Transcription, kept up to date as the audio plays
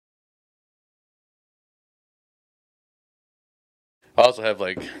I also have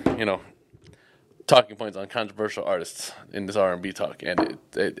like, talking points on controversial artists in this R&B talk, and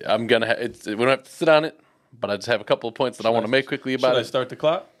I'm gonna. We don't have to sit on it, but I just have a couple of points that I want to make quickly about it. Should I start the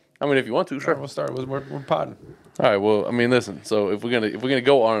clock? I mean, if you want to, sure. We'll start. We're podding. All right. Well, I mean, listen. So if we're gonna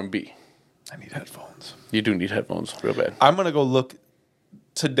go R&B, I need headphones. you do need headphones, real bad. I'm gonna go look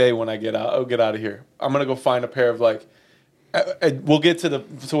today when I get out. I'll get out of here. I'm gonna go find a pair of like. We'll get to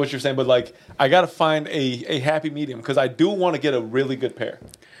what you're saying, but like I gotta find a happy medium because I do want to get a really good pair.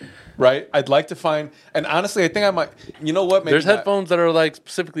 Right, I'd like to find, and honestly, I think I might. You know what? Maybe There's headphones that are like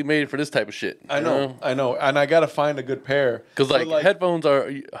specifically made for this type of shit. I know, and I gotta find a good pair because like headphones are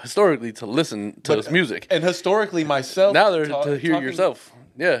historically to listen to this music, and historically myself. Now they're to hear yourself.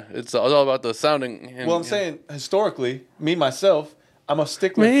 Yeah, it's all about the sounding. And, well, I'm saying historically, me myself, I'm a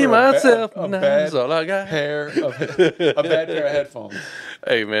stickler me for myself. a bad all I got. pair of a bad pair of headphones.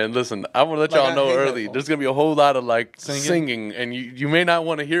 Hey man, listen, I want to let y'all know early. There's gonna be a whole lot of like singing, and you may not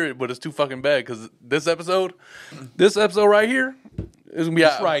want to hear it, but it's too fucking bad because this episode right here is gonna be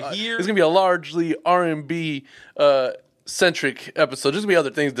it's gonna be a largely R&B centric episode. There's gonna be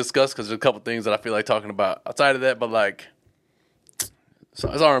other things discussed because there's a couple things that I feel like talking about outside of that, but like, so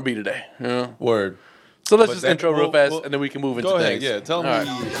it's R&B today, Word. So let's just intro real fast, and then we can move into things. Yeah, tell me.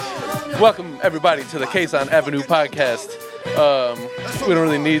 Right. Welcome everybody to the Quezon Avenue podcast. We don't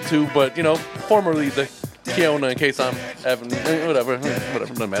really need to, but formerly the Kiona and Quezon Avenue, whatever,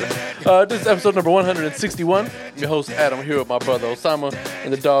 doesn't matter. This is episode number 161. Your host Adam, I'm here with my brother Osama,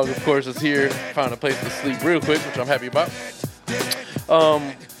 and the dog, of course, is here. Found a place to sleep real quick, which I'm happy about.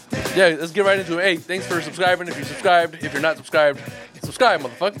 Yeah, let's get right into it. Hey, thanks for subscribing. If you're subscribed, if you're not subscribed, subscribe,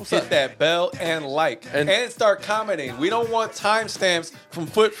 motherfucker. What's Hit up? that bell and like. And start commenting. We don't want timestamps from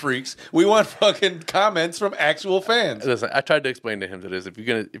foot freaks. We want fucking comments from actual fans. Listen, I tried to explain to him that if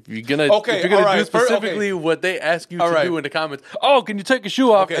you're gonna do specifically what they ask you to do in the comments. Oh, can you take your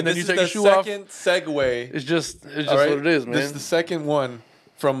shoe off? And then you take your shoe off. Second segue. It's just what it is, man. This is the second one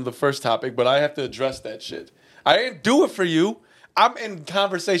from the first topic, but I have to address that shit. I didn't do it for you. I'm in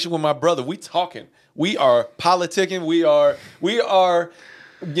conversation with my brother. We talking. We are politicking. We are.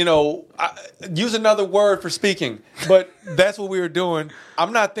 Use another word for speaking, but that's what we were doing.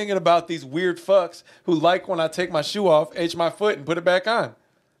 I'm not thinking about these weird fucks who like when I take my shoe off, H my foot, and put it back on.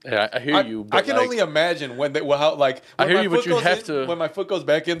 Yeah, I hear you. But I can only imagine when I hear you, but you have to. When my foot goes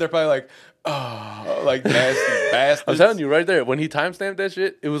back in, they're probably like, oh, like nasty bastards. I'm telling you right there, when he timestamped that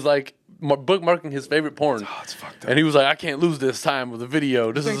shit, it was like bookmarking his favorite porn. Oh, it's fucked up. And he was like, I can't lose this time with the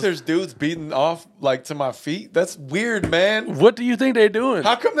video. You think there's dudes beating off like to my feet? That's weird, man. What do you think they're doing?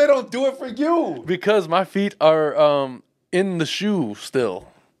 How come they don't do it for you? Because my feet are in the shoe still.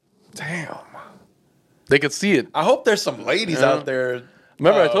 Damn. They could see it. I hope there's some ladies out there.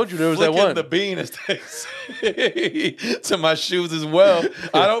 Remember, I told you there was that one. The bean, as they say, to my shoes as well.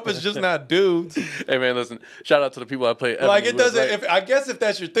 I hope it's just not dudes. Hey man, listen. Shout out to the people I play. Like it doesn't. I guess if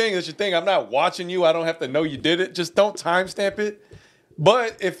that's your thing, that's your thing. I'm not watching you. I don't have to know you did it. Just don't timestamp it.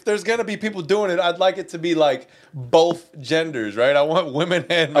 But if there's gonna be people doing it, I'd like it to be like both genders, right? I want women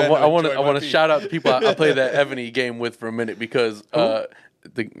and men. I want to shout out the people I played that Ebony game with for a minute because the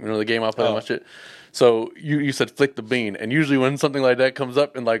game I play on my shit. So you said flick the bean, and usually when something like that comes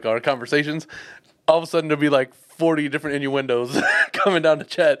up in like our conversations, all of a sudden there'll be like 40 different innuendos coming down the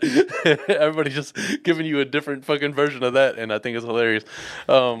chat. Everybody just giving you a different fucking version of that, and I think it's hilarious.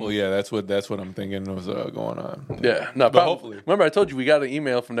 Well, yeah, that's what I'm thinking was going on. Yeah, no, but hopefully. Remember, I told you we got an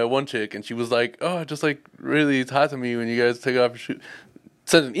email from that one chick, and she was like, "Oh, just like really, it's hot to me when you guys take off your shoes."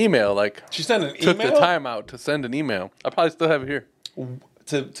 Send an email, like she sent an email. Took the time out to send an email. I probably still have it here.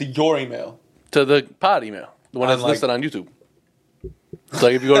 To your email. To the pod email, the one that's listed on YouTube. So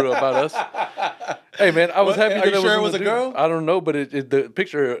if you go to About Us, hey man, I was happy that it was a girl. I don't know, but the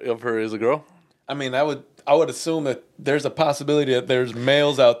picture of her is a girl. I mean, I would assume that there's a possibility that there's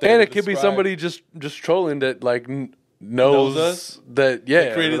males out there, and it could be somebody just trolling that like knows us? That yeah,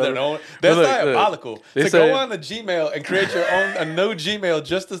 they created their own. That's diabolical. To go on the Gmail and create your own a new Gmail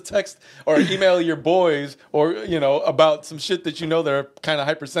just to text or email your boys or about some shit that they're kind of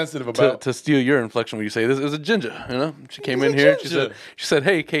hypersensitive about. To steal your inflection when you say this is a ginger. She came in here. She said,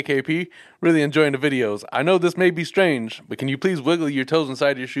 "Hey KKP, really enjoying the videos. I know this may be strange, but can you please wiggle your toes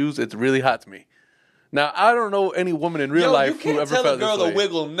inside your shoes? It's really hot to me." Now I don't know any woman in real life who ever felt this way. You can't tell a girl to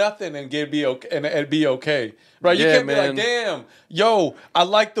wiggle nothing and it'd be okay. Right? You can't be like, damn, yo, I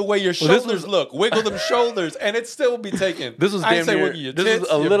like the way your shoulders look. Wiggle them shoulders, and it still be taken. This was damn near. This was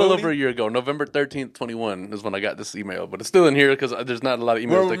a little over a year ago. November 13th, 21 is when I got this email, but it's still in here because there's not a lot of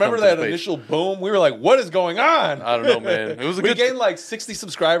emails. Remember that initial boom? We were like, what is going on? I don't know, man. It was we gained like 60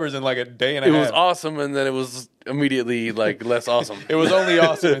 subscribers in like a day and a half. It was awesome, and then it was immediately like less awesome. It was only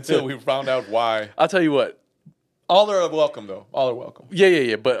awesome until we found out why. I'll tell you what. All are welcome, though. All are welcome.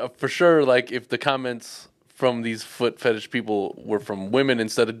 Yeah. But for sure, like if the comments from these foot fetish people were from women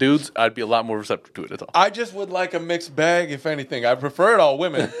instead of dudes, I'd be a lot more receptive to it. That's all. I just would like a mixed bag, if anything. I prefer it all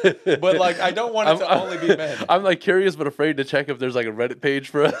women, but like I don't want it to only be men. I'm like curious, but afraid to check if there's like a Reddit page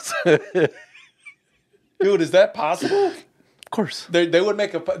for us. Dude, is that possible? Of course, they would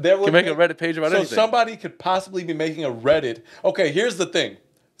make a. They would make a Reddit page about anything. So somebody could possibly be making a Reddit. Okay, here's the thing.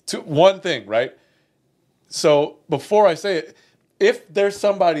 One thing, right? So before I say it, if there's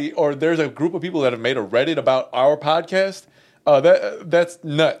somebody or there's a group of people that have made a Reddit about our podcast, that's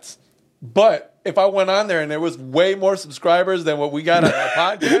nuts. But if I went on there and there was way more subscribers than what we got on our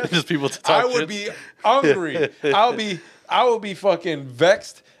podcast, just people to talk I would be hungry. I would be fucking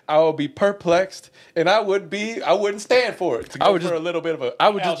vexed. I would be perplexed, and I wouldn't stand for it. I would just, for a little bit of a. I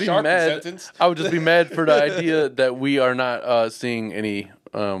would just be mad. Sentence. I would just be mad for the idea that we are not seeing any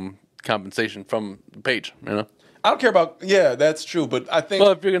compensation from the page, you know. I don't care about. Yeah, that's true, but I think.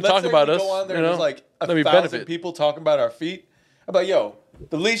 Well, if you're gonna talk about us, go on there, there's like 1,000 people talking about our feet. I'm like, yo,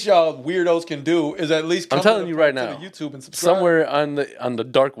 the least y'all weirdos can do is at least. I'm telling you right now, YouTube and subscribe. Somewhere on the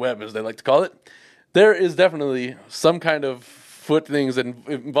dark web, as they like to call it, there is definitely some kind of foot things that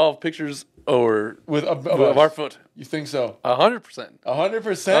involve pictures or of our foot. You think so? 100%.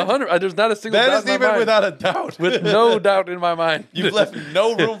 100%. 100. There's not a single. That is even without a doubt. With no doubt in my mind. You've left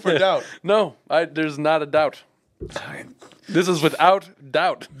no room for doubt. No, there's not a doubt. This is without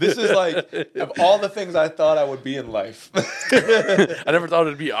doubt. This is like of all the things I thought I would be in life. I never thought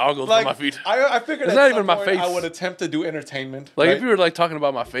it'd be oggles on my feet. I figured it's not even my face. I would attempt to do entertainment. Like if you were like talking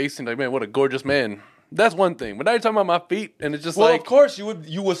about my face and like, man, what a gorgeous man. That's one thing. But now you're talking about my feet, and it's just well, of course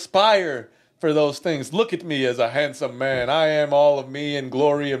you aspire for those things. Look at me as a handsome man. I am all of me in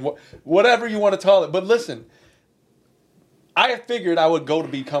glory and whatever you want to call it. But listen, I figured I would go to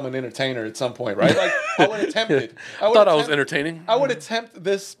become an entertainer at some point, right? Like I would attempt it. I was entertaining. I would attempt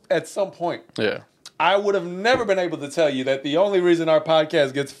this at some point. Yeah. I would have never been able to tell you that the only reason our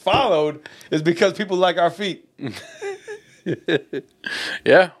podcast gets followed is because people like our feet.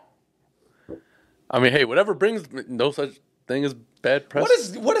 Yeah. I mean, hey, whatever brings no such thing as bad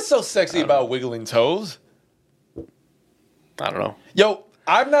press. What is so sexy about wiggling toes? I don't know. Yo,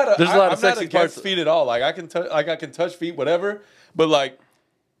 I'm not There's a lot of sexy against feet at all. Like I can touch feet, whatever. But like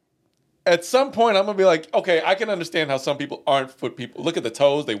at some point, I'm gonna be like, okay, I can understand how some people aren't foot people. Look at the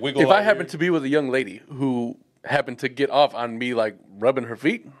toes; they wiggle. If I happen to be with a young lady who happened to get off on me like rubbing her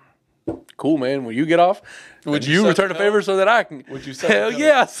feet, cool, man. When you get off, would you return a favor so that I can? Would you suck Hell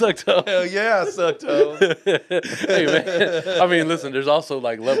yeah, I suck toes. Hell yeah, I suck toes. Hey, man. I mean, listen, there's also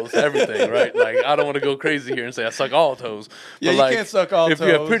like levels to everything, right? Like, I don't want to go crazy here and say I suck all toes. Yeah, but you can't suck all toes.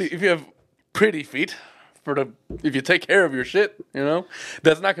 If you have pretty feet, if you take care of your shit, you know,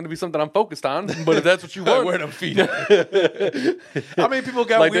 that's not going to be something I'm focused on. But if that's what you want, wear them feet. I mean, people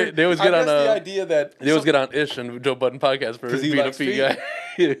got like weird. They always get on the idea that they always get on Ish and Joe Budden podcast for being a feet guy.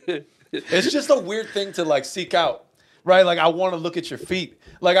 It's just a weird thing to like seek out, right? Like I want to look at your feet.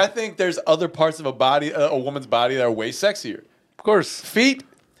 Like I think there's other parts of a woman's body that are way sexier. Of course, feet.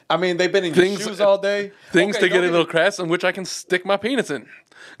 I mean, they've been in your shoes all day. Things to get a little crass in which I can stick my penis in.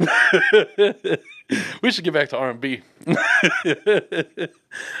 We should get back to R&B.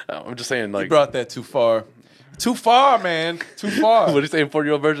 I'm just saying, like, you brought that too far. Too far, man. Too far. What are you saying,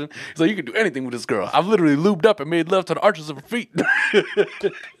 4-year-old version? He's like, you can do anything with this girl. I've literally lubed up and made love to the arches of her feet.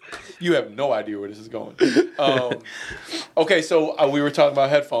 You have no idea where this is going. Okay, so we were talking about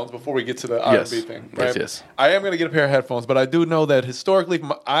headphones before we get to the R&B thing. Right? Yes. I am going to get a pair of headphones, but I do know that historically,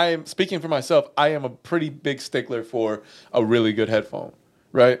 I am speaking for myself, I am a pretty big stickler for a really good headphone,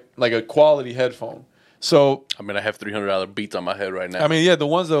 right? Like a quality headphone. So I mean, I have $300 Beats on my head right now. I mean, yeah, the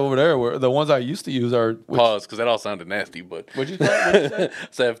ones over there were the ones I used to use are pause because that all sounded nasty. But what'd you say?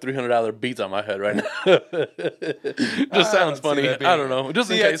 So I have $300 Beats on my head right now. Just sounds funny. I don't know. Just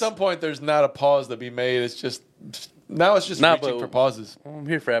in case. At some point, there's not a pause to be made. It's just now it's just reaching for pauses. I'm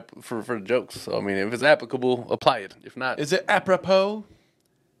here for the jokes. So I mean, if it's applicable, apply it. If not, is it apropos?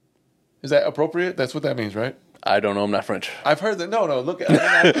 Is that appropriate? That's what that means, right? I don't know. I'm not French. I've heard that. No. Look,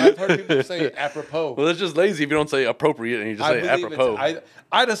 I've heard people say apropos. Well, it's just lazy if you don't say appropriate and you just say apropos.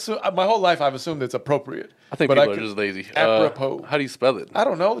 I'd assume my whole life I've assumed it's appropriate. I think people are just lazy. Apropos. How do you spell it? I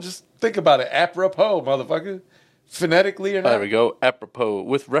don't know. Just Think about it. Apropos, motherfucker. Phonetically or not. There we go. Apropos,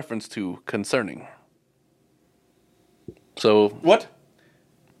 with reference to, concerning. So what?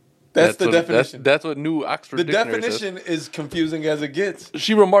 That's the definition. That's what New Oxford Dictionary says. The definition is confusing as it gets.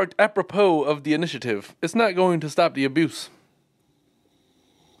 She remarked apropos of the initiative. It's not going to stop the abuse.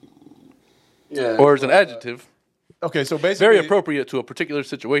 Yeah. Or as an adjective. Okay, so basically... Very appropriate to a particular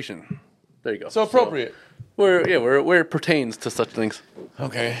situation. There you go. So appropriate. Where it pertains to such things.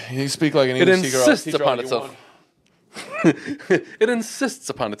 Okay, you speak like an It English teacher. insists upon itself. It insists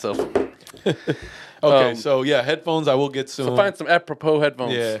upon itself. Okay, so yeah, headphones I will get soon. So find some apropos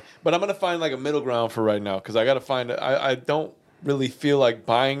headphones. Yeah, but I'm going to find like a middle ground for right now because I got to find... I don't really feel like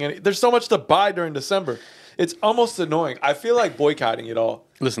buying any... There's so much to buy during December. It's almost annoying. I feel like boycotting it all.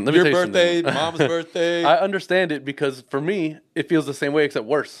 Listen, let me tell you something. Your birthday, mom's birthday. I understand it because for me, it feels the same way except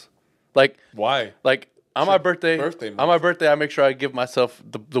worse. Like why? Like on my birthday, I make sure I give myself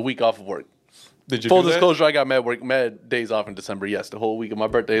the week off of work. Did you Full do that? disclosure, I got mad days off in December. Yes, the whole week of my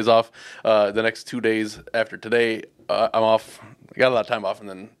birthday is off. The next 2 days after today, I'm off. I got a lot of time off, and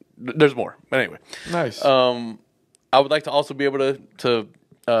then there's more. But anyway, nice. I would like to also be able to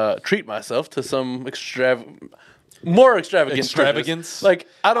treat myself to some more extravagance. Like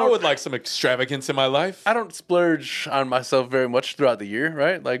I would like some extravagance in my life. I don't splurge on myself very much throughout the year,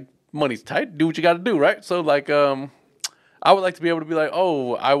 right? Like money's tight, do what you got to do, right? So like, I would like to be able to be like,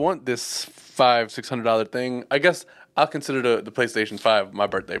 oh, I want this $500-$600 thing. I guess I'll consider the PlayStation 5 my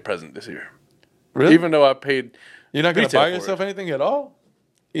birthday present this year. Really? Even though I paid. You're not going to buy yourself anything at all?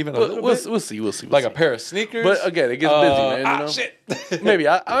 Even a little bit? We'll see. Like a pair of sneakers? But again, it gets busy, man. You know? Shit. Maybe.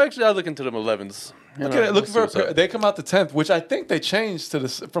 I'll look into them 11s. Look for a pair. They come out the 10th, which I think they changed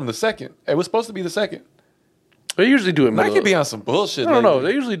from the 2nd. It was supposed to be the 2nd. They usually do it Nike be on some bullshit. I don't know.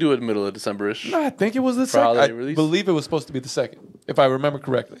 They usually do it middle of December-ish. No, I think it was the 2nd. I believe it was supposed to be the 2nd, if I remember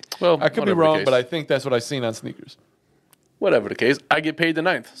correctly. Well, I could be wrong, but I think that's what I seen on sneakers. Whatever the case, I get paid the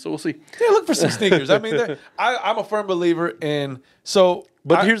 9th, so we'll see. Yeah, look for some sneakers. I mean, I'm a firm believer in so.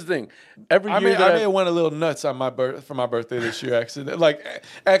 But here's the thing: I may have went a little nuts on for my birthday this year,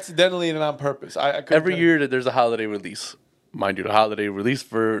 accidentally and on purpose. Every year that there's a holiday release, mind you, the holiday release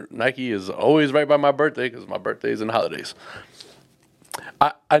for Nike is always right by my birthday because my birthday is in the holidays.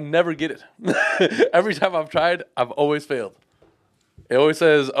 I never get it. Every time I've tried, I've always failed. It always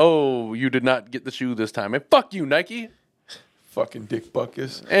says, "Oh, you did not get the shoe this time," and fuck you, Nike. Fucking dick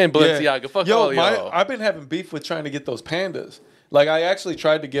buckets. And Balenciaga. Yeah. Fuck all y'all. I've been having beef with trying to get those pandas. Like, I actually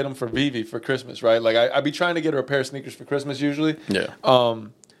tried to get them for Vivi for Christmas, right? Like, I be trying to get her a pair of sneakers for Christmas usually. Yeah.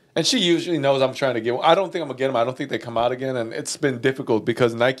 And she usually knows I'm trying to get one. I don't think I'm going to get them. I don't think they come out again. And it's been difficult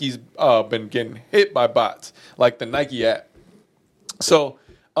because Nike's been getting hit by bots, like the Nike app. So,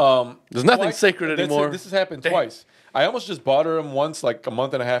 there's nothing sacred anymore. This has happened twice. I almost just bought her them once, like a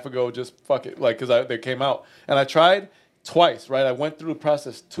month and a half ago, just fuck it, like, because they came out. And I tried twice, right? I went through the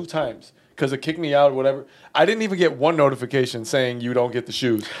process 2 times because it kicked me out or whatever. I didn't even get one notification saying you don't get the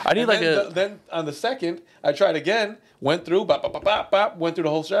shoes. Then on the 2nd, I tried again, went through, went through the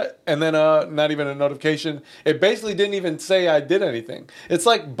whole shit, and then not even a notification. It basically didn't even say I did anything. It's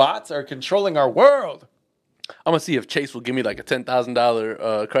like bots are controlling our world. I'm gonna see if Chase will give me like a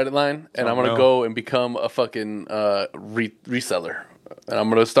 $10,000 credit line, and I'm gonna go and become a fucking reseller. And I'm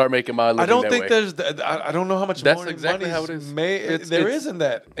gonna start making my living. I don't think there's. I don't know how much. That's exactly how it is. There isn't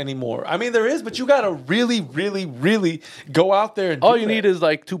that anymore. I mean, there is, but you gotta really, really, really go out there and. All you need is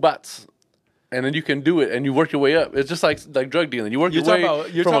like 2 bots, and then you can do it, and you work your way up. It's just like drug dealing. You work your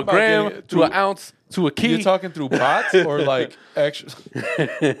way from a gram to an ounce to a key. You're talking through bots or like actually.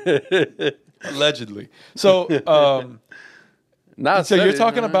 Allegedly. So. So you're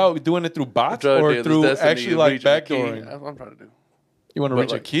talking about doing it through bots or through actually like backdooring? That's what I'm trying to do. You want to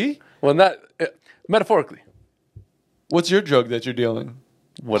reach a key? Well, not metaphorically. What's your drug that you're dealing?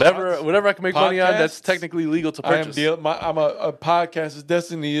 Whatever I can make money on, that's technically legal to purchase. I'm a podcaster's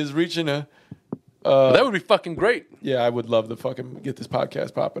destiny is reaching a. That would be fucking great. Yeah, I would love to fucking get this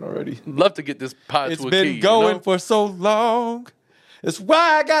podcast popping already. Love to get this pod to a key. It's been going for so long. It's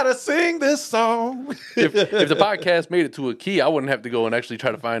why I gotta sing this song. if the podcast made it to a key, I wouldn't have to go and actually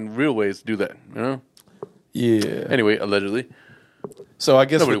try to find real ways to do that. You know? Yeah. Anyway, allegedly. So I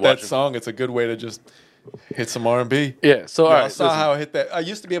guess with that song, it's a good way to just hit some R&B. Yeah. So all right, I saw how I hit that. I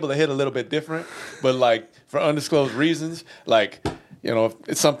used to be able to hit a little bit different, but like for undisclosed reasons, like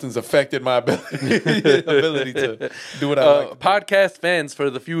if something's affected my ability to do what I like. Podcast fans, for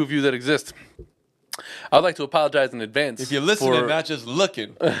the few of you that exist, I'd like to apologize in advance. If you're listening, not just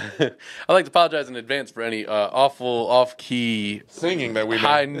looking. I'd like to apologize in advance for any awful, off-key singing that we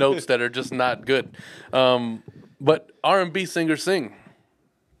high notes that are just not good. But R&B singers sing.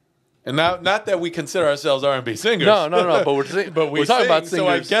 And not that we consider ourselves R&B singers. No. But we're talking about singers. So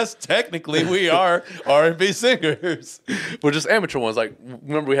I guess technically we are R&B singers. We're just amateur ones. Like,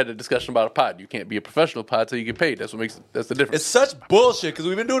 remember we had a discussion about a pod. You can't be a professional pod till you get paid. That's the difference. It's such bullshit because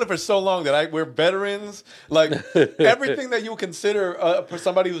we've been doing it for so long that we're veterans. Like everything that you consider for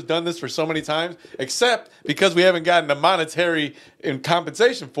somebody who's done this for so many times, except because we haven't gotten a monetary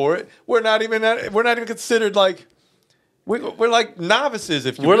compensation for it, we're not even considered like. We're like novices,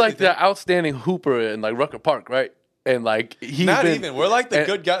 if you. We're really like the outstanding hooper in like Rucker Park, right? And like we're like the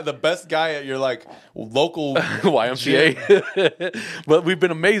good guy, the best guy at your like local YMCA. But we've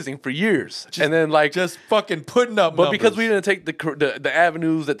been amazing for years, and then like just fucking putting up. But numbers. because we didn't take the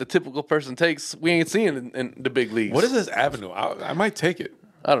avenues that the typical person takes, we ain't seeing it in the big leagues. What is this avenue? I might take it.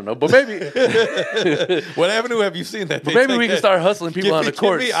 I don't know, but maybe. What avenue have you seen that? But maybe we can start hustling people on the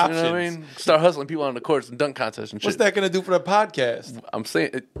courts. You know what I mean? Start hustling people on the courts and dunk contests and shit. What's that going to do for the podcast? I'm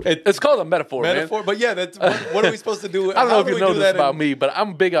saying it's called a metaphor. Man. But yeah, that's what are we supposed to do? I don't know if you know this about me, but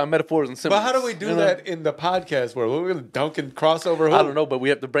I'm big on metaphors and symbols. But how do we do that in the podcast world? We're going to dunk and crossover. Who? I don't know, but we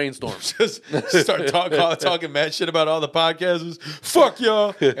have to brainstorm. Just start talking mad shit about all the podcasters. Fuck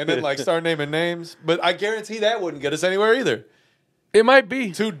y'all, and then like start naming names. But I guarantee that wouldn't get us anywhere either. It might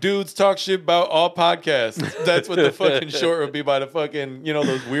be. Two dudes talk shit about all podcasts. That's what the fucking short would be by the fucking,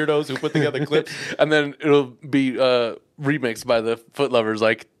 those weirdos who put together clips. And then it'll be remixed by the Foot Lovers,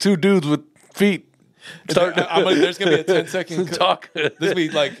 like two dudes with feet. There's going to be a 10-second talk. This will be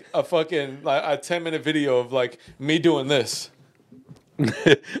like a fucking a 10-minute video of like me doing this.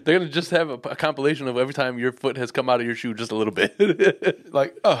 They're going to just have a compilation of every time your foot has come out of your shoe just a little bit.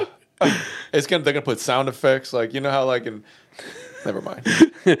 Like, they're going to put sound effects. Like, you know how like in... Never mind.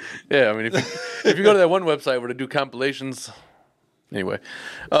 Yeah, I mean, if you go to that one website where they do compilations, anyway.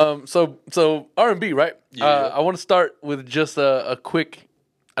 So R&B, right? Yeah. I want to start with just a quick.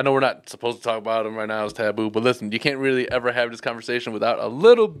 I know we're not supposed to talk about them right now; it's taboo. But listen, you can't really ever have this conversation without a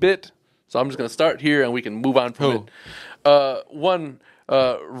little bit. So I'm just going to start here, and we can move on from it.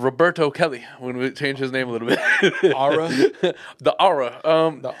 Roberto Kelly. When we change his name a little bit, Aura, the Aura.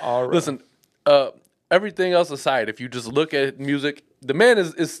 The Aura. Listen. Everything else aside, if you just look at music, the man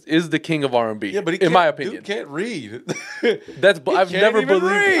is the king of R&B. Yeah, but in my opinion, dude can't read. I've never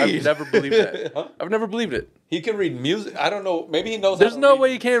believed that. Huh? I've never believed it. He can read music. I don't know. Maybe he knows. There's no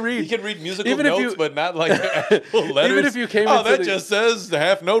way he can't read. He can read musical notes, but not like actual letters. Even if you came, just says the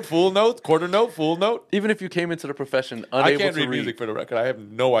half note, full note, quarter note, full note. Even if you came into the profession unable to read. I can't read music for the record. I have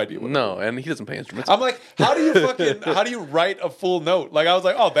no idea. And he doesn't play instruments. I'm like, how do you write a full note? Like I was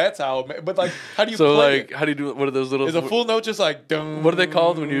like, oh, that's how. But like, how do you? So play like, how do you do? What are those little? Is a full note just like? Dun, what are they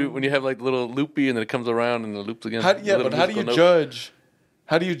called when you have like little loopy and then it comes around and it loops again? How do you judge?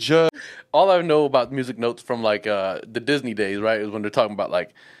 How do you judge? All I know about music notes from like the Disney days, right, is when they're talking about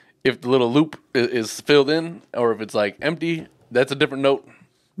like if the little loop is filled in or if it's like empty, that's a different note.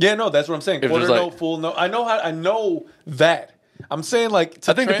 Yeah, no, that's what I'm saying. Quarter note, full note. I know that. I'm saying like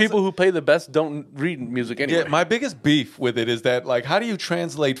I think the people who play the best don't read music anyway. Yeah, my biggest beef with it is that like how do you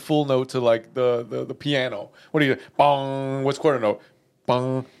translate full note to like the piano? What do you bong? What's quarter note?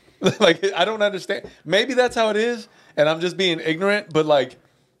 Bong. Like I don't understand. Maybe that's how it is, and I'm just being ignorant. But like,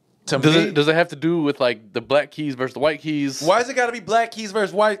 does it have to do with like the black keys versus the white keys? Why is it got to be black keys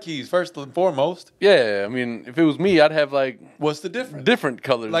versus white keys first and foremost? Yeah, I mean, if it was me, I'd have like what's the difference? Different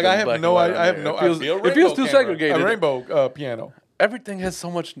colors. Like I have no idea. It feels too segregated. A rainbow piano. Everything has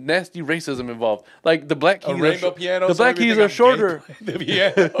so much nasty racism involved. Like the black keys, piano. The black keys are shorter.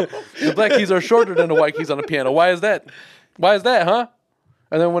 The black keys are shorter than the white keys on the piano. Why is that? Huh?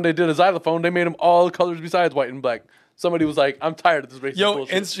 And then when they did a xylophone, they made them all colors besides white and black. Somebody was like, I'm tired of this racist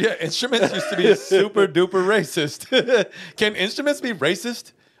bullshit. Instruments used to be super duper racist. Can instruments be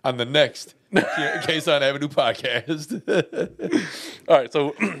racist? On the next Case on Avenue podcast. All right,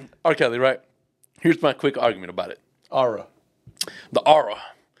 so R. Kelly, right? Here's my quick argument about it. Aura. The Aura.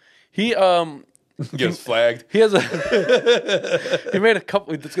 He gets flagged. He has he made a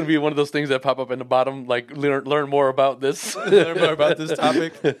couple. It's going to be one of those things that pop up in the bottom. Like learn more about this. Learn more about this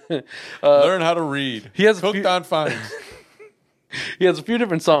topic. Learn how to read. He has hooked on phonics. He has a few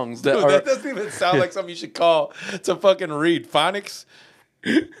different songs that that doesn't even sound like something you should call to fucking read. Phonics.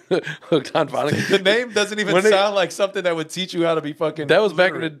 Hooked on phonics. The name doesn't even sound like something that would teach you how to be fucking. That was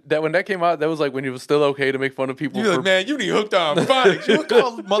back in when that came out. That was like when it was still okay to make fun of people. You're like, man, you need hooked on phonics. You would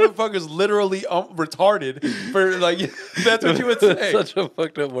call motherfuckers literally retarded for like. That's what you would say. Such a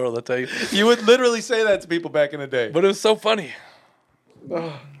fucked up world, I tell you. You would literally say that to people back in the day. But it was so funny.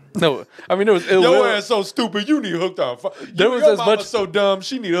 No, I mean it was. Your ass so stupid. You need hooked on. Your mama so dumb.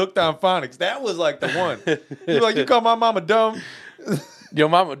 She need hooked on phonics. That was like the one. You're like, you call my mama dumb. Your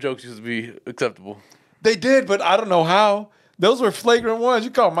mama jokes used to be acceptable. They did, but I don't know how. Those were flagrant ones.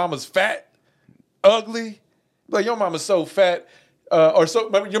 You call mamas fat, ugly. Like, your mama's so fat. Or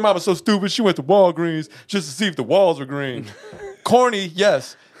so your mama's so stupid, she went to Walgreens just to see if the walls were green. Corny,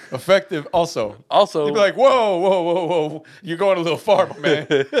 yes. Effective, also. You'd be like, whoa. You're going a little far, my man.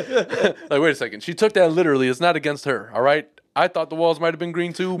 Like, wait a second. She took that literally. It's not against her, all right? I thought the walls might have been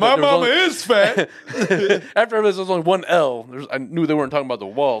green too. My mama is fat. After there was only one L, I knew they weren't talking about the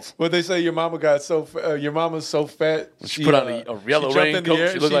walls. What they say, your mama's so fat. She put on a yellow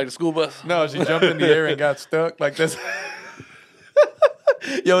raincoat. She looked like the school bus. No, she jumped in the air and got stuck like this.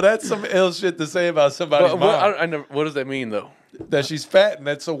 Yo, that's some ill shit to say about somebody's mom. What does that mean, though? That she's fat,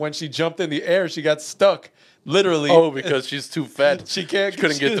 and so when she jumped in the air, she got stuck. Literally. Oh, because she's too fat. She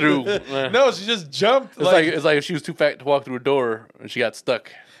couldn't get through. No, she just jumped. It's like if she was too fat to walk through a door, and she got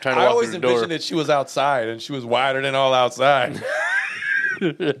stuck trying to walk through the door. I always envisioned that she was outside, and she was wider than all outside.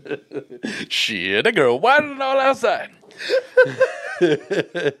 Shit, that girl wider than all outside.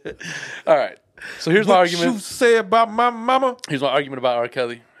 All right. So here's my argument. What you say about my mama? Here's my argument about R.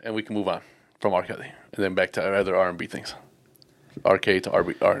 Kelly, and we can move on from R. Kelly, and then back to our other R&B things. RK to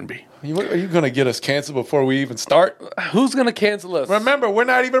R&B. Are you going to get us canceled before we even start? Who's going to cancel us? Remember, we're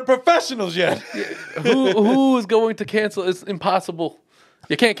not even professionals yet. Who is going to cancel? It's impossible.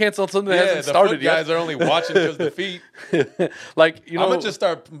 You can't cancel something that hasn't started yet. The guys are only watching because of the feet. Like, I'm gonna just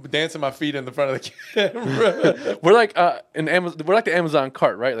start dancing my feet in the front of the camera. We're like we're like the Amazon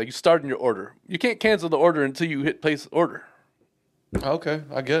cart, right? Like, you start in your order. You can't cancel the order until you hit place order. Okay,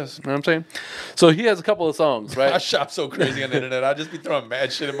 I guess. You know what I'm saying? So he has a couple of songs, right? I shop so crazy on the internet. I just be throwing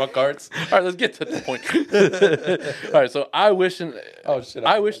mad shit in my carts. All right, let's get to the point. All right, so I Wish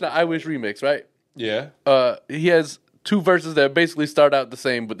remix, right? Yeah. He has two verses that basically start out the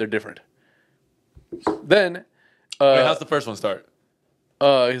same, but they're different. Then, wait, how's the first one start?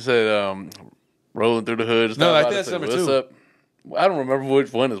 He said, "Rolling through the hood." No, I think that's number 2. Up? I don't remember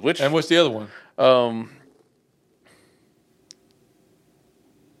which one is which. And what's the other one?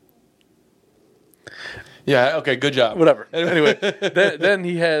 Yeah. Okay. Good job. Whatever. Anyway, then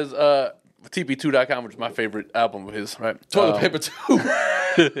he has TP2.com, which is my favorite album of his. Right. Toilet Paper 2.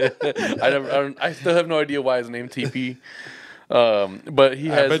 I still have no idea why it's named TP. But he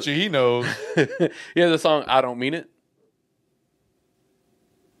has. I bet you he knows. He has a song, "I Don't Mean It."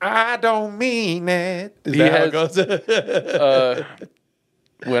 I don't mean it. Is that how it goes?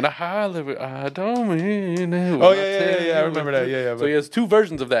 When I holler, I don't mean it. Oh yeah. I remember that. Yeah. So he has two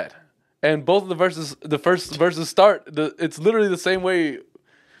versions of that. And both of the verses, the first verses start, it's literally the same way,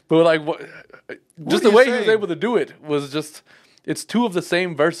 but like, just the way he was able to do it was just, it's two of the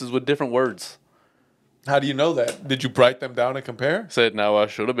same verses with different words. How do you know that? Did you write them down and compare? Said, "Now I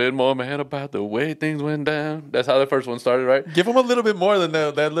should have been more mad about the way things went down." That's how the first one started, right? Give him a little bit more than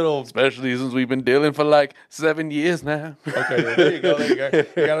that little. Especially since we've been dealing for like 7 years now. Okay, there you go. You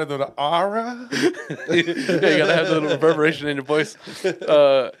gotta do the aura. Yeah, you gotta have the little reverberation in your voice.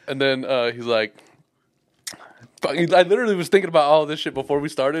 And then he's like, I literally was thinking about all of this shit before we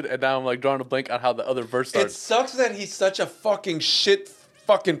started, and now I'm like drawing a blank on how the other verse starts. It sucks that he's such a fucking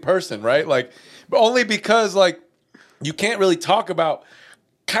person, right? Like, only because like you can't really talk about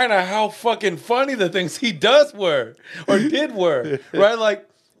kind of how fucking funny the things he does were or did were, right? Like,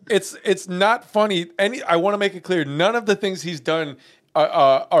 it's not funny. I want to make it clear, none of the things he's done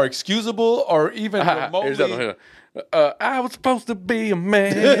are excusable or even remotely. I was supposed to be a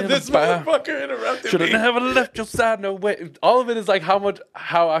man. This motherfucker interrupted me. Should have never left your side, no way. All of it is like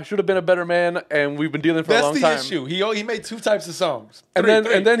how I should have been a better man, and we've been dealing for a long time. That's the issue. He made 2 types of songs. And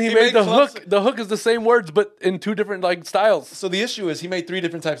then he made the hook. The hook is the same words, but in 2 different like styles. So the issue is he made 3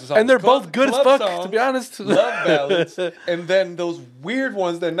 different types of songs. And they're both good as fuck, songs, to be honest. Love ballads. And then those weird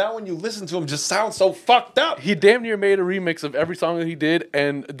ones that now when you listen to them just sound so fucked up. He damn near made a remix of every song that he did,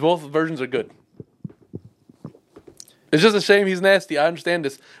 and both versions are good. It's just a shame he's nasty. I understand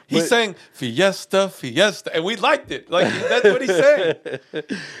this. He's saying Fiesta, and we liked it. Like, that's what he's saying.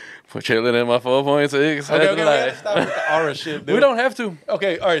 For chilling in my 4.6. Okay, we gotta stop with the aura shit, dude. We don't have to.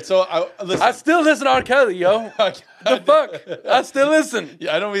 Okay, all right. So listen. I still listen to R. Kelly, yo. The fuck? I still listen.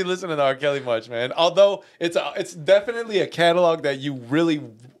 Yeah, I don't be listening to R. Kelly much, man. Although it's definitely a catalog that you really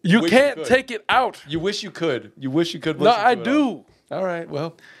can't take it out. You wish you could. You wish you could. No, I do. All right.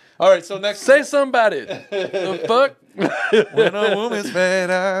 Well. All right. So next, say something about it. The fuck. When a woman's fed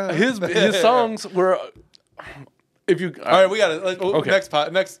out. His songs were. If you all right, we got it. Okay.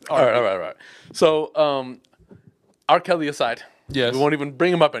 Next. All right. So, R. Kelly aside, yes, we won't even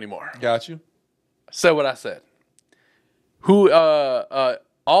bring him up anymore. Got you. Said what I said. Who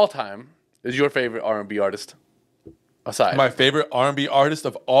all time is your favorite R&B artist? aside. My favorite R&B artist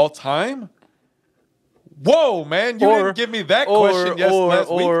of all time? Whoa, man. You didn't give me that question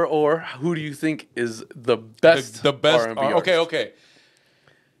last week. Or who do you think is the best the best R&B artist? Okay.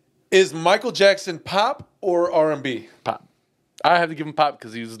 Is Michael Jackson pop or R&B? Pop. I have to give him pop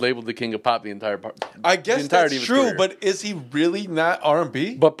because he was labeled the king of pop the entire part. I guess that's true, but is he really not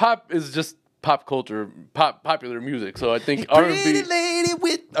R&B? But pop is just pop culture, popular music. So I think R&B. Lady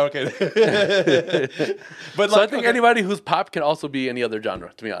with okay. But so I think anybody who's pop can also be any other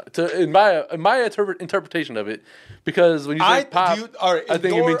genre. To be honest, in my interpretation of it, because when you say pop, I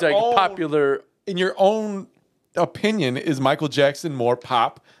think it means like popular. In your own opinion, is Michael Jackson more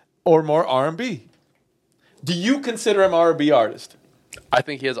pop or more R&B? Do you consider him R&B artist? I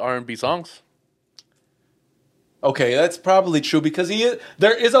think he has R&B songs. Okay, that's probably true because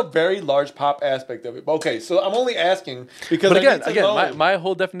there is a very large pop aspect of it. Okay, so I'm only asking because. But again, my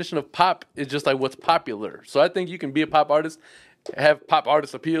whole definition of pop is just like what's popular. So I think you can be a pop artist, have pop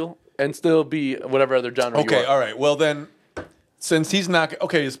artist appeal, and still be whatever other genre. Okay, you are. All right. Well then, since he's not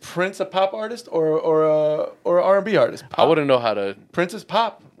is Prince a pop artist or R&B artist? Pop. I wouldn't know how to. Prince is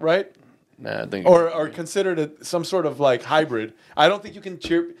pop, right? Nah, I think or considered some sort of like hybrid. I don't think you can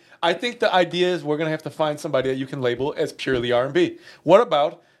cheer. I think the idea is we're gonna have to find somebody that you can label as purely R&B. What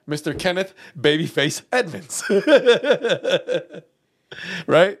about Mr. Kenneth Babyface Edmonds?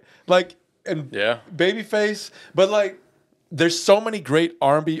 Right? Like Babyface, but like there's so many great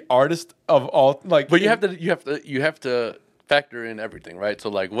R&B artists of all like. But you have to factor in everything, right? So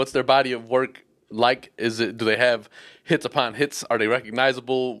like, what's their body of work like? Do they have hits upon hits? Are they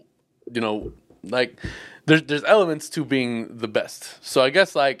recognizable? You know, like there's elements to being the best. So I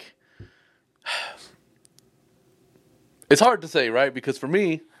guess like it's hard to say, right? Because for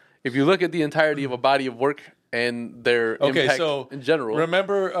me, if you look at the entirety of a body of work and their impact in general.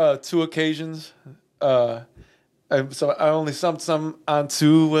 Remember 2 occasions? So I only summed some on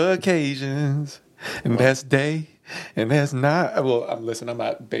 2 occasions, and that's day. And that's not. Well, I'm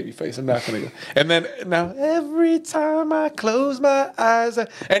not Babyface. I'm not gonna go. And then now every time I close my eyes.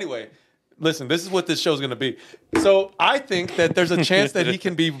 Anyway, listen. This is what this show's gonna be. So I think that there's a chance that he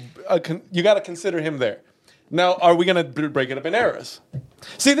can be. You got to consider him there. Now, are we gonna break it up in eras?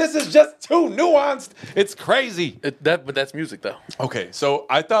 See, this is just too nuanced. It's crazy. But that's music, though. Okay, so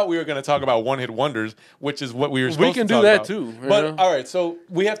I thought we were going to talk about one-hit wonders, which is what we were supposed to talk about. We can do that, too. But, all right, so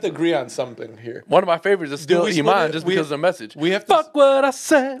we have to agree on something here. One of my favorites is still Iman, just because of the message. We have to fuck what I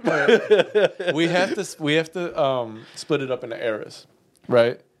said. Right. we have to split it up into eras,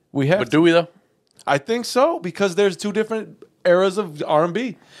 right? But do we, though? I think so, because there's 2 different eras of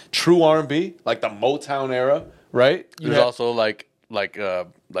R&B. True R&B, like the Motown era, right? There's also like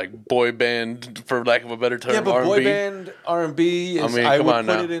boy band, for lack of a better term. Yeah, but R&B. boy band R&B is, I would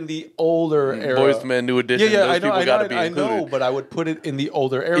put it in the older era. Boys to Men, New Edition. Yeah, those people got to be included. I know, but I would put it in the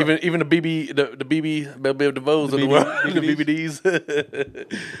older era. Even the BB DeVoes of the world, the BBDs.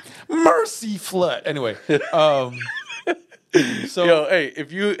 Mercy Flood. Anyway, so yo, hey,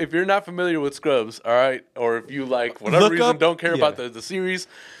 if you're not familiar with Scrubs, all right, or if you like whatever reason don't care about the series,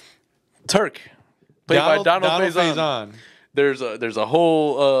 Turk, played by Donald Faison. There's a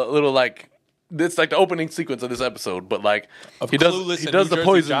whole little like it's like the opening sequence of this episode, but like he does the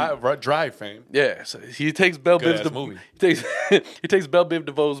Poison Drive fame. Yeah, so he takes Belle Biv DeVoe's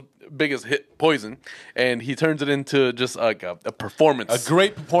biggest hit, Poison, and he turns it into just like a performance, a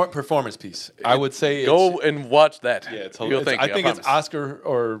great performance piece. I would say go and watch that. Yeah, I think it's Oscar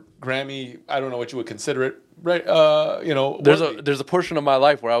or Grammy. I don't know what you would consider it. Right, there's a portion of my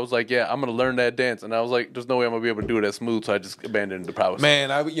life where I was like, yeah, I'm gonna learn that dance, and I was like, there's no way I'm gonna be able to do it as smooth, so I just abandoned the prowess.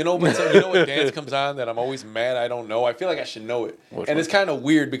 Man, you know what dance comes on that I'm always mad I don't know. I feel like I should know it, it's kind of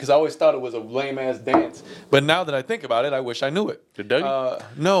weird because I always thought it was a lame ass dance, but now that I think about it, I wish I knew it. The Dougie?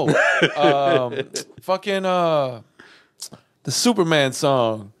 No, the Superman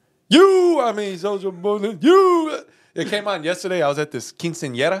song. You. It came on yesterday. I was at this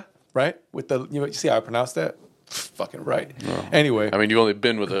quinceañera. Right? With you see how I pronounce that? Fucking right. No. Anyway. I mean, you've only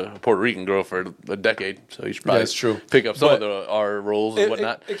been with a Puerto Rican girl for a decade, so you should probably that's true. Pick up some of our roles and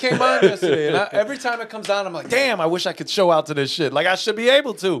whatnot. It came on yesterday, and every time it comes on, I'm like, damn, I wish I could show out to this shit. Like, I should be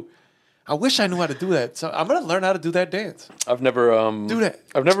able to. I wish I knew how to do that. So I'm going to learn how to do that dance. I've never... do that.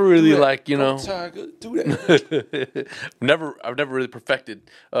 I've never really, do like, you know... Do that. I've never really perfected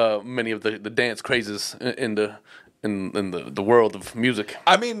many of the dance crazes in the world of music.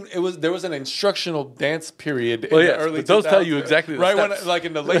 I mean, there was an instructional dance period in the early 2000s. Those tell you exactly the steps. Like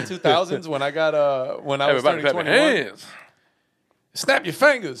in the late 2000s when I was turning 21. Hands. Snap your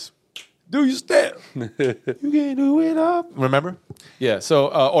fingers. Do your step. You can do it up. Remember? Yeah. So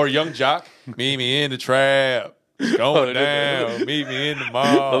or Young Jock, meet me in the trap. It's going down. Meet me in the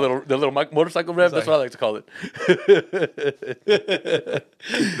mall. The little motorcycle rev. That's what I like to call it.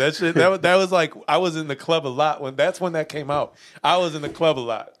 That shit. That was like I was in the club a lot when that came out. I was in the club a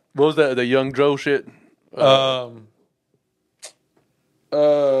lot. What was that? The Young Joe shit. He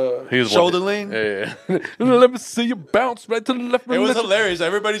was shoulder lean. Yeah. Let me see you bounce right to the left. It was hilarious.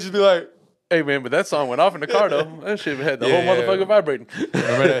 Everybody just be like, "Hey man," but that song went off in the car though. That shit had the whole motherfucker vibrating.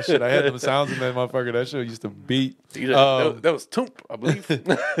 Remember that shit? I had them sounds in that motherfucker. That shit used to beat. That was Toomp, I believe.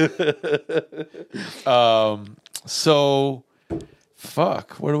 So,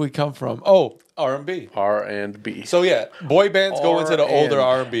 fuck. Where do we come from? Oh, R&B. R&B. So yeah, boy bands go into the older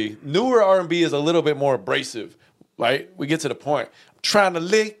R&B. Newer R&B is a little bit more abrasive, right? We get to the point. I'm trying to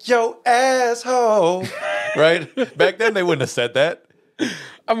lick your asshole, right? Back then they wouldn't have said that.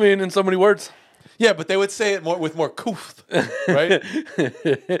 I mean, in so many words. Yeah, but they would say it more with more couth, right?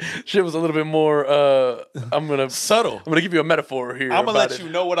 Shit was a little bit more. Subtle. I'm gonna give you a metaphor here. I'm gonna let you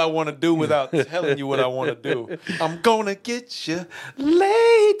know what I want to do without telling you what I want to do. I'm gonna get you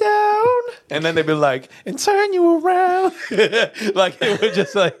lay down, and then they'd be like, and turn you around. Like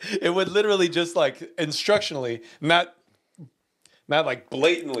it would literally just like instructionally, not like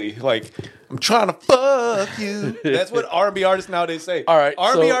blatantly, like I'm trying to fuck you. That's what R&B artists nowadays say. All right,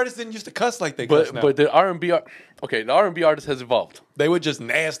 R&B artists didn't used to cuss like they cuss now. But the R&B, the R&B artist has evolved. They were just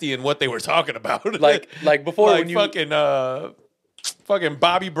nasty in what they were talking about. Like before, like when you fucking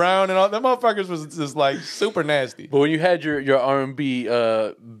Bobby Brown and all them motherfuckers was just like super nasty. But when you had your R&B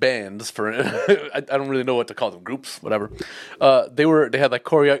bands for, I don't really know what to call them, groups, whatever. They had like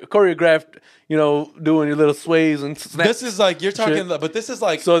choreographed. You know, doing your little sways and snaps. This is like you're talking, but this is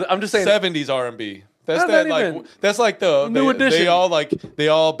like so. I'm just saying 70s R&B. That's like the new edition. They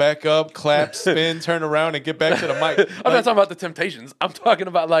all back up, clap, spin, turn around, and get back to the mic. I'm not talking about the Temptations. I'm talking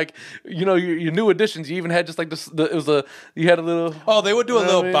about like your new editions. You even had just like you had a little. Oh, they would do a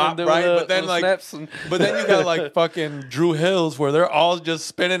little bop, right? But then but then you got like fucking Drew Hills where they're all just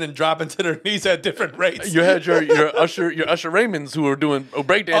spinning and dropping to their knees at different rates. You had your Usher Raymonds who were doing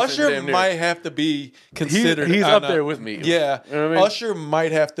breakdancing. Usher might have to be considered. He's up there with me. Yeah, you know what I mean? Usher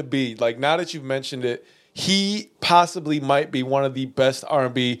might have to be like now that you've mentioned it. He possibly might be one of the best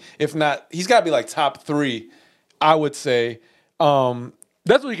R&B, if not, he's got to be like top 3, I would say. That's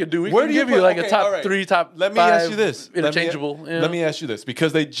what we could do. We can give you like a top 3, top 5. Let me ask you this. Interchangeable. Let me ask you this.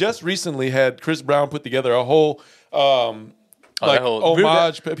 Because they just recently had Chris Brown put together a whole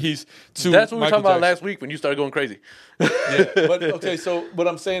homage piece to that's what we were talking about Jackson. last week when you started going crazy. Yeah, but okay, so what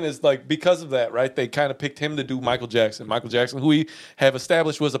I'm saying is like because of that, right? They kind of picked him to do Michael Jackson. Michael Jackson, who we have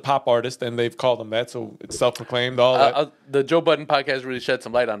established was a pop artist, and they've called him that, so it's self-proclaimed. All that. The Joe Budden podcast really shed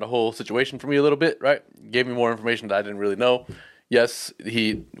some light on the whole situation for me a little bit, right? Gave me more information that I didn't really know. Yes,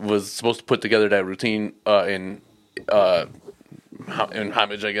 he was supposed to put together that routine in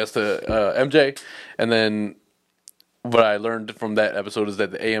homage, I guess, to MJ, and then. What I learned from that episode is that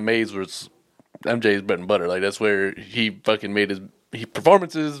the AMAs was MJ's bread and butter. Like that's where he fucking made his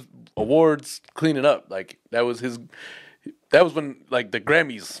performances, awards, cleaning up. Like that was when like the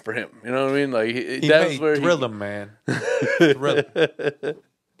Grammys for him. You know what I mean? Like that was where Thriller, man. Thriller.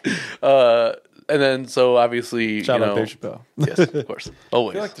 And then so obviously shout out Dave Chappelle. Yes, of course,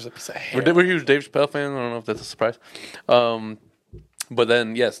 always. I feel like there's a piece of hair. We're huge Dave Chappelle fans. I don't know if that's a surprise. But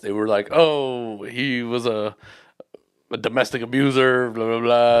then yes, they were like, oh, he was a domestic abuser, blah blah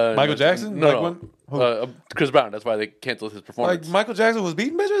blah. Michael Jackson? No. Chris Brown. That's why they canceled his performance. Like Michale Jackson was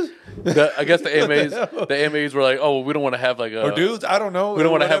beating bitches. I guess the AMAs were like, oh, we don't want to have like or dudes. I don't know. We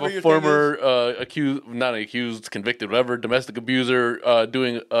don't want to have a former convicted, whatever, domestic abuser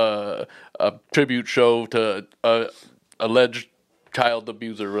doing a tribute show to alleged child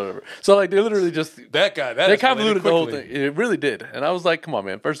abuser or whatever. So like they literally just that guy. They convoluted the whole thing. It really did, and I was like, come on,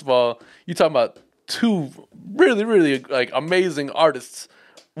 man. First of all, you talking about 2 really, really like amazing artists.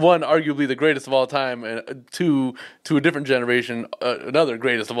 One, arguably the greatest of all time, and 2, to a different generation, another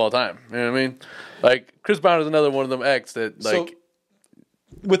greatest of all time. You know what I mean? Like Chris Brown is another one of them acts that like. So,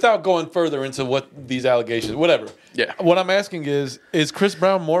 without going further into what these allegations, whatever. Yeah. What I'm asking is Chris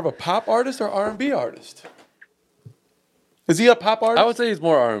Brown more of a pop artist or R&B artist? Is he a pop artist? I would say he's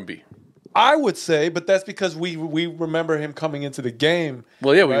more R&B. I would say, but that's because we remember him coming into the game.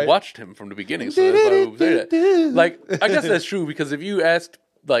 Well, yeah, right? We watched him from the beginning, so that's why we would say that. Like, I guess that's true because if you asked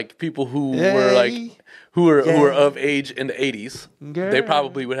like people who were of age in the 80s, they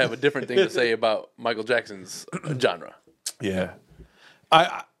probably would have a different thing to say about Michael Jackson's genre. Yeah,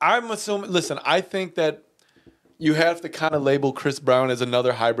 I'm assuming. Listen, I think that you have to kind of label Chris Brown as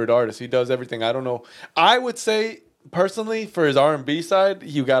another hybrid artist. He does everything. I don't know. I would say. Personally, for his R&B side,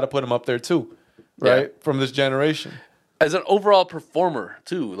 you got to put him up there too. right, from this generation. As an overall performer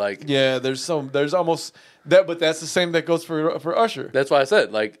too, like there's almost that, but that's the same that goes for Usher. That's why I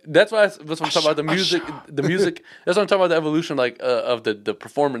said that's what I'm talking about the music. That's what I'm talking about the evolution of the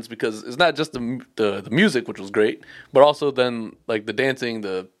performance, because it's not just the music, which was great, but also then like the dancing,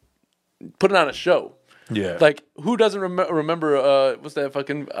 the putting on a show. Yeah, like who doesn't remember? What's that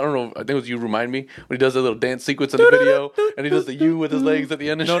fucking? I don't know. I think it was You Remind Me when he does a little dance sequence in the video, and he does the U with his legs at the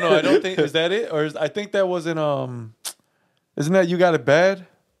end. No, I don't think is that it, or I think that was in Isn't that You Got It Bad?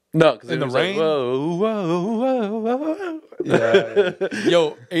 No, because in the rain. Like, whoa. Yeah.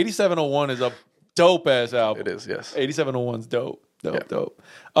 Yo, 8701 is a dope ass album. It is, yes. 8701's dope.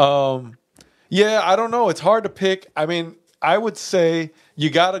 Yeah, I don't know. It's hard to pick. I mean, I would say you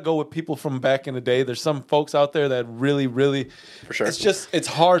got to go with people from back in the day. There's some folks out there that really, really, for sure. It's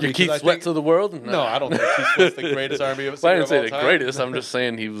hard. Keith Sweat to the world? No, I don't think Keith Sweat's the greatest R&B singer. Well, I didn't say the greatest. I'm just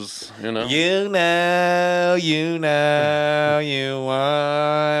saying he was, You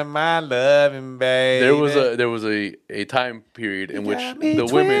are my loving baby. There was a time period in which the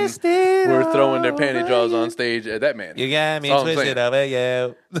women were throwing their panty draws on stage at that man. You got me twisted over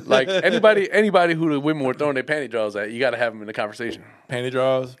you. Like anybody who the women were throwing their panty draws at, you got to have them in the conversation. Panty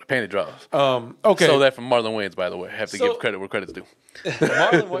draws. Okay. So that from Marlon Wayans, by the way. I have to give credit where credit's due.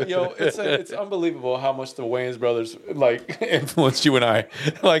 Marlon, it's unbelievable how much the Wayans brothers like influenced you and I.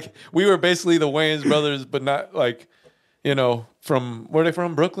 Like we were basically the Wayans brothers, but not like, from where are they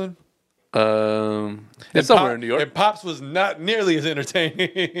from? Brooklyn. It's somewhere in New York. And Pops was not nearly as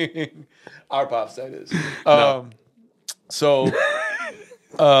entertaining. Our Pops, that is. No. So,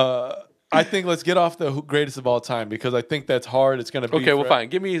 I think let's get off the greatest of all time, because I think that's hard. It's going to be okay. Well, fine.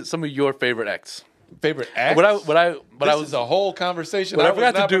 Give me some of your favorite acts. Favorite acts. This is a whole conversation. What I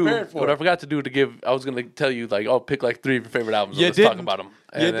forgot to do to give. I was going to tell you pick like 3 of your favorite albums. Let's talk about them.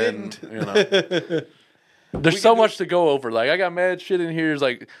 You didn't. There's so much to go over. Like I got mad shit in here. There's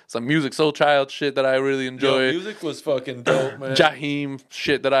like some Music Soul Child shit that I really enjoy. Music was fucking dope, man. Jaheim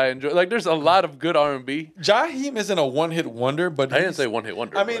shit that I enjoy. Like there's a lot of good R&B. Jaheim isn't a one-hit wonder, but I didn't say one-hit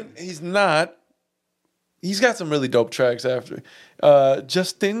wonder. I mean, he's not. He's got some really dope tracks after.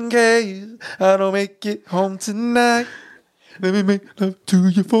 Just in case I don't make it home tonight, let me make love to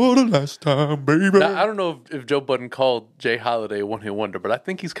you for the last time, baby. Now, I don't know if Joe Budden called Jay Holiday a one-hit wonder, but I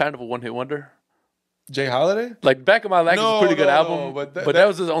think he's kind of a one-hit wonder. Jay Holiday? Like Back of My Life is a pretty good album, but that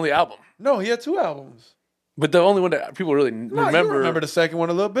was his only album. No, he had 2 albums. But the only one that people really remember. You remember the second one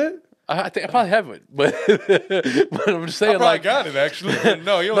a little bit? I think I probably have it, but I'm just saying I got it actually.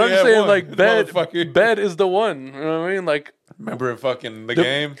 No, you only I'm just saying one. Bed is the one. You know what I mean? Like remember in fucking the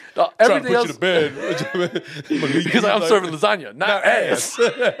game? Everything else you to bed because I'm serving lasagna, not ass.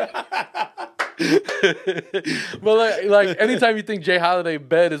 But like anytime you think Jay Holiday,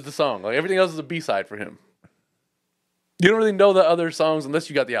 Bed is the song. Like everything else is a B-side for him. You don't really know the other songs unless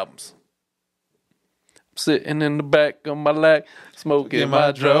you got the albums. Sitting in the back of my lag, smoking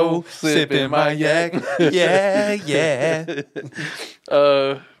my dro, sipping my yak. Yeah.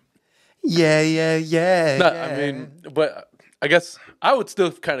 No, I mean, but I guess I would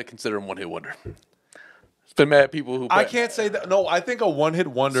still kind of consider him one-hit wonder. It's been mad people who. I can't say that. No, I think a one-hit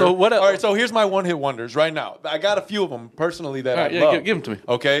wonder. So what? All right, so here's my one-hit wonders right now. I got a few of them personally that I love. Give them to me.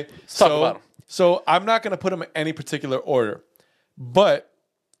 Okay, Let's talk about them. So I'm not going to put them in any particular order, but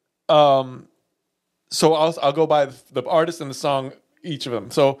so I'll go by the artist and the song, each of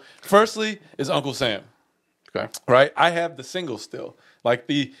them. So firstly is Uncle Sam. Okay. Right? I have the singles still.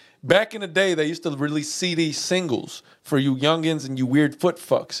 Like back in the day, they used to release CD singles for you youngins and you weird foot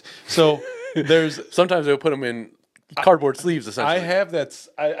fucks. So sometimes they'll put them in cardboard sleeves, essentially. I have that.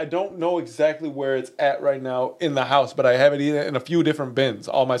 I don't know exactly where it's at right now in the house, but I have it in a few different bins,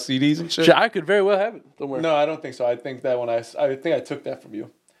 all my CDs and shit. I could very well have it somewhere. No, I don't think so. I think that I think I took that from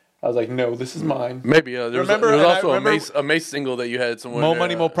you. I was like, no, this is mine. Maybe. There was also a Mace single that you had somewhere. Mo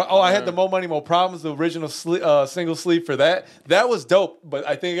Money, Mo Problems. Oh, I had the Mo Money, Mo Problems, the original single sleeve for that. That was dope, but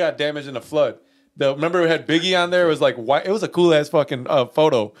I think it got damaged in a flood. Remember it had Biggie on there? It was like white. It was a cool ass fucking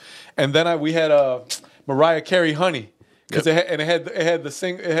photo. And then we had Mariah Carey, Honey. Because it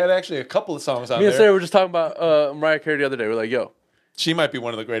had actually a couple of songs on there. Me and Sarah were just talking about Mariah Carey the other day. We're like, yo. She might be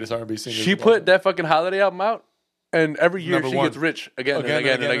one of the greatest R&B singers. She put that fucking Holiday album out. And every year she gets rich again and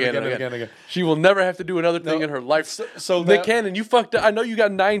again. She will never have to do another thing in her life. So Nick Cannon, you fucked up. I know you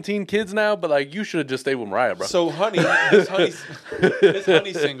got 19 kids now, but like you should have just stayed with Mariah, bro. So this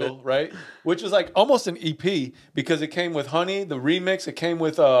Honey single, right? Which is like almost an EP because it came with Honey, the remix. It came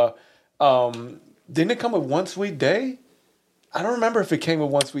with didn't it come with One Sweet Day? I don't remember if it came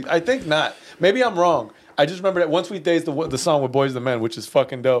with One Sweet. I think not. Maybe I'm wrong. I just remember that One Sweet Day is the song with Boys II Men, which is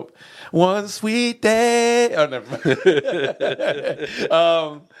fucking dope. One sweet day. Oh, never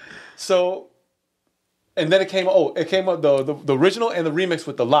mind. So, and then it came up the original and the remix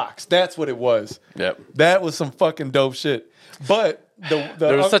with the Locks. That's what it was. Yep. That was some fucking dope shit. But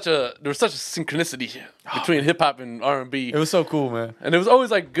there was such a synchronicity between hip hop and R&B. It was so cool, man. And it was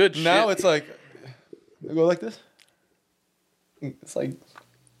always like good shit. Now it's like go like this. It's like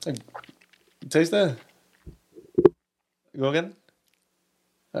taste that. Go again.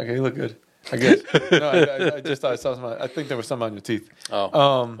 Okay, you look good. I guess. No, I just thought I saw some. I think there was some on your teeth.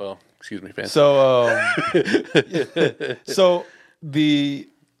 Oh. Well, excuse me, fans. So, so the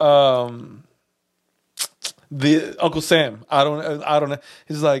Uncle Sam. I don't know.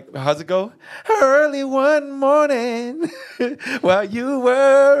 He's like, how's it go? Early one morning, while you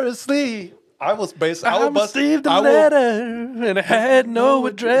were asleep. I received a letter and it had no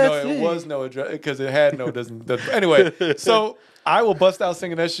address. No, it was no address because it had no doesn't. Anyway, so I will bust out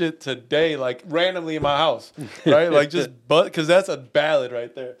singing that shit today, like randomly in my house, right? Like just because that's a ballad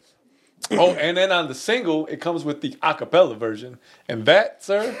right there. Oh, and then on the single, it comes with the acapella version, and that,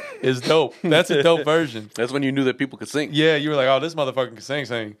 sir, is dope. That's a dope version. That's when you knew that people could sing. Yeah, you were like, oh, this motherfucker can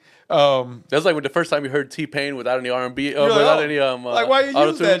sing. That's like when the first time you heard T-Pain without any R&B, without any like why you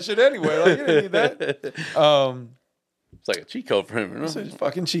use that shit anyway? Like you didn't need that. It's like a cheat code for him. You know? It's a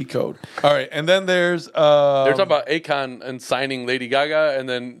fucking cheat code. All right, and then there's they're talking about Akon and signing Lady Gaga, and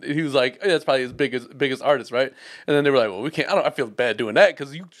then he was like, hey, "That's probably his biggest artist, right?" And then they were like, "Well, we can't. I feel bad doing that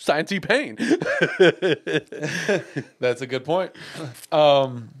because you signed T-Pain." That's a good point.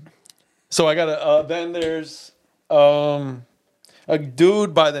 So I got then there's a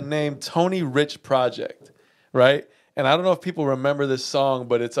dude by the name Tony Rich Project, right? And I don't know if people remember this song,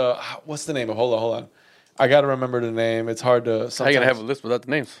 but it's what's the name of? Hold on. I got to remember the name. It's hard to. How you gonna have a list without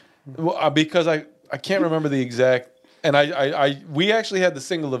the names? Well, because I can't remember the exact. And we actually had the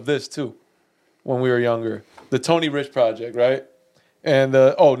single of this too, when we were younger. The Tony Rich Project, right? And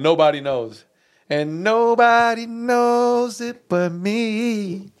Nobody Knows, and nobody knows it but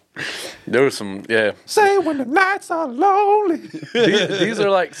me. There was some, yeah. Say when the nights are lonely. These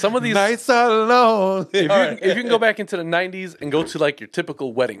are like some of these nights are lonely. If you can go back into the 90s and go to like your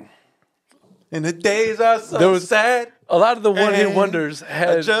typical wedding. And the days are so sad. A lot of the one-hit wonders had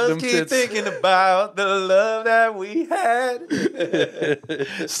I just keep thinking about the love that we had.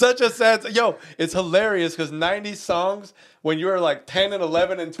 Such a sad... Yo, it's hilarious because 90s songs, when you were like 10 and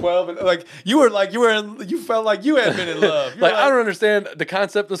 11 and 12, and like you felt like you had been in love. Like I don't understand the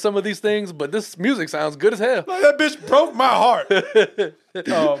concept of some of these things, but this music sounds good as hell. Like that bitch broke my heart.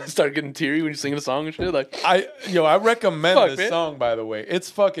 Start getting teary when you sing a song and shit. Like I recommend this song, by the way. It's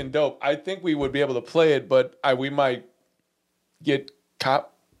fucking dope. I think we would be able to play it, but we might get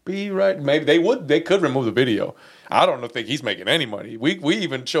copyright. Maybe they could remove the video. I don't think he's making any money. We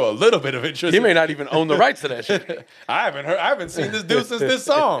even show a little bit of interest. He may not even own the rights to that shit. I haven't seen this dude since this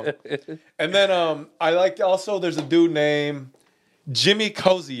song. And then I like also there's a dude named Jimmy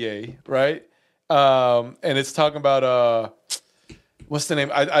Cozier, right? And it's talking about what's the name?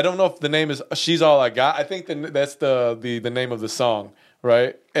 I don't know if the name is She's All I Got. I think that's the name of the song,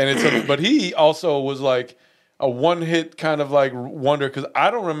 right? And it's but he also was like a one-hit kind of like wonder because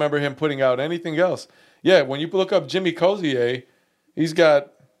I don't remember him putting out anything else. Yeah, when you look up Jimmy Cozier, he's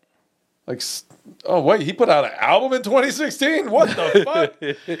got like, he put out an album in 2016? What the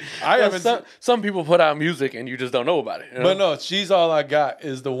fuck? Some people put out music and you just don't know about it. You know? But no, She's All I Got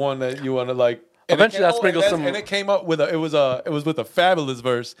is the one that you want to like. Eventually, I sprinkle some. And it came up with it was with a Fabulous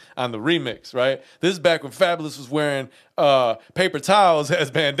verse on the remix, right? This is back when Fabulous was wearing paper towels as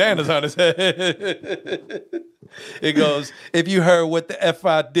bandanas on his head. It goes, if you heard what the F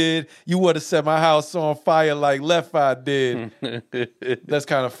I did, you would have set my house on fire like Left Eye did. That's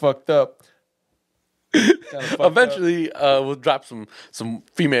kind of fucked up. Eventually, we'll drop some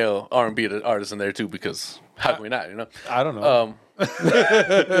female R&B artists in there too, because how can we not? You know, I don't know.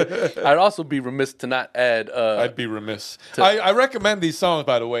 I'd also be remiss to not add. I'd be remiss. I recommend these songs,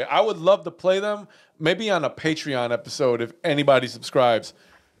 by the way. I would love to play them, maybe on a Patreon episode if anybody subscribes.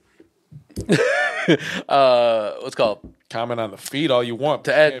 What's called? Comment on the feed all you want.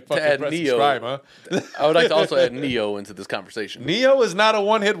 To add Neo. Huh? I would like to also add Neo into this conversation. Neo is not a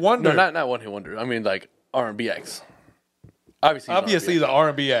one-hit wonder. No, not one-hit wonder. I mean, like R&B acts. Obviously, he's an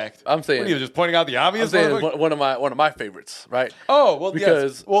R&B act. I'm saying, what are you just pointing out the obvious? I'm saying one of my favorites, right? Oh well,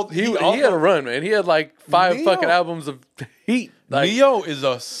 because yes. Well, he had a run, man. He had like 5 fucking albums of heat. Like, Neo is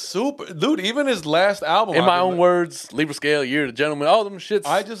a super dude. Even his last album, in my own words, Libra Scale, Year of the Gentleman, all them shits.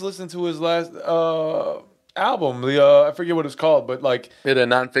 I just listened to his last. album. I forget what it's called, but like it a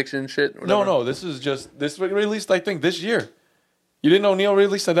nonfiction shit. No. This is just this was released. I think this year. You didn't know Neo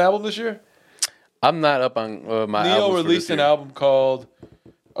released an album this year? I'm not up on my. Neo released an album called.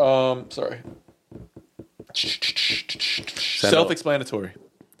 Self-explanatory.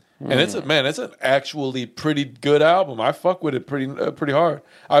 And it's an actually pretty good album. I fuck with it pretty hard.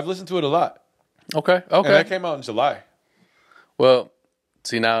 I've listened to it a lot. Okay. And that came out in July. Well,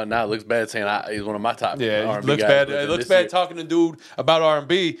 see now it looks bad saying he's one of my top. Yeah, it looks bad. It looks bad talking to dude about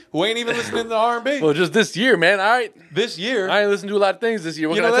R&B who ain't even listening to R&B. Well, just this year, man. All right, this year I ain't listened to a lot of things this year.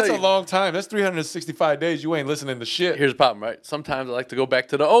 What that's a long time. That's 365 days. You ain't listening to shit. Here's the problem, right? Sometimes I like to go back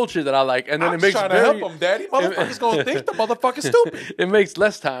to the old shit that I like, and then it makes trying to help them, Daddy. Motherfuckers gonna think the motherfucker's stupid. It makes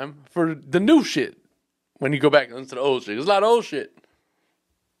less time for the new shit when you go back and listen to the old shit. There's a lot of old shit.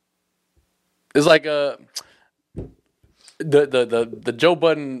 It's like the Joe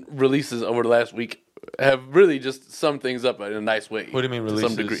Budden releases over the last week have really just summed things up in a nice way. What do you mean releases? To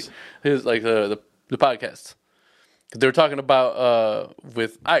some degree. His like the podcasts. They were talking about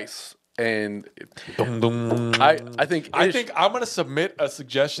with Ice and I think I'm gonna submit a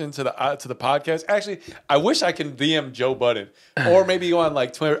suggestion to the podcast. Actually, I wish I can DM Joe Budden or maybe go on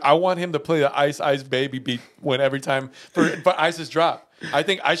like Twitter. I want him to play the Ice Ice Baby beat every time for Ice's drop. I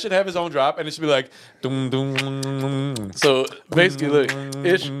think I should have his own drop, and it should be like. So basically, look,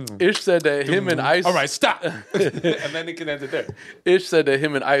 Ish said that him and Ice. All right, stop, and then it can end it there. Ish said that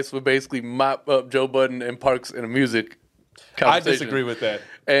him and Ice would basically mop up Joe Budden and Parks in a music conversation. I disagree with that.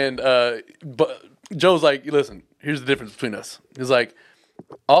 And but Joe's like, listen, here's the difference between us. He's like,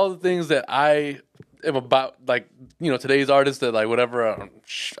 all the things that I am about, like today's artists that like whatever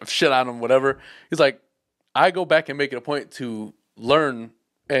shit on them, whatever. He's like, I go back and make it a point to learn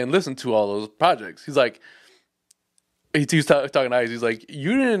and listen to all those projects. He's like, he's talking to Ice. He's like,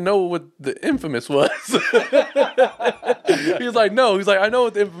 you didn't know what the Infamous was. He's like, no. He's like, I know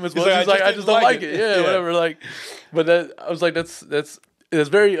what the Infamous was. He's like, I just don't like it. Yeah, whatever. Like, but I was like, that's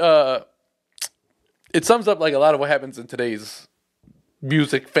very. It sums up like a lot of what happens in today's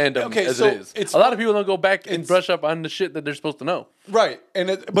music fandom as it is. A lot of people don't go back and brush up on the shit that they're supposed to know. Right,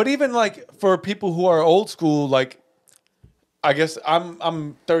 but even like for people who are old school, like. I guess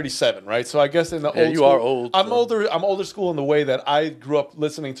I'm 37, right? So I guess in the old school, are old. I'm older. I'm older school in the way that I grew up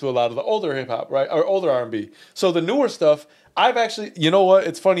listening to a lot of the older hip hop, right, or older R&B. So the newer stuff, I've actually, you know what?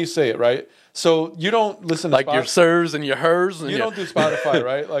 It's funny you say it, right? So you don't listen to like your sirs and your hers. And you don't do Spotify,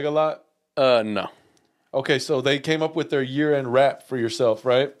 right? Like a lot. No. Okay, so they came up with their year-end rap for yourself,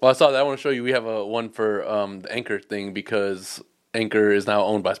 right? Well, I saw that. I want to show you. We have a one for the Anchor thing because Anchor is now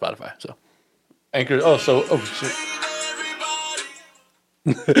owned by Spotify. So Anchor. Shit.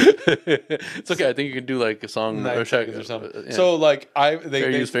 It's okay. I think you can do like a song or something. Yeah. So like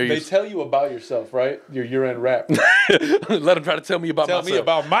they tell you about yourself, right? Your year-end rap. Let them try to tell me about myself. Tell me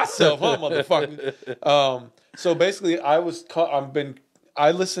about myself, huh, motherfucker? So basically, I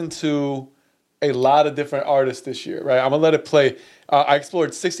listened to a lot of different artists this year, right? I'm gonna let it play. I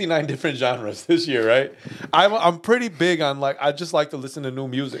explored 69 different genres this year, right? I'm pretty big on like I just like to listen to new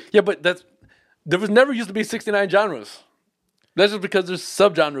music. Yeah, but there was never used to be 69 genres. That's just because there's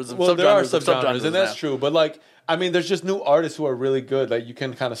subgenres. There are subgenres, and that's true. But like, I mean, there's just new artists who are really good that you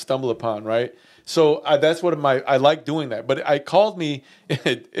can kind of stumble upon, right? So that's what I like doing that. But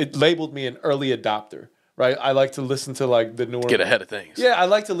it labeled me an early adopter, right? I like to listen to like the newer, get ahead of things. Yeah, I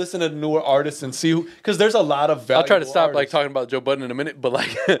like to listen to newer artists and see because there's a lot of. I'll try to stop like talking about Joe Budden in a minute, but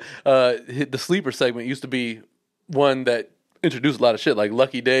like the sleeper segment used to be one that. Introduced a lot of shit like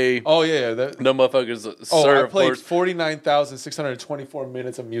Lucky Day. Oh yeah, no motherfuckers. I played 49,624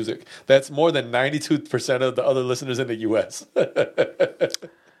 minutes of music. That's more than 92% of the other listeners in the U.S.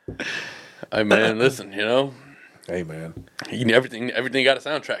 Hey man, listen, Hey man, everything got a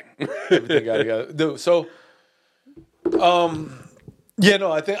soundtrack. Everything got it. So, yeah,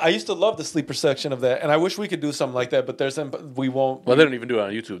 no, I think I used to love the sleeper section of that, and I wish we could do something like that, but we won't. Well, they don't even do it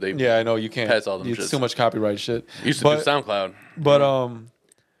on YouTube. Yeah, I know you can't. Pass all them It's too much copyright shit. Used to do SoundCloud, but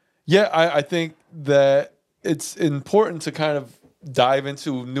yeah, I think that it's important to kind of dive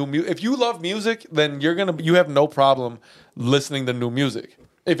into new music. If you love music, then you have no problem listening to new music.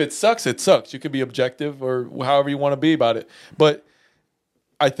 If it sucks, it sucks. You can be objective or however you want to be about it, but.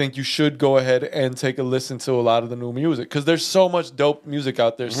 I think you should go ahead and take a listen to a lot of the new music because there's so much dope music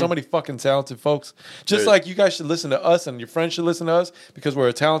out there. Mm-hmm. So many fucking talented folks. Just like you guys should listen to us and your friends should listen to us because we're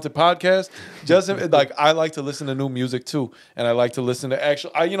a talented podcast. Like I like to listen to new music too, and I like to listen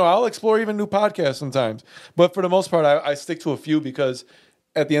to I'll explore even new podcasts sometimes. But for the most part, I stick to a few because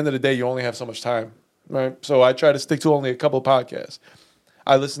at the end of the day, you only have so much time, right? So I try to stick to only a couple of podcasts.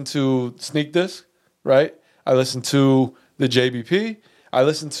 I listen to Sneak Disc, right? I listen to the JBP. I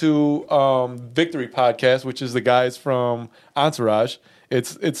listen to Victory Podcast, which is the guys from Entourage.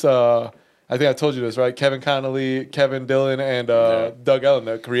 It's I think I told you this, right? Kevin Connolly, Kevin Dillon, and Doug Ellen,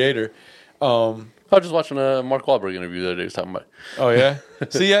 the creator. I was just watching a Mark Wahlberg interview the other day. He was talking about. Oh yeah.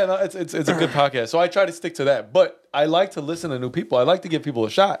 So yeah, no, it's a good podcast. So I try to stick to that, but I like to listen to new people. I like to give people a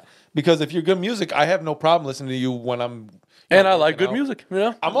shot because if you're good music, I have no problem listening to you when I'm. And I like good music. You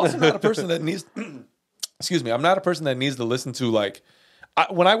know, I'm also not a person that needs. Excuse me. I'm not a person that needs to listen to like.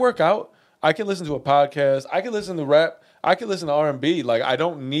 When I work out, I can listen to a podcast. I can listen to rap. I can listen to R&B. Like, I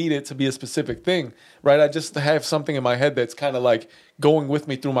don't need it to be a specific thing, right? I just have something in my head that's kind of like going with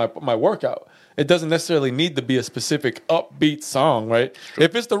me through my workout. It doesn't necessarily need to be a specific upbeat song, right?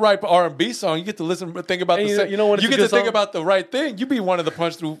 If it's the right R&B song, you get to listen, think about you get to think about the right thing. You be wanting to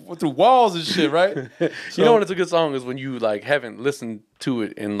punch through walls and shit, right? So, you know when it's a good song is when you like haven't listened to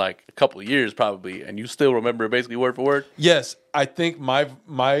it in like a couple of years probably, and you still remember it basically word for word. Yes, I think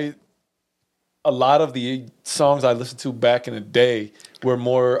a lot of the songs I listened to back in the day were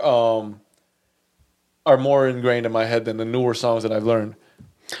are more ingrained in my head than the newer songs that I've learned.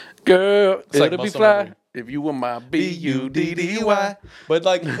 Girl, it'll be fly if you were my Buddy.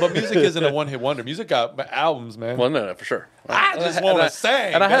 But music isn't a one-hit wonder. Music got albums, man. Well, no, for sure. I just want to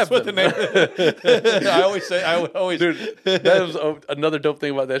sing. And I have what the name. I always. Dude, that was another dope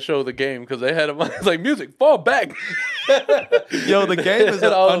thing about that show, The Game, because they had a like music fall back. Yo, The Game is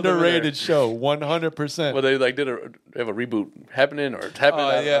an underrated show, 100%. Well, they like they have a reboot happening or it's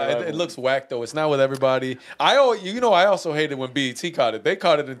happening. Yeah, it looks whack though. It's not with everybody. I also hated when BET caught it. They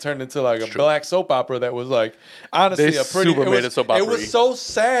caught it and turned into like a black soap opera that was like honestly a pretty. Made it soap opera. It was so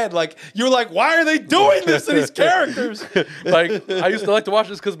sad. Like you're like, why are they doing this to these characters? Like I used to like to watch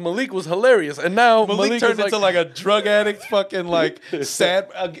this because Malik was hilarious, and now Malik turned into like a drug addict, fucking like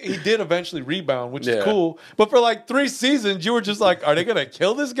sad. He did eventually rebound, which is cool. But for like 3 seasons, you were just like, are they gonna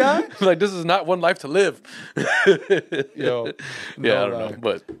kill this guy? Like this is not one life to live. Yo, I don't know,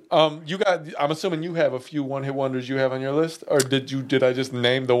 but you got. I'm assuming you have a few one-hit wonders you have on your list, or did I just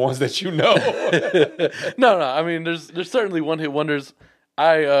name the ones that you know? No. I mean, there's certainly one-hit wonders.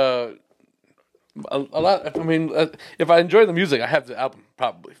 A lot. I mean, if I enjoy the music, I have the album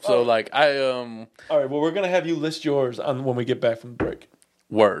probably. So like I All right. Well, we're gonna have you list yours when we get back from the break.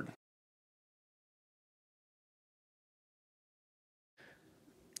 Word.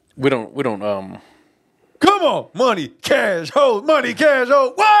 We don't. Come on, money, cash, hoes, money, cash,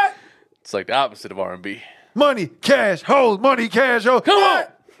 hoes. What? It's like the opposite of R&B. Money, cash, hoes, money, cash, hoes. Come on.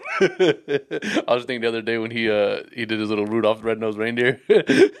 I was thinking the other day when he did his little Rudolph the Red-Nosed Reindeer.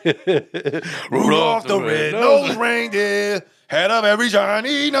 Rudolph the Red-Nosed Reindeer had of every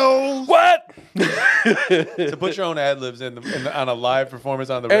shiny nose. What? To put your own ad-libs on a live performance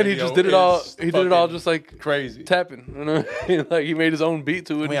on the radio. And he just did it all. He did it all just like crazy, tapping. You know, like he made his own beat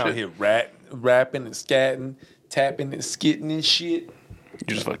to it. We out here rapping and scatting, tapping and skitting and shit.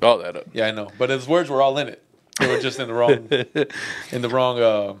 You just fucked all that up. Yeah, I know, but his words were all in it. They were just in the wrong,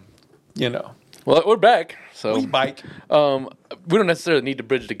 you know. Well, we're back. So we bike. We don't necessarily need to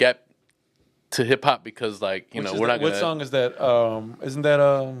bridge the gap to hip hop because, like, you know, we're not gonna. What song is that? Isn't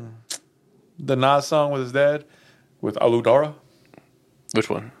that the Nas song with his dad with Aludara? Which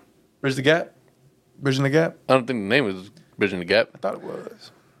one? Bridge the Gap. Bridging the Gap. I don't think the name is Bridging the Gap. I thought it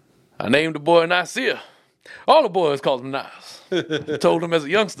was. I named the boy Nasir. All the boys called him Nas. Told him as a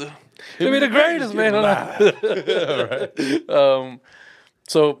youngster, he'll be the greatest man alive. All right.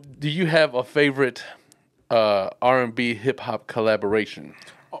 So, do you have a favorite R&B hip hop collaboration?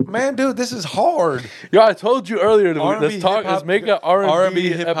 Oh, man, dude, this is hard. Yo, I told you earlier. Let's make an R&B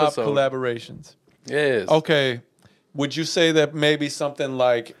hip hop episode. Collaborations. Yes. Okay. Would you say that maybe something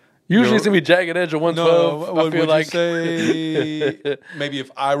like? Usually it's gonna be Jagged Edge or 112. No, would you say maybe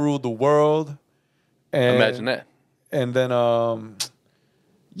if I Ruled the World? And, imagine that. And then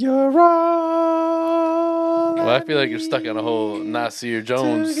you're wrong. Well, I feel like you're stuck on a whole Nasir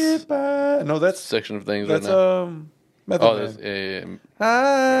Jones no, that's section of things that's, right now. Method Man.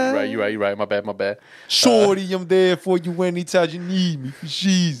 Right, you're right. My bad. Shorty, I'm there for you anytime you need me for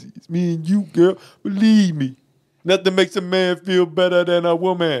sheezy. It's me and you, girl. Believe me. Nothing makes a man feel better than a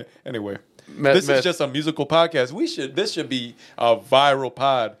woman. Anyway, this is just a musical podcast. This should be a viral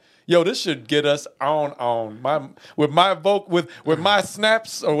pod. Yo, this should get us on with my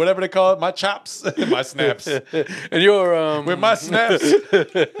snaps or whatever they call it, my chops, my snaps, and your with my snaps.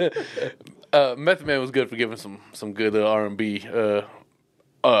 Method Man was good for giving some good R&B.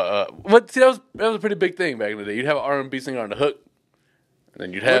 But see, that was a pretty big thing back in the day. You'd have an R&B singer on the hook, and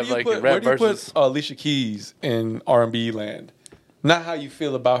then you'd have like rap verses. Put Alicia Keys in R&B land? not how you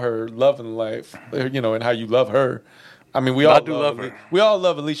feel about her loving life, and how you love her. I mean, we all love her. We all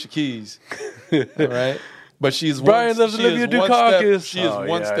love Alicia Keys, all right? But she's Brian loves Olivia Dukakis. She is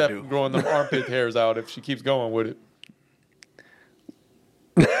one step from growing them armpit hairs out if she keeps going with it.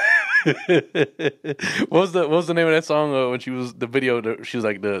 What was the name of that song when she was the video? She was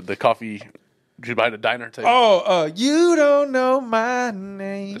like the coffee. She's behind the diner table. Oh, you don't know my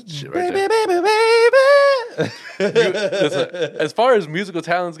name, right baby. As far as musical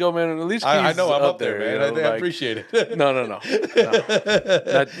talents go, man, Alicia Keys I know I'm up there, man. I appreciate it. No.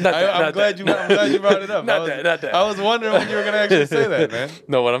 I'm glad you brought it up. Not that. I was wondering when you were going to actually say that, man.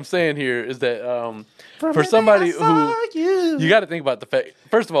 No, what I'm saying here is that for somebody who you got to think about the fact.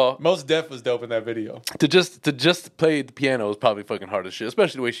 First of all, Mos Def was dope in that video. To just play the piano is probably fucking hard as shit,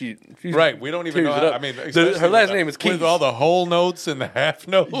 especially the way she's right. We don't even know. How, I mean, her last name is Keys with all the whole notes and the half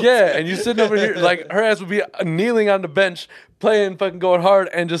notes. Yeah, and you sitting over here like her ass would be kneeling on the bench playing, fucking going hard,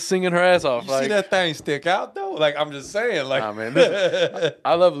 and just singing her ass off. You see that thing stick out though? Like I'm just saying, like, nah, man,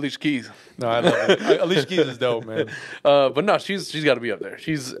 I love Alicia Keys. No, I love it. Alicia Keys is dope, man. But no, she's got to be up there.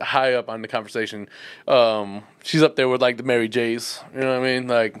 She's high up on the conversation. She's up there with like the Mary J's. You know what I mean?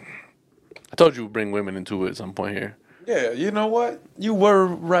 Like, I told you we'd bring women into it at some point here. Yeah, you know what? You were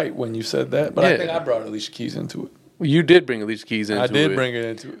right when you said that, but I think I brought Alicia Keys into it. Well, you did bring Alicia Keys into it. I did bring her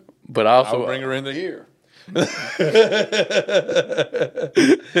into it. But I will bring her into here.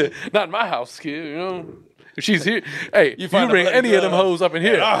 Not in my house, kid, you know? If she's here, hey, you bring any of them hoes up in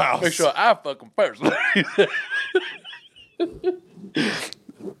here, make sure I fuck them first.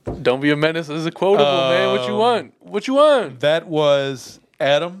 Don't be a menace as a quotable, man. What you want? What you want? That was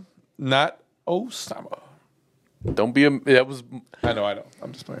Adam, not Osama. Don't be that was. I know.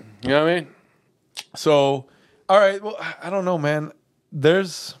 I'm just playing. You know what I mean? So, all right. Well, I don't know, man.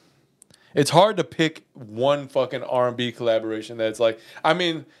 It's hard to pick one fucking R&B collaboration that's like. I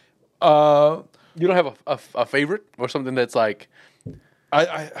mean, you don't have a favorite or something that's like.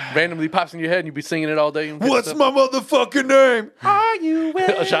 I randomly pops in your head and you be singing it all day. What's my motherfucking name? Are you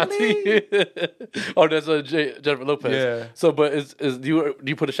with Ashanti? Oh, that's Jennifer Lopez. Yeah. So, but do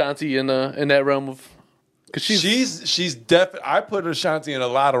you put Ashanti in that realm of? Because she's definitely. I put Ashanti in a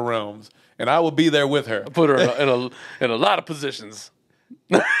lot of realms, and I will be there with her. I put her in a lot of positions.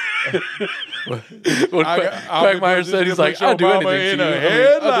 When Quagmire said he's like, I'll do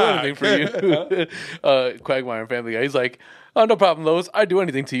anything for you. Quagmire and Family Guy. He's like, oh, no problem, Lois. I do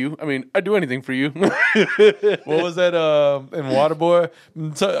anything to you. I mean, I do anything for you. What was that in Waterboy?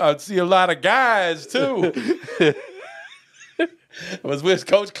 I see a lot of guys, too. I was with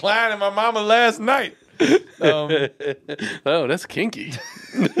Coach Klein and my mama last night. Oh, that's kinky.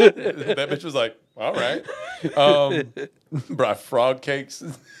 That bitch was like, all right. Brought frog cakes.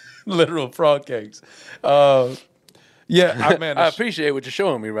 Literal frog cakes. I appreciate what you're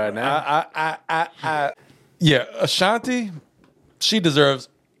showing me right now. Yeah, Ashanti, she deserves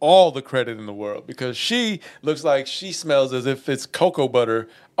all the credit in the world because she looks like she smells as if it's cocoa butter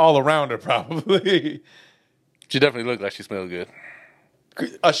all around her, probably. She definitely looked like she smelled good.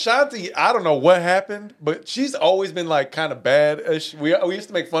 Ashanti, I don't know what happened, but she's always been like kind of bad. We used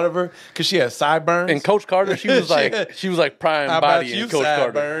to make fun of her because she had sideburns. And Coach Carter, she was like prime body in Coach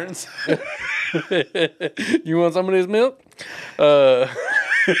sideburns? Carter. You want some of this milk?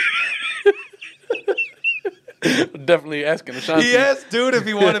 Definitely asking Ashanti. He asked dude if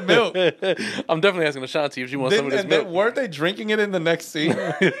he wanted milk. I'm definitely asking Ashanti if she wants some of this milk. Weren't they drinking it in the next scene?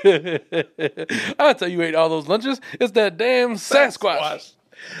 I'll tell you ate all those lunches. It's that damn Sasquatch.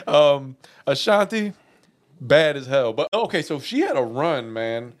 Ashanti, bad as hell. But okay, so she had a run,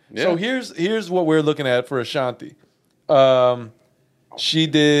 man. Yeah. So here's what we're looking at for Ashanti. She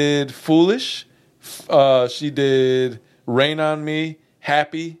did Foolish. She did Rain on Me,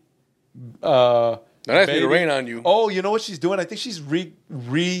 Happy. Don't ask me to rain on you. Oh, you know what she's doing? I think she's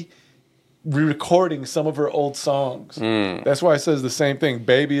re-recording some of her old songs. That's why it says the same thing.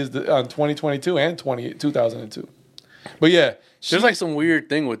 Baby is on 2022 and 2002. But yeah. There's like some weird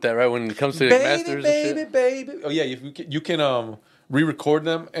thing with that, right? When it comes to masters and shit. Baby. Oh yeah, you can re-record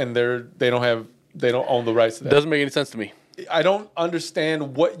them and they don't own the rights to that. Doesn't make any sense to me. I don't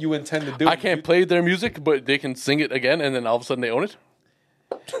understand what you intend to do. I can't play their music, but they can sing it again and then all of a sudden they own it.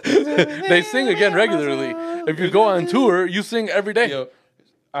 They sing again regularly. If you go on tour, you sing every day. Yo,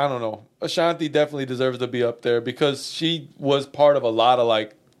 I don't know. Ashanti definitely deserves to be up there because she was part of a lot of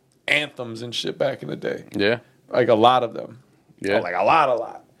like anthems and shit back in the day. Yeah, like a lot of them. Yeah, like a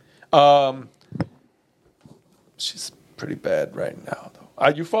lot. She's pretty bad right now, though.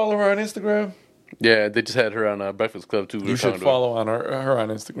 You follow her on Instagram? Yeah, they just had her on Breakfast Club too. You should follow on her on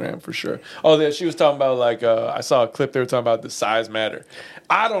Instagram for sure. Oh, yeah, she was talking about like I saw a clip. They were talking about the size matter.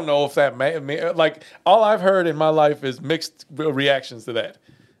 I don't know if that like all I've heard in my life is mixed reactions to that.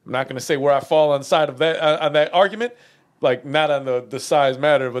 I'm not going to say where I fall on the side of that on that argument. Like not on the size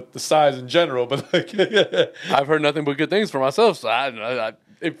matter, but the size in general. But like, I've heard nothing but good things for myself. So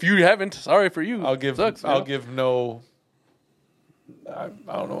if you haven't, sorry for you. I'll give no. I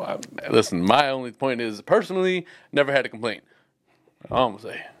don't know. Listen, my only point is personally, never had a complaint. I'm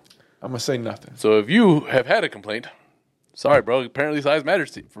gonna say nothing. So if you have had a complaint, sorry, bro. Apparently, size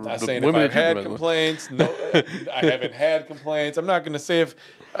matters to you. Not saying if I've had complaints. No, I haven't had complaints. I'm not gonna say if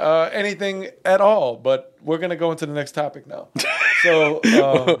anything at all. But we're gonna go into the next topic now.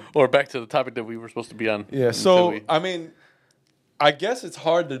 So, or back to the topic that we were supposed to be on. Yeah. So I mean, I guess it's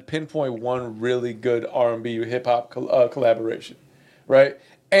hard to pinpoint one really good R&B hip hop collaboration. Right,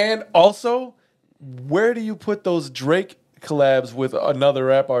 and also, where do you put those Drake collabs with another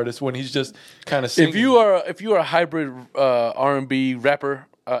rap artist when he's just kind of singing? If you are a hybrid R&B rapper,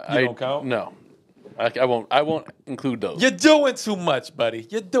 you don't count. No, I won't include those. You're doing too much, buddy.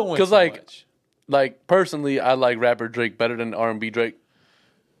 You're doing too much. Like personally, I like rapper Drake better than R&B Drake.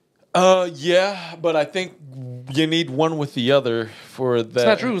 Yeah, but I think you need one with the other for that. It's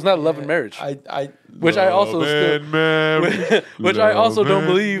not true. It's not love and marriage. Which I also don't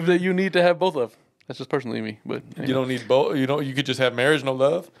believe that you need to have both of. That's just personally me. But you don't need both. You could just have marriage, no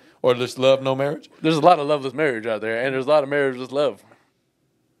love, or just love, no marriage. There's a lot of loveless marriage out there, and there's a lot of marriageless love.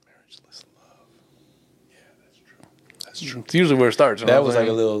 Marriageless love. Yeah, that's true. That's true. It's usually where it starts. That was like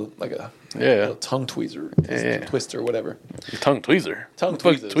a little tongue tweezer, twister, whatever. Tongue tweezer. Tongue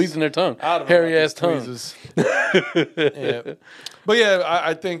tweezers. Tweezing their tongue. Hairy ass tongues. Yeah. But yeah,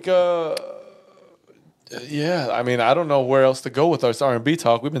 I think. Yeah, I mean, I don't know where else to go with our R&B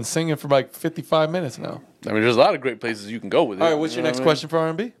talk. We've been singing for like 55 minutes now. I mean, there's a lot of great places you can go with it. All right, what's your next question for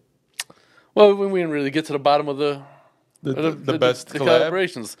R&B? Well, we didn't really get to the bottom of the best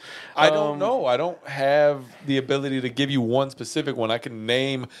collaborations. I don't know. I don't have the ability to give you one specific one. I can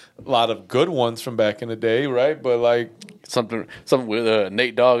name a lot of good ones from back in the day, right? But like something with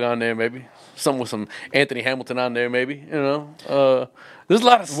Nate Dogg on there, maybe. Something with some Anthony Hamilton on there, maybe. You know, there's a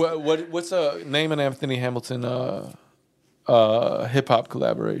lot of. What's a name an Anthony Hamilton hip hop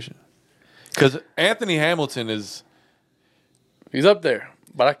collaboration? Because Anthony Hamilton he's up there.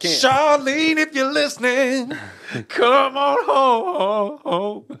 But I can't. Charlene, if you're listening, come on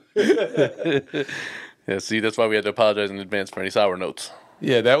home. Yeah, see, that's why we had to apologize in advance for any sour notes.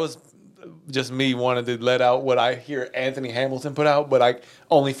 Yeah, that was just me wanting to let out what I hear Anthony Hamilton put out, but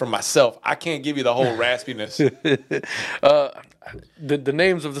only from myself. I can't give you the whole raspiness. The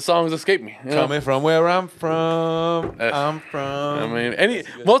names of the songs escape me. Coming from where I'm from, I mean,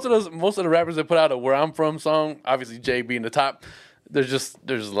 most of the rappers that put out a "Where I'm From" song, obviously Jay being the top. There's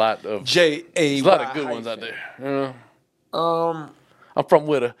a lot of good ones out there. You know? I'm from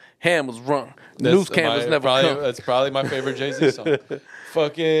where the ham was rung. News cameras never come. That's probably my favorite Jay-Z song.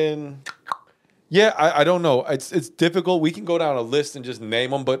 Fucking yeah, I don't know. It's difficult. We can go down a list and just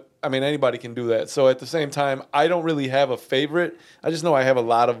name them, but I mean anybody can do that. So at the same time, I don't really have a favorite. I just know I have a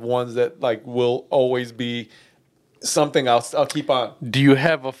lot of ones that like will always be something I'll keep on. Do you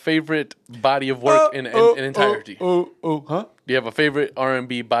have a favorite body of work in entirety? Huh? Do you have a favorite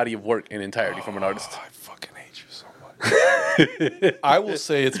R&B body of work in entirety from an artist? I fucking hate you so much. I will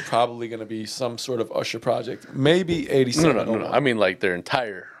say it's probably going to be some sort of Usher project. Maybe 87. No. I mean like their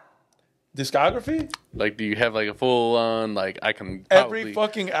entire discography. Like, do you have like a full on like I can probably, every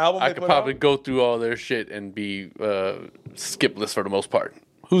fucking album? I could probably go through all their shit and be skip list for the most part.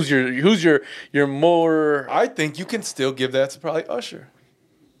 Who's your more? I think you can still give that to probably Usher.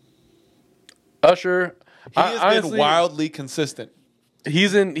 Usher, he has been wildly consistent.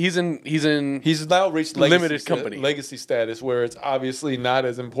 He's now reached limited company legacy status where it's obviously not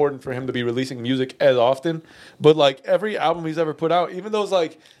as important for him to be releasing music as often. But like every album he's ever put out, even those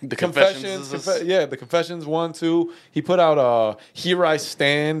like the Confessions, the Confessions 1, 2. He put out Here I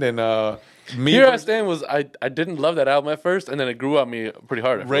Stand and Here I Stand was I didn't love that album at first, and then it grew on me pretty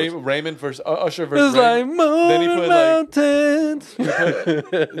hard. Raymond versus Usher versus it's Raymond. Like moon then he put mountains.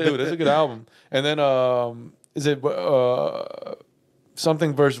 Dude, that's a good album. And then is it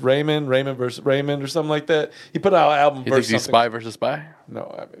something versus Raymond versus Raymond or something like that? He put out an album versus something. Spy versus Spy?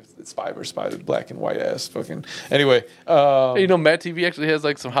 No, I mean, it's Spy versus Spy, the black and white ass fucking. Anyway, hey, you know, Mad TV actually has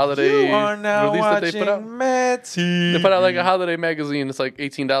like some holiday you are now release that they put out. Mad TV. They put out like a holiday magazine. It's like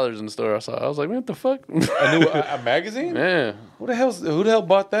 $18 in the store. I was like, man, what the fuck? A magazine? Yeah. Who the hell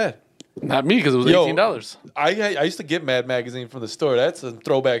bought that? Not me, because it was $18. I used to get Mad Magazine from the store. That's a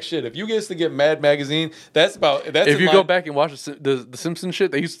throwback shit. If you get to get Mad Magazine, that's. If you go back and watch the Simpsons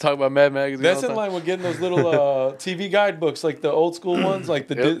shit, they used to talk about Mad Magazine. That's in line with getting those little TV guidebooks, like the old school ones, like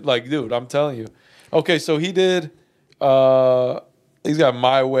dude, I'm telling you. Okay, so he did. He's got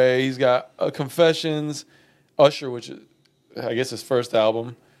My Way. He's got Confessions, Usher, which is, I guess, his first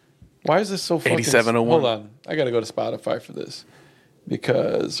album. Why is this so fucking... 8701. Hold on. I got to go to Spotify for this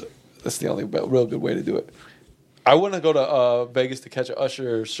because that's the only real good way to do it. I want to go to Vegas to catch an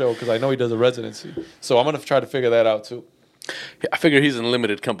Usher show because I know he does a residency. So I'm going to try to figure that out too. Yeah, I figure he's in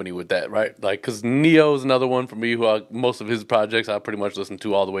limited company with that, right? Like, because Neo is another one for me who most of his projects I pretty much listen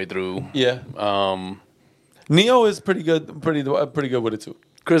to all the way through. Yeah. Neo is pretty good with it too.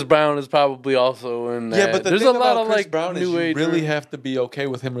 Chris Brown is probably also in that. Yeah, but there's a lot of Chris Brown new age. You really have to be okay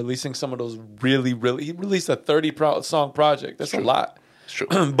with him releasing some of those really. He released a 30-song project. That's a lot. It's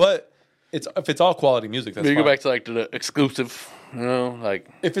true. But if it's all quality music, that's fine. You go back to like the exclusive, like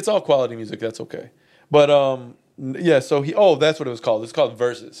if it's all quality music, that's okay. But yeah. So that's what it was called. It's called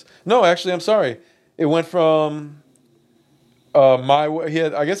Versus. No, actually, I'm sorry. It went from My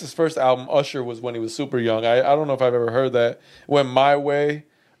Way. I guess his first album, Usher, was when he was super young. I don't know if I've ever heard that. It went My Way.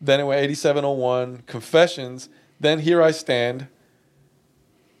 Then it went 8701, Confessions, then Here I Stand,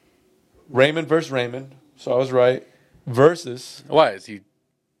 Raymond vs. Raymond, so I was right, Versus. Why is he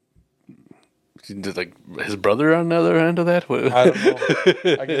just like his brother on the other end of that? I don't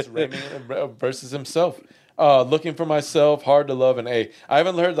know. I guess Raymond versus himself. Looking for Myself, Hard to Love, and I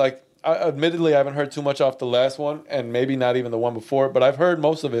haven't heard admittedly I haven't heard too much off the last one, and maybe not even the one before it, but I've heard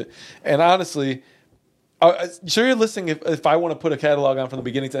most of it, and honestly. Sure, you're listening. If I want to put a catalog on from the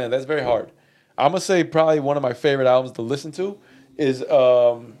beginning to the end, that's very hard. I'm gonna say probably one of my favorite albums to listen to is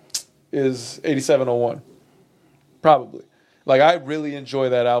 8701. Probably, like I really enjoy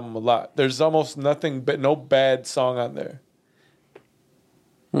that album a lot. There's almost nothing, but no bad song on there.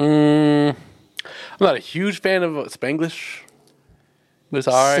 I'm not a huge fan of Spanglish. But it's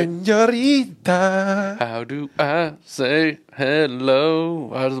all right. Señorita. How do I say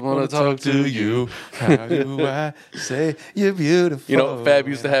hello? I just want to talk to you. How do I say you're beautiful? You know, Fab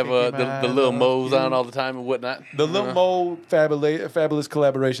used to have the Lil Mo's on all the time and whatnot. The Lil Mo fabulous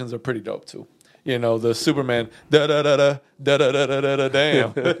collaborations are pretty dope too. You know, the Superman da da da da da da da da da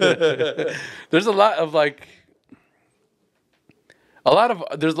damn. There's a lot of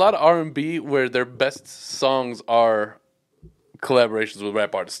there's a lot of R&B where their best songs are collaborations with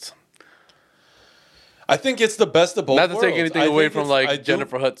rap artists. I think it's the best of both worlds. Not to take anything away from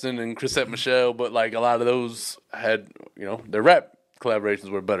Jennifer Hudson and Chrisette Michele, but like a lot of those had, their rap collaborations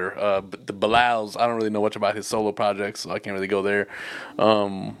were better. But the Bilal's, I don't really know much about his solo projects, so I can't really go there.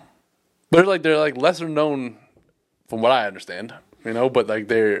 But they're like lesser known from what I understand, but like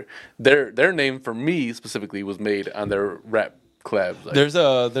their name for me specifically was made on their rap collabs. Like, there's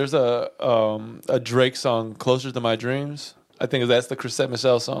a Drake song, Closer to My Dreams. I think that's the Chrisette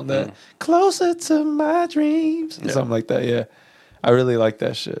Michele song. That Closer to My Dreams, something like that. Yeah, I really like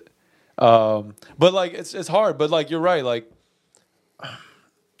that shit. But like, it's hard. But like, you're right. Like,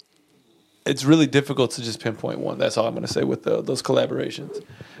 it's really difficult to just pinpoint one. That's all I'm gonna say with those collaborations.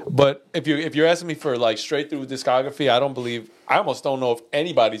 But if you're asking me for like straight through discography, I almost don't know if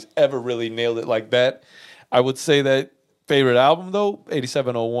anybody's ever really nailed it like that. I would say that favorite album though,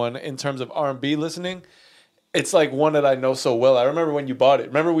 8701, in terms of R&B listening. It's like one that I know so well. I remember when you bought it.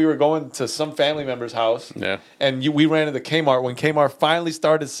 Remember we were going to some family member's house, and we ran into Kmart when Kmart finally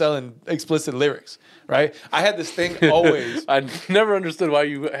started selling explicit lyrics. Right? I had this thing always. I never understood why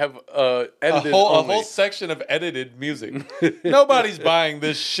you have edited a whole section of edited music. Nobody's buying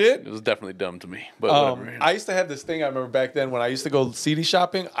this shit. It was definitely dumb to me. But whatever. I used to have this thing. I remember back then when I used to go CD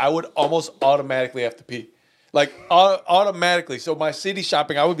shopping, I would almost automatically have to pee, like automatically. So my CD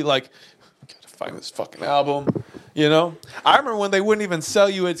shopping, I would be like, find this fucking album, I remember when they wouldn't even sell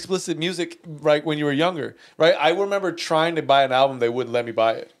you explicit music, right, when you were younger, right? I remember trying to buy an album, they wouldn't let me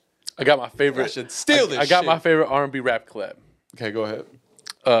buy it. I got my favorite. I should steal this. I got my favorite R&B rap collab. Okay, go ahead.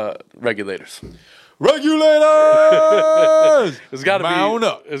 Regulators. It's got to be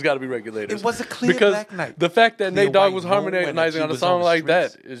up. It's got to be Regulators. It was a clear black night. The fact that Nate Dogg was harmonizing on a song like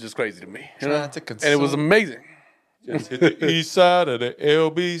that is just crazy to me. And it was amazing. Just hit the east side of the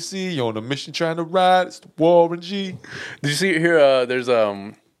LBC on a mission trying to ride. It's the Warren G. Did you see here? There's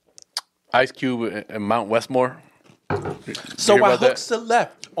Ice Cube and Mount Westmore. So I hooked the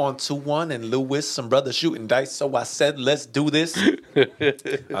left onto one and Lewis, some brothers shooting dice. So I said, let's do this.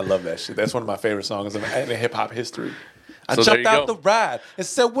 I love that shit. That's one of my favorite songs in hip hop history. I jumped out the ride and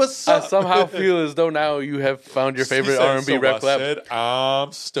said, "What's up?" I somehow feel as though now you have found your favorite R&B rap collab. I said,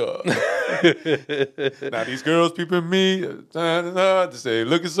 "I'm stuck." Now these girls peeping me, they say,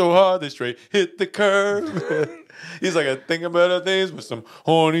 "Looking so hard, they straight hit the curve." He's like, "I think about other things with some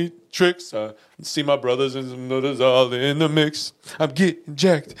horny tricks. I see my brothers and some others all in the mix. I'm getting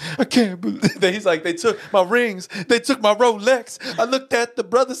jacked. I can't believe." He's like, "They took my rings. They took my Rolex. I looked at the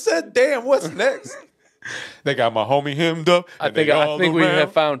brother, said, damn, what's next?" They got my homie hemmed up. I think we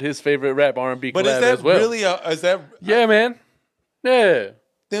have found his favorite rap R&B collab as well. Really? Is that? Yeah, man. Yeah.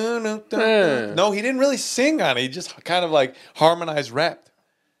 No, he didn't really sing on it. He just kind of like harmonized rapped.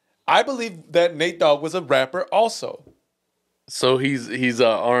 I believe that Nate Dogg was a rapper also. So he's a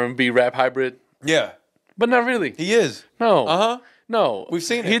R&B rap hybrid? Yeah. But not really. He is. No. Uh-huh. No. We've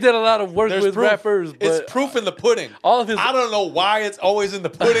seen it. He did a lot of work with rappers. But it's proof in the pudding. All of his. I don't know why it's always in the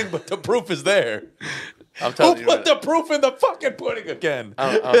pudding, but the proof is there. I'm telling you. Who put the proof in the fucking pudding again?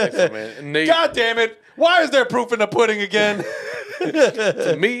 I don't think so, man. Nate, God damn it. Why is there proof in the pudding again?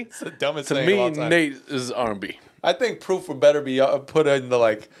 To me, it's the dumbest thing of all time. Nate is R&B. I think proof would better be put in the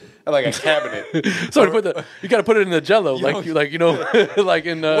like a cabinet. So you got to put it in the Jello, like like in what's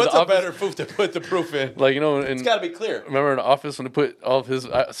the a office? better proof to put the proof in? Like it's got to be clear. Remember in the office when they put all of his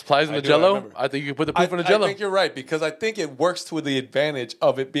supplies in the Jello? I think you can put the proof in the Jello. I think you're right because I think it works to the advantage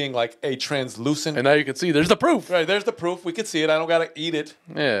of it being like a translucent. And now you can see there's the proof. Right, there's the proof. We can see it. I don't got to eat it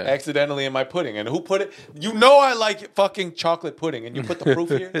accidentally in my pudding. And who put it? You know I like fucking chocolate pudding, and you put the proof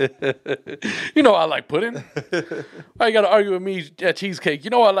here. You know I like pudding. Why you got to argue with me at cheesecake?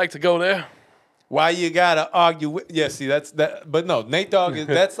 You know I like to go there. Why you gotta argue with? Yeah, see that's that. But no, Nate Dogg is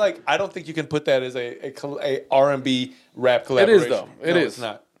that's like I don't think you can put that as a R&B rap collaboration. It is though. It is. It's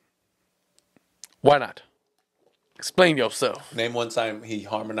not. Why not? Explain yourself. Name one time he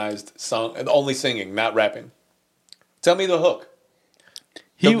harmonized song and only singing, not rapping. Tell me the hook.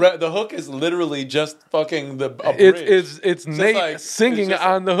 The hook is literally just fucking a bridge. It's Nate like, singing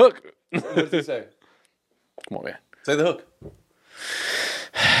on the hook. What does he say? Come on, man. Say the hook.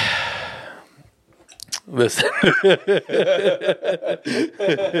 Listen.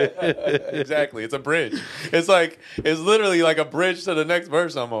 Exactly. It's a bridge. It's literally like a bridge to the next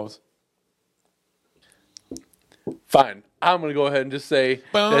verse almost. Fine. I'm going to go ahead and just say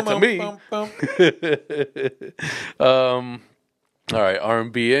that to me. All right,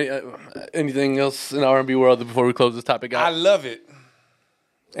 R&B. Anything else in the R&B world before we close this topic out? I love it.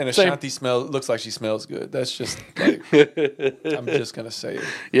 And Ashanti looks like she smells good. That's just like, I'm just going to say it.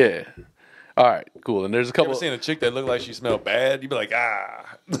 Yeah. All right, cool. And there's a couple. You ever seen a chick that looked like she smelled bad? You'd be like,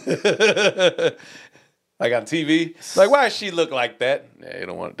 ah. Like on TV. Like, why does she look like that? Yeah, you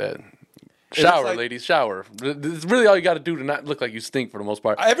don't want that. Shower, ladies, shower. It's really all you got to do to not look like you stink for the most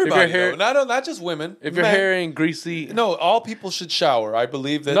part. Everybody, not just women. If your hair ain't greasy. No, all people should shower. I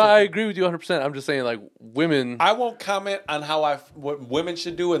believe that. No, I agree with you 100%. I'm just saying, like, women. I won't comment on what women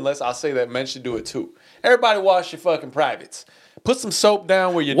should do unless I'll say that men should do it too. Everybody wash your fucking privates. Put some soap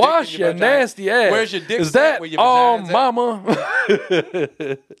down where your wash your nasty ass. Where's your dick? Is that all, mama?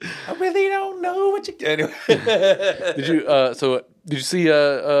 I really don't know what you. Anyway, did you see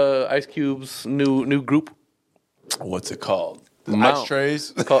Ice Cube's new group? What's it called? The Ice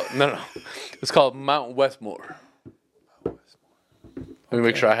Trays? No. It's called Mount Westmore. Let me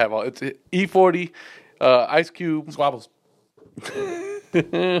make sure I have all. It's E40, Ice Cube, Squabbles. Let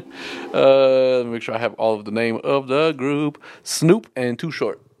me make sure I have all of the name of the group. Snoop and Too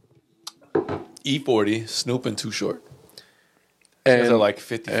Short. E40, Snoop and Too Short. And they're like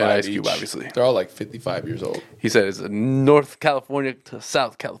 55 and Ice Cube, obviously. They're all like 55 years old. He said it's North California to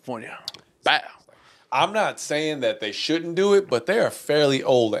South California. Bow. I'm not saying that they shouldn't do it, but they are fairly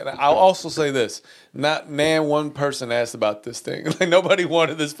old. And I'll also say this. Not one person asked about this thing. Like, nobody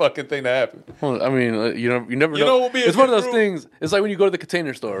wanted this fucking thing to happen. Well, I mean, you never know. It's one of those things. It's like when you go to the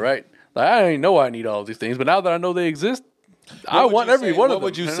Container Store, right? Like, I didn't know I need all these things, but now that I know they exist, I want every one of them. What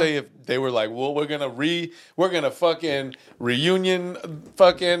would you say if they were like, well, we're gonna fucking reunion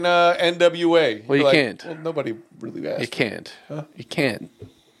fucking NWA? Well, you can't. Well, nobody really asked. You can't. Huh? You can't.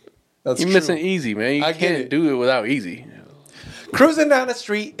 That's You're missing Easy, man. You can't do it without Easy. Cruising down the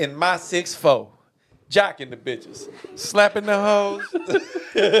street in my 6'4", jocking the bitches, slapping the hoes.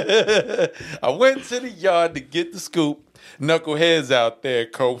 I went to the yard to get the scoop. Knuckleheads out there,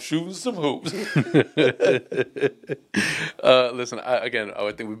 cold shooting some hoops. Listen, I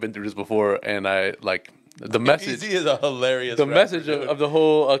think we've been through this before, and I like the message. Easy is a hilarious. The message of the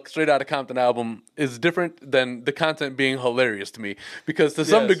whole Straight Outta Compton album is different than the content being hilarious to me, because to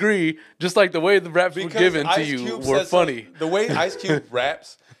some degree, just like the way the raps were given to you were funny. The way Ice Cube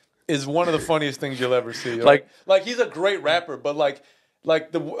raps is one of the funniest things you'll ever see. Like he's a great rapper, but like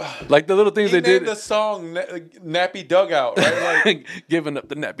the little things they did. The song "Nappy Dugout," right? Like giving up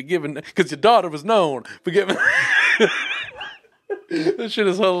the nappy, because your daughter was known for giving. This shit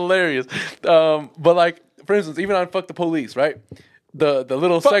is hilarious. But like, for instance, even on "Fuck the Police," right? The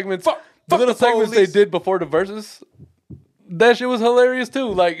little segments, they did before the verses. That shit was hilarious too.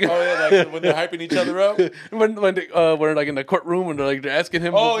 Like, oh yeah, like when they're hyping each other up. when we're like in the courtroom and they're asking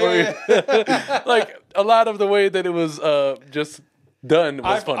him. Oh yeah. Like a lot of the way that it was just done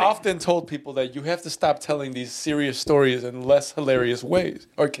was funny. I've often told people that you have to stop telling these serious stories in less hilarious ways,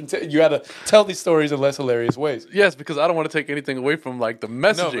 or you got to tell these stories in less hilarious ways. Yes, because I don't want to take anything away from like the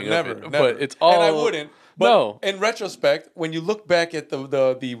messaging never, of it, but it's all. And I wouldn't. But in retrospect, when you look back at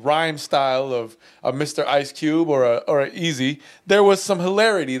the rhyme style of a Mr. Ice Cube or a Easy, there was some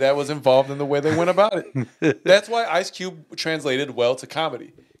hilarity that was involved in the way they went about it. That's why Ice Cube translated well to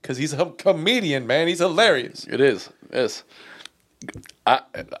comedy, because he's a comedian, man. He's hilarious. It is. Yes. I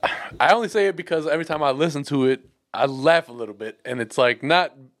only say it because every time I listen to it, I laugh a little bit, and it's like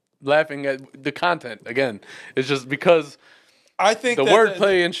not laughing at the content. Again, it's just because. I think the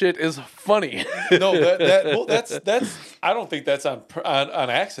wordplay and shit is funny. No, that's. I don't think that's on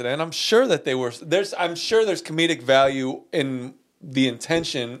accident. I'm sure that I'm sure there's comedic value in the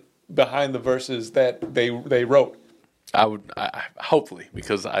intention behind the verses that they wrote. I hopefully,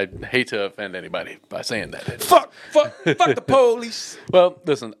 because I hate to offend anybody by saying that. Fuck the police. Well,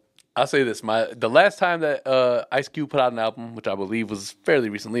 listen. I'll say this: the last time that Ice Cube put out an album, which I believe was fairly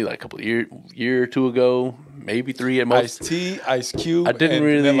recently, like a couple of year or two ago, maybe 3 at most. Ice-T, Ice Cube, and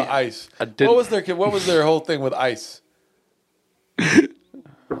Vanilla Ice. What was their whole thing with Ice? I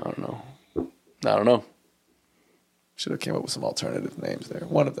don't know. Should have came up with some alternative names there.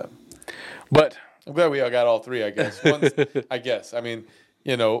 One of them. But I'm glad we all got all three. I guess. I mean,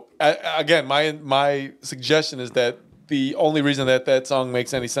 again, my suggestion is that. The only reason that song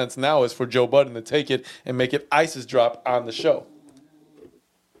makes any sense now is for Joe Budden to take it and make it Ice's drop on the show.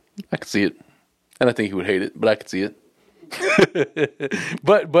 I could see it. And I think he would hate it, but I could see it.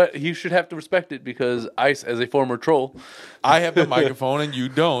 but he should have to respect it, because Ice, as a former troll... I have the microphone and you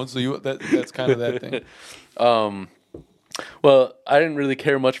don't, so that's kind of that thing. Well, I didn't really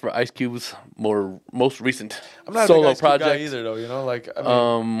care much for Ice Cube's most recent I'm not solo a big Ice Cube project guy either,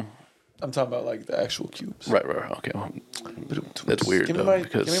 though. I'm talking about like the actual cubes. Right. Okay. Well, that's weird. Give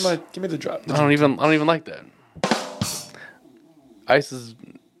me the drop. I don't even like that. Ice is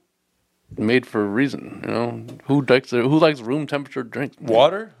made for a reason. Who likes room temperature drink?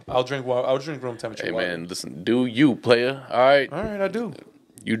 Water? I'll drink water. I'll drink room temperature. Hey water. man, listen, do you, player? All right, I do.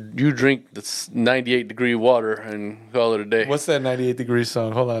 You drink this 98-degree water and call it a day. What's that 98-degree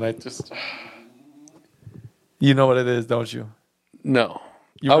song? Hold on, you know what it is, don't you? No.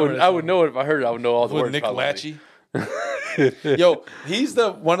 I would know it if I heard it. I would know all the words. Nick Lachey. Yo, he's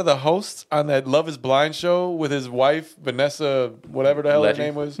one of the hosts on that Love Is Blind show with his wife Vanessa, whatever the hell her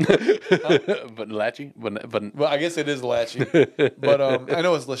name was. But Lachey. Well, I guess it is Lachey. But I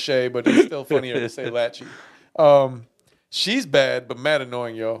know it's Lachey, but it's still funnier to say Lachey. She's bad, but mad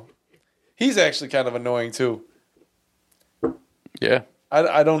annoying, yo. He's actually kind of annoying too. Yeah.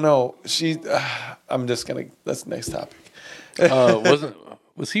 I don't know. I'm just gonna. That's the next topic.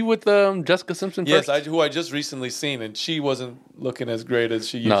 Was he with Jessica Simpson first? Yes, who I just recently seen, and she wasn't looking as great as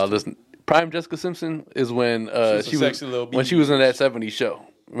she used to. No, listen. Prime Jessica Simpson is when she was in that 70s show.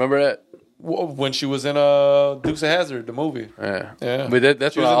 Remember that? When she was in Dukes of Hazzard, the movie. Yeah. But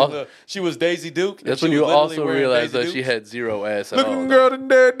that's when she was Daisy Duke. That's when you also realized that she had zero ass at all. Looking good in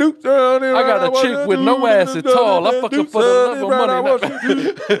there, Duke. I got a chick with no ass at all. I fuck her for the love of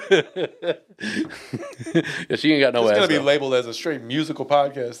money. Yeah, she ain't got no ass. It's gonna be labeled as a straight musical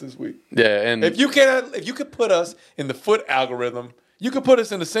podcast this week. Yeah, and if you could put us in the foot algorithm, you could put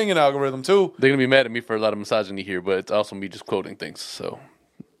us in the singing algorithm too. They're gonna be mad at me for a lot of misogyny here, but it's also me just quoting things, so.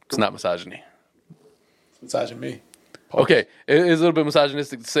 It's not misogyny. It's misogyny. Okay, it's a little bit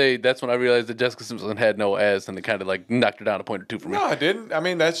misogynistic to say that's when I realized that Jessica Simpson had no ass, and it kind of like knocked her down a point or two for me. No, I didn't. I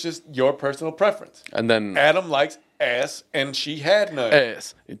mean, that's just your personal preference. And then Adam likes ass, and she had none.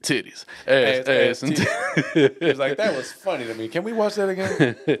 Ass and titties. Ass and titties. It was like, that was funny to me. Can we watch that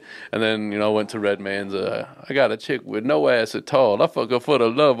again? And then, I went to Redman's. I got a chick with no ass at all. I fuck her for the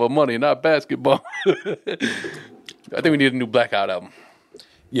love of money, not basketball. I think we need a new Blackout album.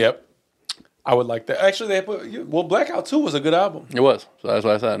 Yep. I would like that. Actually, Blackout 2 was a good album. It was. So that's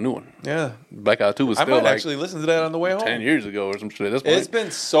why I said a new one. Yeah. Blackout 2 was still I might actually listen to that on the way home. 10 years ago or some shit at this point. It's been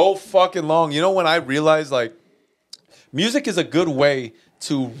so fucking long. You know when I realized, like, music is a good way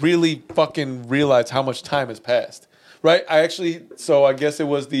to really fucking realize how much time has passed. right? I guess it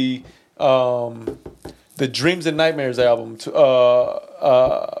was the Dreams and Nightmares album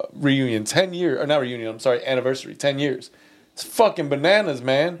reunion, 10 year or not reunion. I'm sorry, anniversary, 10 years. It's fucking bananas,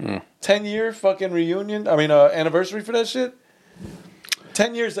 man. 10-year fucking reunion. I mean, anniversary for that shit.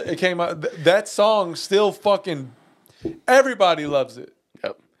 10 years it came out. That song still fucking everybody loves it.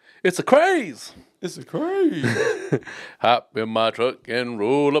 Yep. It's a craze. It's a craze. Hop in my truck and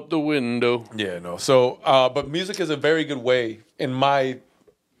roll up the window. Yeah, no. So, but music is a very good way, in my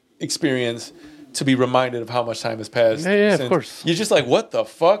experience, to be reminded of how much time has passed. Yeah, of course. You're just like, what the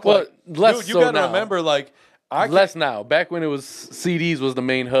fuck? Well, like, less dude, you so gotta now. remember, like, less now. Back when it was CDs was the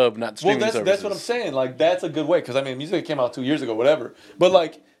main hub, not streaming services. That's what I'm saying. Like, that's a good way, because I mean, music came out 2 years ago, whatever. But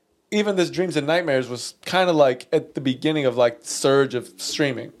like, even this Dreams and Nightmares was kind of like at the beginning of like surge of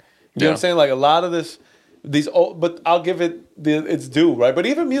streaming. You know what I'm saying? Like a lot of these old, but I'll give it its due, right? But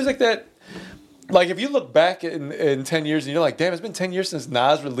even music that, like, if you look back in 10 years and you're like, damn, it's been 10 years since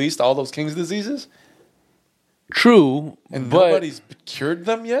Nas released all those King's Diseases. True, and nobody's cured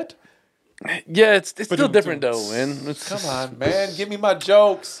them yet. Yeah, it's still different though, man. Come on, man. Give me my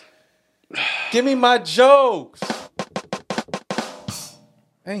jokes. Give me my jokes.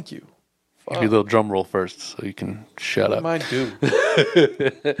 Thank you. Give you a little drum roll first so you can shut up. Mine do.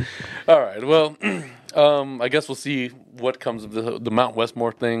 All right. Well, I guess we'll see what comes of the Mount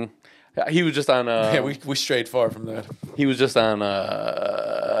Westmore thing. He was just on. Yeah, we strayed far from that. He was just on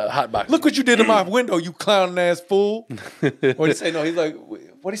Hotbox. Look what you did in my window, you clown ass fool. What'd he say? No, he's like,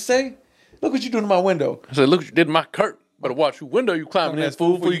 what'd he say? Look what you doing in my window. I said, look what you did in my curtain. Better watch who window you climbing in,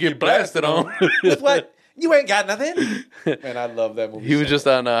 fool, before you get blasted on. What? You ain't got nothing. Man, I love that movie. He was just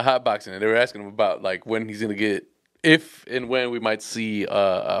on Hotboxing, and they were asking him about like when he's gonna get, if and when we might see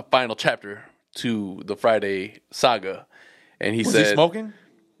a final chapter to the Friday saga. And he said, he smoking?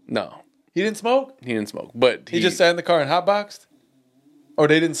 No, he didn't smoke. He didn't smoke, but he just sat in the car and hotboxed, or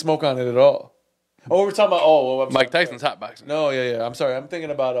they didn't smoke on it at all. Oh, we're talking about Mike Tyson's hotboxing. No, yeah. I'm sorry. I'm thinking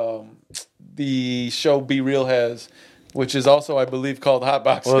about the show Be Real has, which is also, I believe, called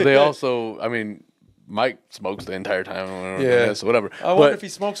Hotboxing. Well, they also, I mean, Mike smokes the entire time. Yeah, so whatever. I wonder if he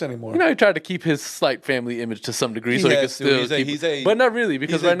smokes anymore. You know, he tried to keep his slight family image to some degree, so he could still keep. But not really,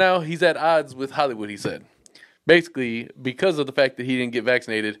 because right now he's at odds with Hollywood. He said, basically, because of the fact that he didn't get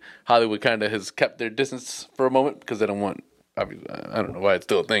vaccinated, Hollywood kind of has kept their distance for a moment because they don't want. I don't know why it's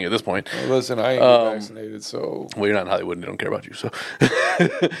still a thing at this point. Well, listen, I ain't get vaccinated, so... Well, you're not in Hollywood and they don't care about you, so...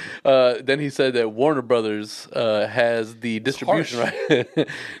 then he said that Warner Brothers has the distribution rights.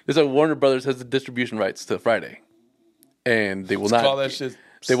 They said Warner Brothers has the distribution rights to Friday. And they will not... Call that shit...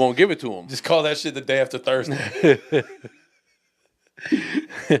 They won't give it to him. Just call that shit the day after Thursday.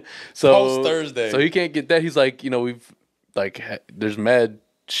 Post Thursday. So he can't get that. He's like, you know, we've... Like, there's mad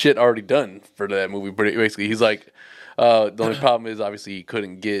shit already done for that movie. Basically, he's like... the only problem is obviously he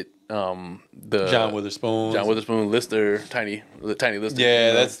couldn't get the John Witherspoon, Lister, tiny Lister.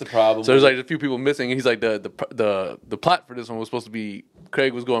 Yeah, that's the problem. So there's like a few people missing, and he's like the plot for this one was supposed to be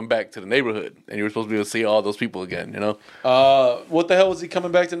Craig was going back to the neighborhood, and you were supposed to be able to see all those people again. You know. What the hell was he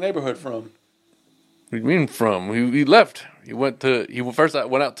coming back to the neighborhood from? What do you mean from? He left. He first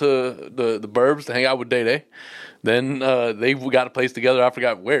went out to the burbs to hang out with Day Day. Then they got a place together. I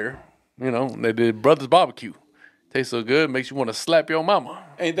forgot where. You know, they did Brothers Barbecue. Tastes so good, makes you want to slap your mama.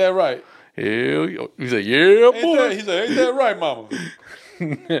 Ain't that right? Hell, he said, yeah, boy. He said, ain't that right, mama?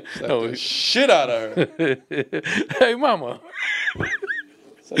 No, shit out of her. Hey, mama.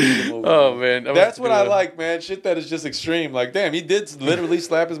 Oh, man. That's what I like, man. Shit that is just extreme. Like, damn, he did literally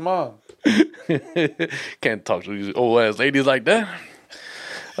slap his mom. Can't talk to these old ass ladies like that.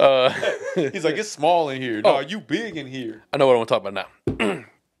 He's like, it's small in here. No, you big in here. I know what I want to talk about now.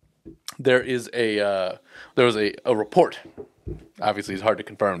 There was a report. Obviously, it's hard to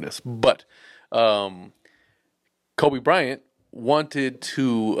confirm this, but Kobe Bryant wanted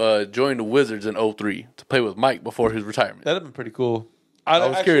to join the Wizards in 2003 to play with Mike before his retirement. That'd have been pretty cool. I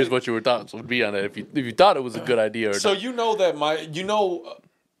was curious what your thoughts would be on that. If you thought it was a good idea, or so not. You know that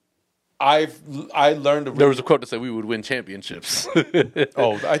I learned. There was a quote that said we would win championships.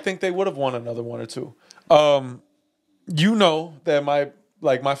 I think they would have won another one or two. You know that my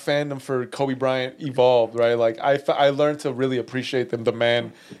fandom for Kobe Bryant evolved, right? Like I learned to really appreciate the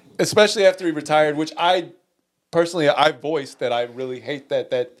man, especially after he retired, which I voiced that I really hate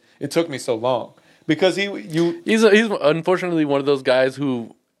that it took me so long because he's unfortunately one of those guys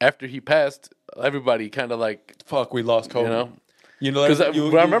who after he passed, everybody kind of like fuck, we lost Kobe. You know, because I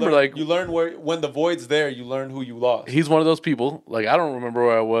remember you learn when the void's there, you learn who you lost. He's one of those people. Like I don't remember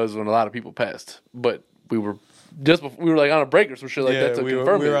where I was when a lot of people passed, but we were like on a break or some shit like that to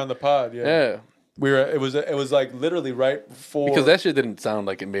confirm it. We were on the pod, yeah. It was like literally right before, because that shit didn't sound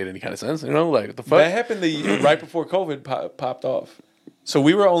like it made any kind of sense. You know, like what the fuck. That happened right before COVID popped off. So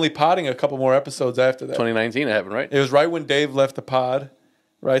we were only podding a couple more episodes after that. 2019 it happened, right? It was right when Dave left the pod,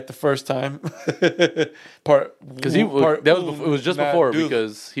 right the first time. Because it was just before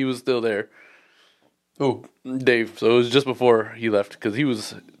because he was still there. Who? Dave. So it was just before he left because he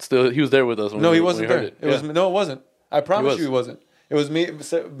was there with us. No, he wasn't there. It wasn't. I promise you, he wasn't. It was me.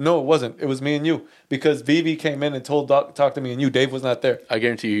 No, it wasn't. It was me and you because Vivi came in and talked to me and you. Dave was not there. I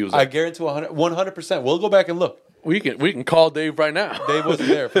guarantee you he was there. I guarantee 100%. We'll go back and look. We can call Dave right now. Dave wasn't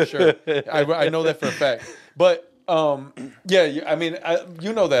there for sure. I know that for a fact. But yeah, I mean,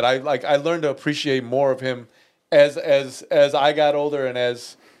 you know that I learned to appreciate more of him as I got older and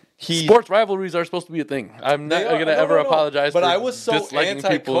as he. Sports rivalries are supposed to be a thing. I'm not going to ever apologize. But for I was so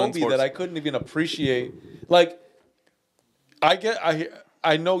anti-Kobe that I couldn't even appreciate. Like, I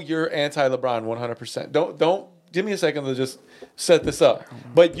know you're anti-LeBron 100%. Don't give me a second to just set this up.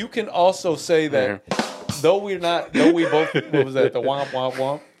 But you can also say that. Though we both, what was that? The womp, womp,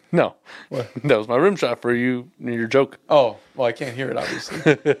 womp? No. What? That was my rim shot for you, your joke. Oh, well, I can't hear it, obviously.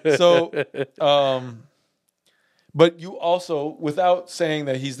 So, but you also, without saying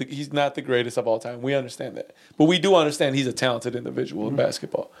that he's not the greatest of all time, we understand that. But we do understand he's a talented individual in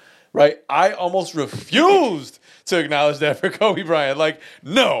basketball, right? I almost refused to acknowledge that for Kobe Bryant. Like,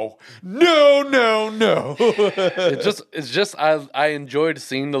 no. It's just I enjoyed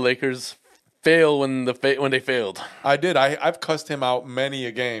seeing the Lakers fail when they failed. I did. I've cussed him out many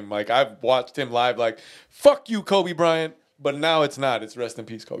a game. Like, I've watched him live like, fuck you, Kobe Bryant. But now it's not. It's rest in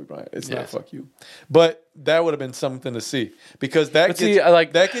peace, Kobe Bryant. It's not fuck you. But that would have been something to see. Because that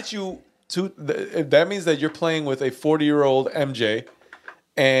gets you to... That means that you're playing with a 40-year-old MJ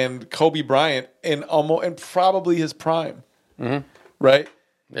and Kobe Bryant in probably his prime. Mm-hmm. Right?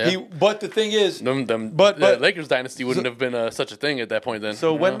 Yeah. But the thing is, the Lakers dynasty wouldn't have been such a thing at that point then.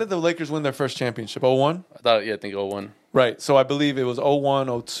 So when did the Lakers win their first championship? 01? I think 01. Right. So I believe it was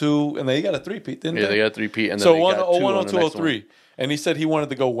 01, 02, and they got a three-peat, didn't they? Yeah, they got a three-peat. And then so they got 01, 02, 03. And he said he wanted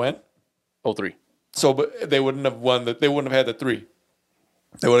to go when? 03. So but they wouldn't have won. They wouldn't have had the 3.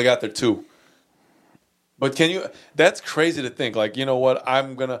 They would have got their 2. But that's crazy to think. Like, you know what?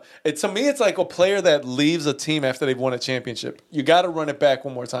 To me, it's like a player that leaves a team after they've won a championship. You got to run it back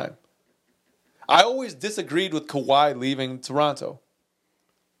one more time. I always disagreed with Kawhi leaving Toronto.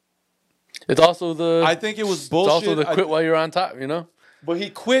 It's also I think it was bullshit. It's also the quit while you're on top, you know? But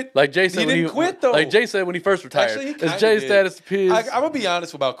he quit. Like Jay said, he didn't quit though. Like Jay said when he first retired. Actually, it's Jay's status appears. I'm gonna be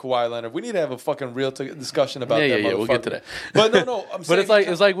honest about Kawhi Leonard. We need to have a fucking real discussion about that. Yeah, we'll get to that. But no, I'm saying. But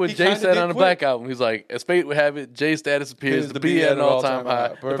it's like what Jay said on the Black Album. He's like, as fate would have it, Jay's status appears to be at an all-time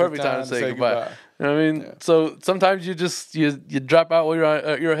high. The perfect time to say goodbye. You know what I mean? Yeah. So sometimes you just you drop out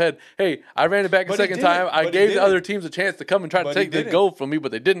while you're ahead. Hey, I ran it back a second time. I gave the other teams a chance to come and try to take the goal from me,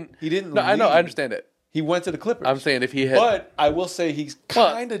 but they didn't. He didn't. No, I know. I understand that. He went to the Clippers. I'm saying if he had. But I will say he's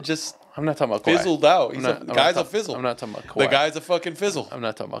kind of just. I'm not talking about Kawhi. Fizzled out. The guy's a fizzle. I'm not talking about Kawhi. The guy's a fucking fizzle. I'm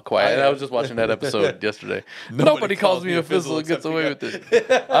not talking about Kawhi. And I was just watching that episode yesterday. Nobody calls me a fizzle and gets away with it.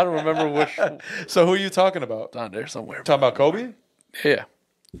 I don't remember which. So who are you talking about? Down there somewhere. Talking about Kobe? Yeah.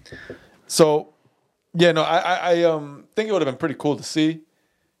 So, yeah, no, I think it would have been pretty cool to see,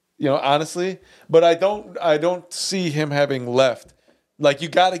 honestly. But I don't see him having left. Like, you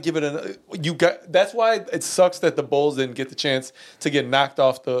got to give it that's why it sucks that the Bulls didn't get the chance to get knocked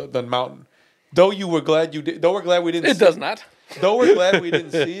off the mountain. Though we're glad we didn't It does not. Though we're glad we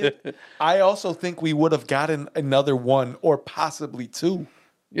didn't see it, I also think we would have gotten another one or possibly 2.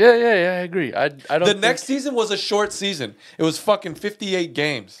 Yeah, I agree. I don't The next season was a short season. It was fucking 58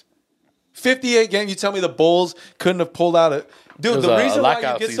 games. 58 games. You tell me the Bulls couldn't have pulled out a... Dude, the reason why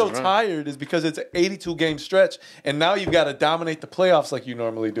you get so tired is because it's an 82-game stretch, and now you've got to dominate the playoffs like you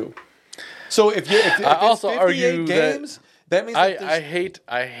normally do. So if I also argue games, that means I hate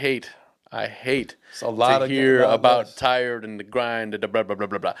a lot to hear about tired and the grind and the blah blah blah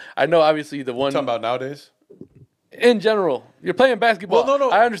blah blah. I know, obviously, the one talking about nowadays. In general, you're playing basketball. Well, no.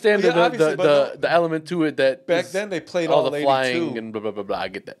 I understand the element to it that back then they played all the 82. Flying and blah blah blah blah. I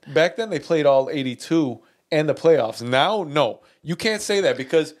get that. Back then they played all 82 and the playoffs. Now, no, you can't say that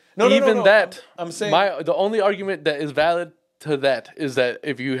because I'm saying the only argument that is valid to that is that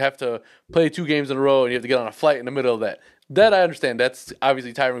if you have to play 2 games in a row and you have to get on a flight in the middle of that I understand. That's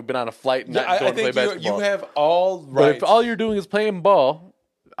obviously tiring. We've been on a flight and not going to play basketball. You have all right. But if all you're doing is playing ball,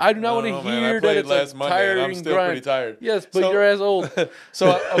 I do not want to hear that it's a tiring I'm still grind. Pretty tired. Yes, but you're as old.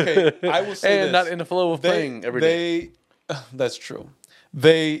 So okay, I will say and not in the flow of playing every day. That's true.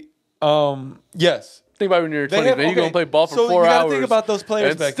 They yes, Think about when you're 20, man. You're going to play ball for 4 hours. Think about those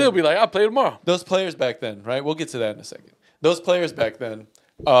players and back still then. Be like, I'll play tomorrow. Those players back then, right? We'll get to that in a second. Those players back then,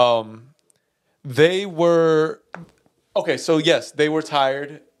 they were... Okay, so yes, they were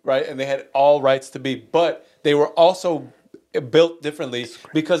tired, right? And they had all rights to be. But they were also built differently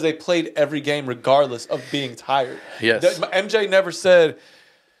because they played every game regardless of being tired. Yes. MJ never said,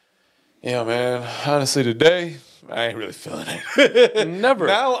 yeah, man, honestly, today... I ain't really feeling it. Never.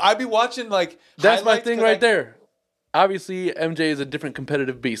 Now I be watching like that's my thing right there. Obviously, MJ is a different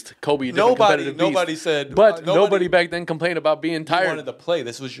competitive beast. Kobe, a different competitive beast. Nobody said, but nobody back then complained about being tired. You wanted to play.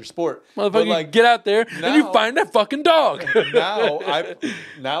 This was your sport. Motherfucker, like, you get out there and you find that fucking dog. I've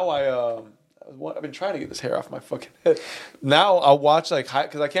been trying to get this hair off my fucking head. Now I'll watch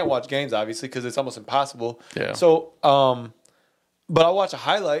because I can't watch games obviously because it's almost impossible. Yeah. So but I'll watch a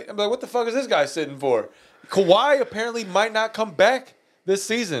highlight and be like, what the fuck is this guy sitting for? Kawhi apparently might not come back this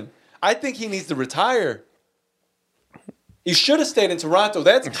season. I think he needs to retire. He should have stayed in Toronto.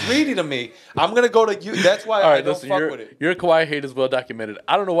 That's greedy to me. I'm going to go to you. That's why I don't fuck with it. Your Kawhi hate is well documented.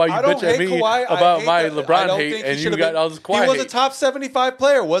 I don't know why you bitch at me about my LeBron hate and you got all this Kawhi hate. He was a top 75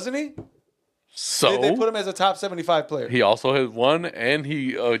 player, wasn't he? So they put him as a top 75 player. He also has won, and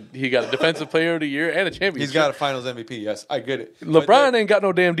he got a Defensive Player of the Year and a championship. He's got a Finals MVP. Yes, I get it. LeBron ain't got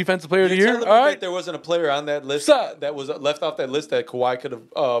no damn Defensive Player of the Year. All right, there wasn't a player on that list that was left off that list that Kawhi could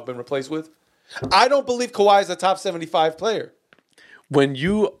have been replaced with. I don't believe Kawhi is a top 75 player. When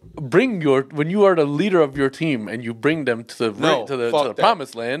you are the leader of your team and you bring them to the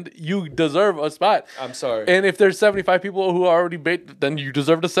promised land, you deserve a spot. I'm sorry. And if there's 75 people who are already bait, then you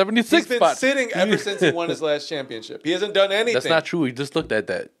deserve the 76th spot. He's been sitting ever since he won his last championship. He hasn't done anything. That's not true. He just looked at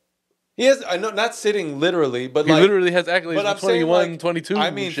that. He has, I know, not sitting literally, but he literally has accolades 21, 22.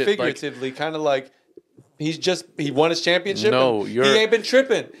 I mean, figuratively, kind of like. He won his championship. No, he ain't been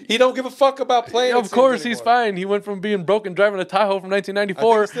tripping. He don't give a fuck about playing. Of course, he's fine. He went from being broke and driving a Tahoe from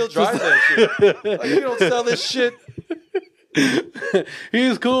 1994. I think he still drives that shit. Like, you don't sell this shit.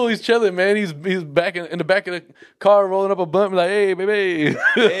 He's cool. He's chilling, man. He's back in the back of the car, rolling up a blunt, like, "Hey, baby,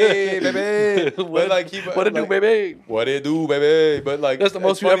 hey, baby." What it do, baby? What it do, baby? But like, that's the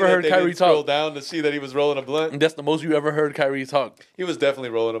most you ever heard Kyrie talk. Scroll down to see that he was rolling a blunt. That's the most you ever heard Kyrie talk. He was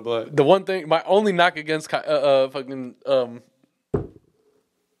definitely rolling a blunt. The one thing, my only knock against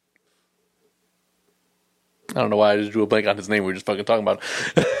I don't know why I just drew a blank on his name. We were just fucking talking about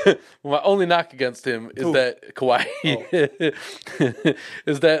it. My only knock against him is that Kawhi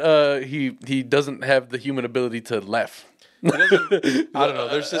is that he doesn't have the human ability to laugh. I don't know.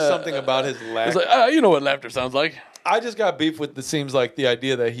 There's just something about his laugh. It's like, you know what laughter sounds like. I just got beef with seems like the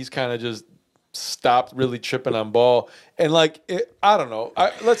idea that he's kind of just stopped really tripping on ball. And like, I don't know.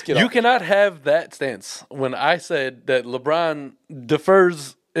 Let's get You cannot have that stance. When I said that LeBron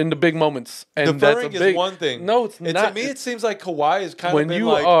defers in the big moments, and deferring is one thing. No, it's not. To me, it seems like Kawhi is kind when of been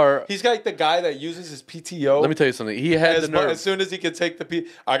you like are. He's like the guy that uses his PTO. Let me tell you something. He had the nerve. As soon as he can take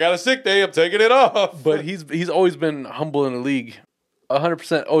I got a sick day. I'm taking it off. But he's always been humble in the league.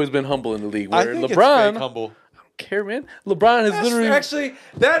 100% always been humble in the league. Where I think LeBron, it's fake humble. I don't care, man. LeBron has literally actually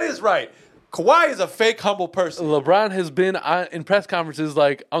that is right. Kawhi is a fake humble person. LeBron has been in press conferences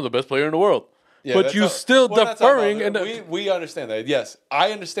like, I'm the best player in the world. Yeah, but you still deferring. And we understand that. Yes,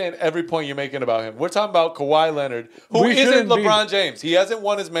 I understand every point you're making about him. We're talking about Kawhi Leonard, who isn't LeBron James. He hasn't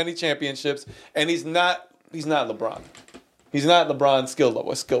won as many championships, and he's not LeBron. He's not LeBron skill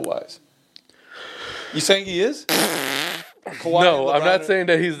wise. You saying he is? Kawhi no, I'm not saying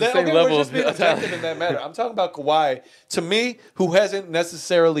that he's the same level of talent in that matter. I'm talking about Kawhi, to me, who hasn't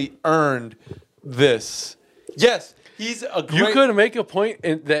necessarily earned this. Yes. He's a great... You could make a point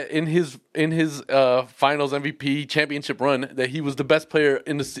in his Finals MVP championship run that he was the best player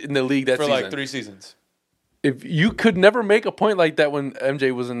in the league that season. For like 3 seasons. If you could never make a point like that when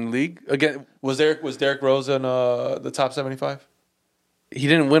MJ was in the league again, was Derrick Rose in the top 75? He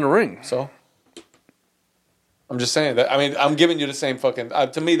didn't win a ring, so I'm just saying that. I mean, I'm giving you the same fucking.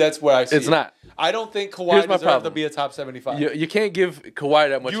 To me, that's where I see it's not. I don't think Kawhi deserves to be a top 75. You can't give Kawhi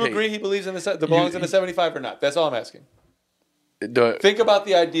that much. Do you agree he believes in belongs in the 75 or not? That's all I'm asking. The, Think about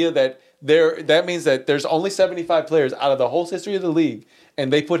the idea that that means that there's only 75 players out of the whole history of the league,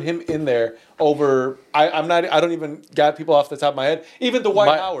 and they put him in there over. I don't even got people off the top of my head. Even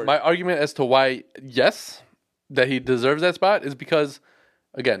Dwight Howard. My argument as to why yes, that he deserves that spot is because,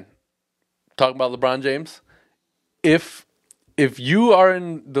 again, talking about LeBron James, if you are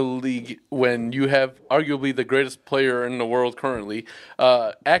in the league when you have arguably the greatest player in the world currently,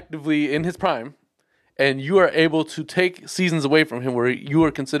 actively in his prime, and you are able to take seasons away from him where you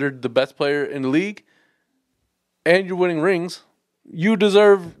are considered the best player in the league, and you're winning rings, you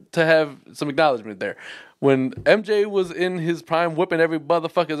deserve to have some acknowledgement there. When MJ was in his prime whipping every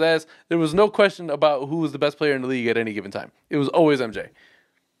motherfucker's ass, there was no question about who was the best player in the league at any given time. It was always MJ.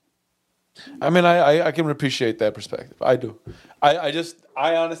 I mean, I can appreciate that perspective. I do. I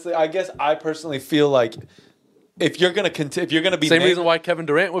honestly, I guess I personally feel like if you're gonna be same reason why Kevin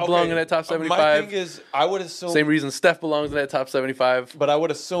Durant would belong in that top 75. My thing is, I would assume same reason Steph belongs in that top 75. But I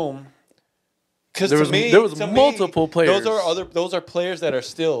would assume because there was multiple players. Those are players that are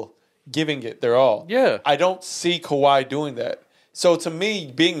still giving it their all. Yeah, I don't see Kawhi doing that. So to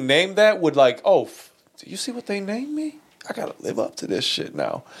me, being named that would like, do you see what they named me? I gotta live up to this shit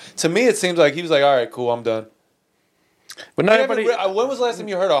now. To me, it seems like he was like, all right, cool, I'm done. But not everybody. When was the last time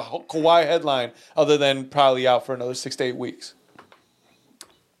you heard a Kawhi headline other than probably out for another 6 to 8 weeks?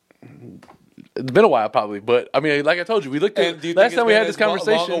 It's been a while, probably, but I mean, like I told you, we looked at last time we had this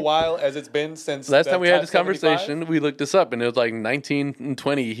conversation. Long a while as it's been since last time we had this 75? conversation. We looked this up, and it was like 19 and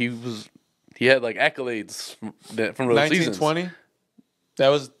 20. He had like accolades from those 19, seasons. 20? That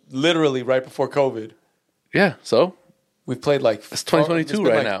was literally right before COVID. Yeah, so we've played like it's 2022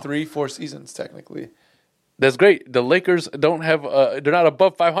 right now. 3-4 seasons technically. That's great. The Lakers don't have. They're not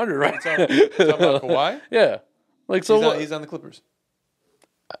above 500 right now. Talking about Kawhi? Yeah, like so. He's on the Clippers.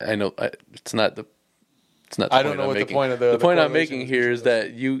 I know it's not the. It's not. I don't know what the point of the point I'm making here is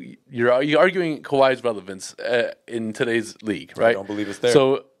that you're arguing Kawhi's relevance in today's league, right? I don't believe it's there.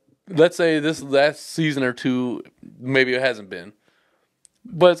 So let's say this last season or two, maybe it hasn't been,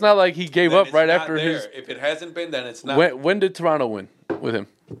 but it's not like he gave up right after his. If it hasn't been, then it's not. When did Toronto win with him?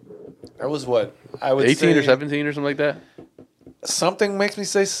 That was what I would 18 say, or 17 or something like that. Something makes me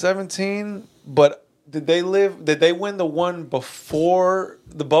say 17, but. Did they win the one before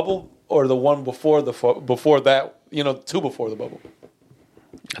the bubble or the one before that? Two before the bubble.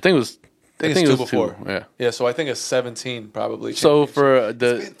 I think it was. I think it was before. Yeah. Yeah. So I think it's 17 probably. So for it's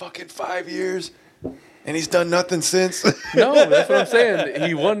been fucking 5 years, and he's done nothing since. No, that's what I'm saying.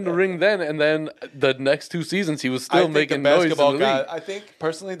 He won the ring then, and then the next 2 seasons he was still making noise in the league. I think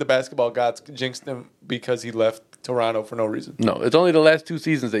personally the basketball gods jinxed him because he left Toronto for no reason. No, it's only the last 2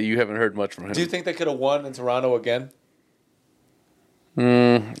 seasons that you haven't heard much from him. Do you think they could have won in Toronto again? I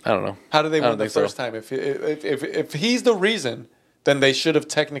don't know. How did they win the first time? If he's the reason, then they should have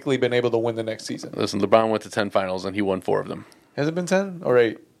technically been able to win the next season. Listen, LeBron went to 10 finals and he won 4 of them. Has it been 10 or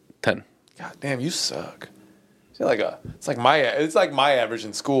 8? 10. God damn, you suck. It's like my average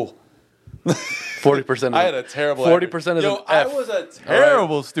in school. 40%. I had a terrible. 40% of them. I was a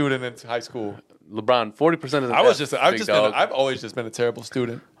terrible student in high school. LeBron, 40% of them. I've always just been a terrible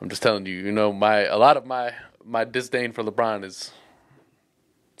student. I'm just telling you. A lot of my disdain for LeBron it's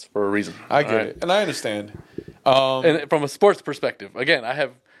for a reason. I get it, and I understand. And from a sports perspective, again,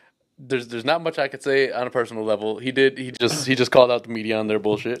 there's not much I could say on a personal level. He just called out the media on their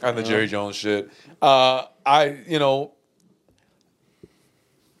bullshit. On the Jerry Jones shit.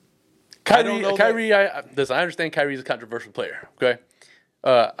 Kyrie, I understand Kyrie's a controversial player, okay?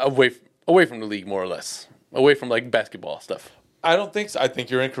 Away from the league, more or less. Away from like basketball stuff. I don't think so. I think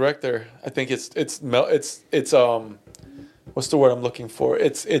you're incorrect there. I think it's what's the word I'm looking for?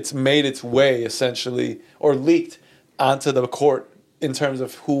 It's made its way essentially or leaked onto the court in terms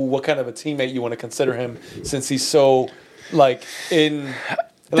of what kind of a teammate you want to consider him, since he's so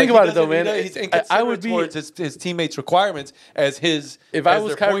Think about it though, man. He's inconsiderate towards his teammates' requirements as his. If I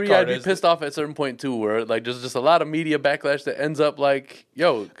was Kyrie, I'd be pissed off at a certain point too, where like there's just a lot of media backlash that ends up like,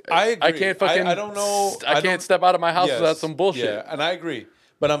 yo, I can't fucking. I don't know. I can't step out of my house without some bullshit. Yeah, and I agree.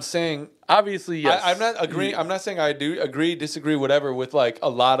 But I'm saying, obviously, yes. I'm not agreeing. I'm not saying I do agree, disagree, whatever with like a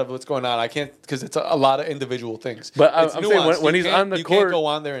lot of what's going on. I can't, because it's a lot of individual things. But I'm saying when he's on the court, you can't go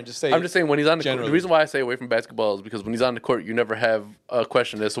on there and just say. I'm just saying when he's on the court. The reason why I say away from basketball is because when he's on the court, you never have a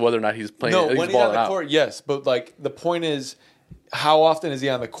question as to whether or not he's playing. No, when he's on the court, yes. But like the point is, how often is he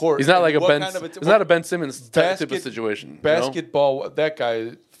on the court? He's not like it's not a Ben Simmons type of situation. Basketball, that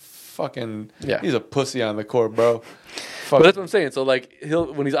guy, fucking, he's a pussy on the court, bro. But that's what I'm saying. So like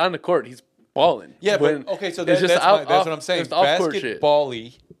when he's on the court, he's balling. Yeah, but okay, so that's what I'm saying.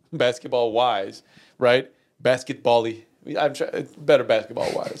 Basketball wise, right? Basketball-y. Better basketball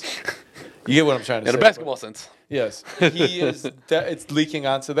wise. You get what I'm trying to say. In a basketball sense. Yes, he is. It's leaking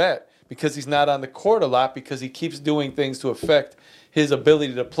onto that because he's not on the court a lot because he keeps doing things to affect his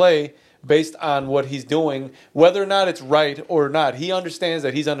ability to play. Based on what he's doing, whether or not it's right or not, he understands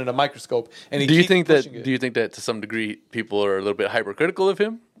that he's under the microscope, and he keeps pushing it. Do you think that to some degree people are a little bit hypercritical of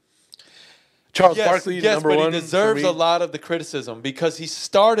him? Charles Barkley, number but one. He deserves a lot of the criticism because he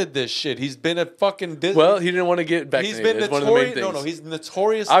started this shit. He's been a fucking Disney. Well, he didn't want to get vaccinated. He's been notorious. One of the main things. No, he's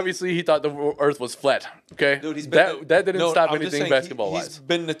notorious. Obviously, he thought the Earth was flat. Okay, dude, that didn't stop anything basketball-wise. He's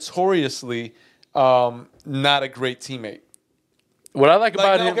been notoriously not a great teammate. What I like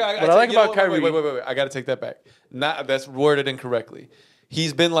about him, what I like about Kyrie. Wait. I got to take that back. That's worded incorrectly.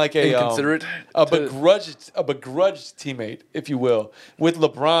 He's been like inconsiderate, a begrudged teammate, if you will. With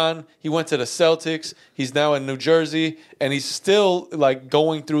LeBron, he went to the Celtics. He's now in New Jersey, and he's still like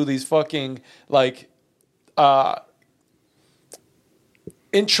going through these fucking like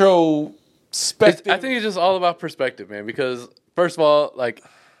introspective. I think it's just all about perspective, man. Because first of all, like.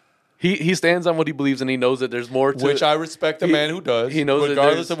 He stands on what he believes, and he knows that there's more to which I respect the man who does. He knows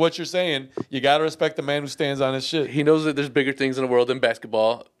regardless of what you're saying, you got to respect the man who stands on his shit. He knows that there's bigger things in the world than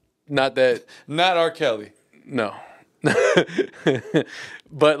basketball. Not R. Kelly. No.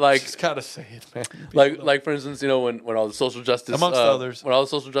 But like, just gotta say it, man. Like for instance, when all the social justice, amongst others, when all the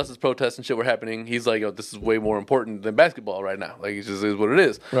social justice protests and shit were happening, he's like, "Yo, this is way more important than basketball right now. Like, it just is what it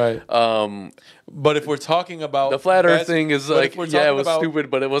is." Right. But if we're talking about the flat Earth thing, is like, yeah, it was stupid,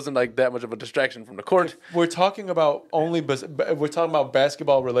 but it wasn't like that much of a distraction from the court. We're talking about we're talking about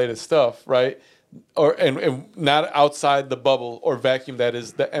basketball related stuff, right? And not outside the bubble or vacuum that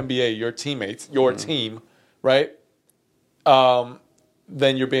is the NBA, your teammates, your team, right?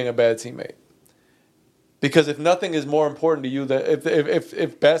 Then you're being a bad teammate. Because if nothing is more important to you, that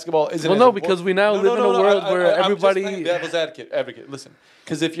if basketball isn't because we now live in a world where everybody. I'm just devil's advocate. Listen,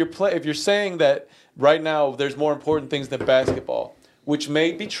 because if you're saying that right now there's more important things than basketball, which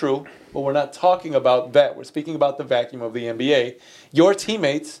may be true, but we're not talking about that. We're speaking about the vacuum of the NBA. Your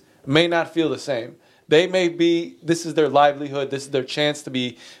teammates may not feel the same. They may be. This is their livelihood. This is their chance to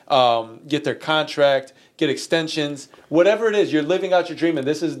be get their contract, get extensions, whatever it is. You're living out your dream, and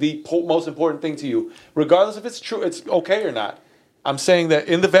this is the most important thing to you, regardless if it's true, it's okay or not. I'm saying that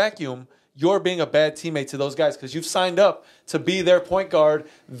in the vacuum, you're being a bad teammate to those guys because you've signed up to be their point guard,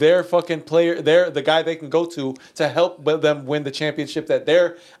 their fucking player, the guy they can go to help them win the championship that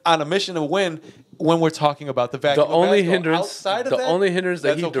they're on a mission to win. When we're talking about the vacuum, the only hindrance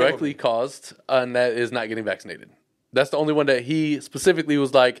that he directly caused, and that is not getting vaccinated. That's the only one that he specifically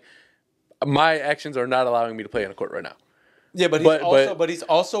was like, my actions are not allowing me to play on the court right now. Yeah, but he's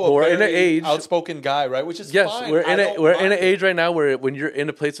also a very outspoken guy, right? Which is fine. We're in an age right now where when you're in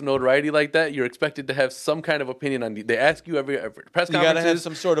a place of notoriety like that, you're expected to have some kind of opinion on. They ask you every press conference. You got to have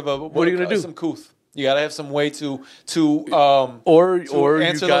some sort of what are you gonna do? Some couth. You got to have some way to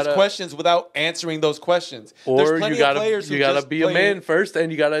answer those questions without answering those questions. Or you gotta be a man first, and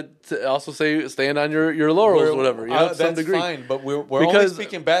you gotta also stand on your laurels, or whatever. To some degree. That's fine, but we're only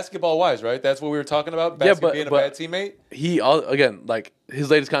speaking basketball wise, right? That's what we were talking about. Being a bad teammate. His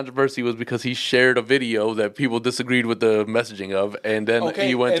latest controversy was because he shared a video that people disagreed with the messaging of, and then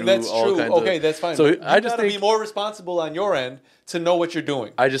he went through all kinds of... Okay, that's fine. So I just think... be more responsible on your end to know what you're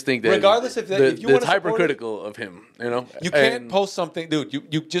doing. I just think that... Regardless if you want to hypercritical of him, You can't post something... Dude,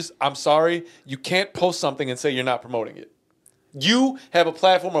 you just... I'm sorry. You can't post something and say you're not promoting it. You have a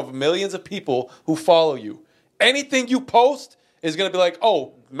platform of millions of people who follow you. Anything you post is going to be like,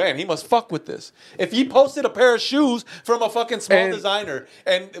 oh, man, he must fuck with this. If he posted a pair of shoes from a fucking small designer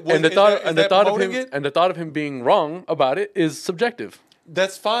the thought of him being wrong about it is subjective.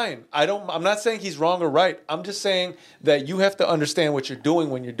 That's fine. I'm not saying he's wrong or right. I'm just saying that you have to understand what you're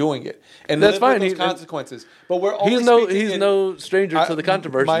doing when you're doing it, and that's fine. Those consequences. But we're only he's no stranger to the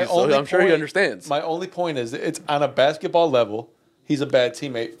controversy, so I'm sure he understands. My only point is it's on a basketball level. He's a bad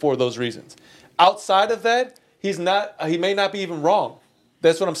teammate for those reasons. Outside of that, he's not. He may not be even wrong.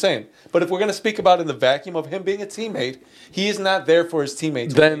 That's what I'm saying. But if we're going to speak about in the vacuum of him being a teammate, he is not there for his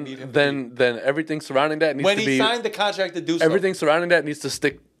teammates. Then everything surrounding that needs to be... When he signed the contract to do so. Everything surrounding that needs to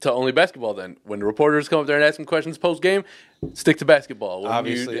stick to only basketball then. When the reporters come up there and ask him questions post-game, stick to basketball.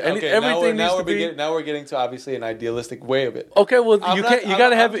 Obviously. Now we're getting to obviously an idealistic way of it. Okay, well, you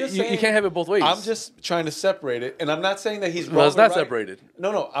can't have it both ways. I'm just trying to separate it, and I'm not saying that he's wrong or right. Well, it's not separated.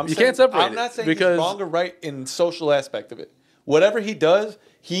 No, you can't separate it. I'm not saying he's wrong or right in social aspect of it. Whatever he does,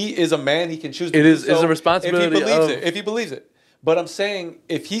 he is a man. He can choose to do so. It is a responsibility if he believes it. But I'm saying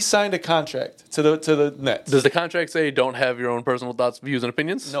if he signed a contract to the Nets. Does the contract say don't have your own personal thoughts, views, and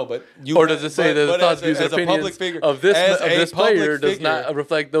opinions? No, but does it say that the thoughts, views, and opinions of this player does not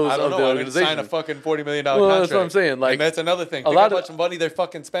reflect those of the organization? Sign a fucking $40 million contract. That's what I'm saying. And that's another thing. Think how much money they're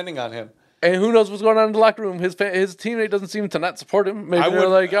fucking spending on him. And who knows what's going on in the locker room? His teammate doesn't seem to not support him. Maybe they're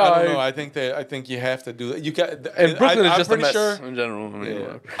like, I don't know. I think you have to do that. You got, and Brooklyn is just a mess in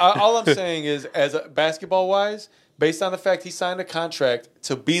general. All I'm saying is, as a basketball wise, based on the fact he signed a contract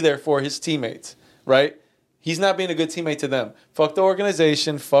to be there for his teammates, right? He's not being a good teammate to them. Fuck the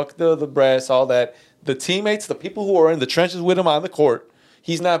organization, fuck the brass, all that. The teammates, the people who are in the trenches with him on the court,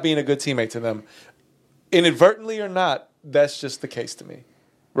 he's not being a good teammate to them. Inadvertently or not, that's just the case to me,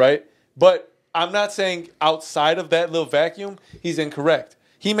 right? But I'm not saying outside of that little vacuum, he's incorrect.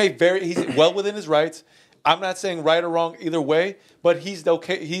 He's well within his rights. I'm not saying right or wrong either way, but he's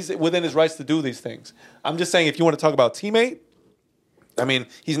okay. He's within his rights to do these things. I'm just saying if you want to talk about teammate, I mean,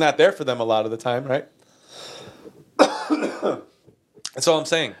 he's not there for them a lot of the time, right? That's all I'm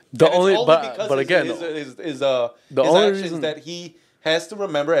saying. But again, the only actions reason that he has to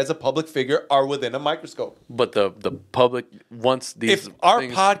remember as a public figure are within a microscope. But the public wants these. If our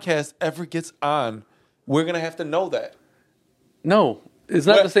podcast ever gets on, we're gonna have to know that. No. It's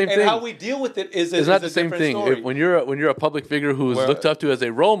not the same thing. And how we deal with it is not the same thing. When you're a public figure who is looked up to as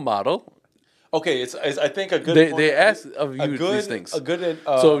a role model. Okay, it's I think a good. They ask of you these things.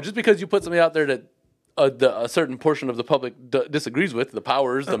 So just because you put something out there that a certain portion of the public disagrees with, the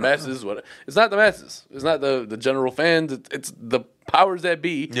powers, the masses, it's not the masses. It's not the general fans. It's the powers that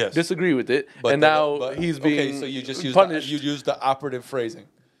be disagree with it, but he's being okay. So you just punished. You use the operative phrasing.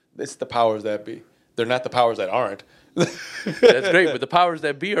 It's the powers that be. They're not the powers that aren't. That's great, but the powers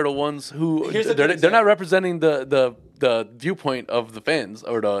that be are the ones who they're not representing the viewpoint of the fans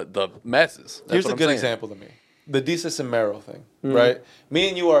or the masses. Here's a good example to me: the Desus and Mero thing, right? Me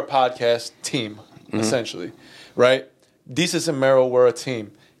and you are a podcast team, essentially, right? Desus and Mero were a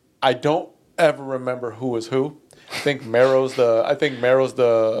team. I don't ever remember who was who. I think Mero's the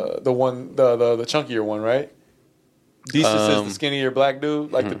one, the chunkier one, right? Desus is the skinnier black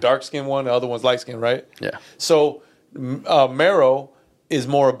dude, like the dark skinned one. The other one's light skinned, right? Yeah. So Mero is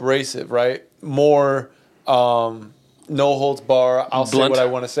more abrasive, right? More no holds bar. I'll say what I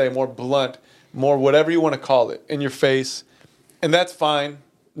want to say. More blunt. More whatever you want to call it in your face, and that's fine.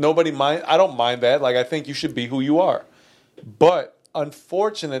 Nobody mind. I don't mind that. Like I think you should be who you are. But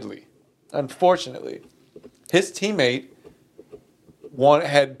unfortunately, his teammate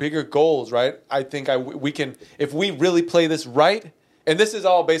had bigger goals, right? I think we can, if we really play this right, and this is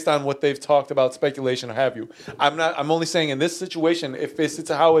all based on what they've talked about, speculation or have you. I'm only saying in this situation, if it's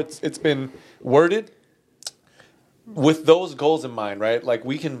how it's been worded, with those goals in mind, right? Like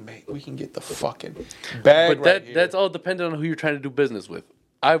we can get the fucking bag. But that's all dependent on who you're trying to do business with.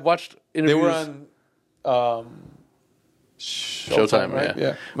 I watched interviews. They were on Showtime, right?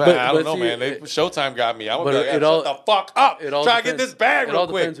 Yeah. Man, I don't know, man. Showtime got me. I'm going to shut the fuck up. Try to get this bag real quick. It all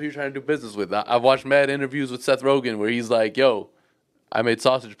depends who you're trying to do business with. I've watched mad interviews with Seth Rogen where he's like, yo, I made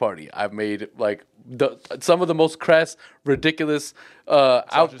Sausage Party. I've made like some of the most crass, ridiculous,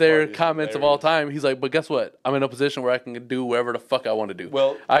 out there comments of all time. He's like, but guess what? I'm in a position where I can do whatever the fuck I want to do.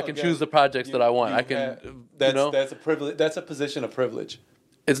 Well, I can choose the projects that I want. I can. That's a privilege. That's a position of privilege.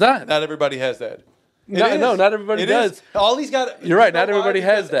 It's not. Not everybody has that. No, not everybody does. All he's got. You're right. Not everybody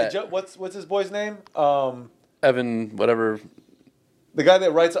has that. What's his boy's name? Evan, whatever. The guy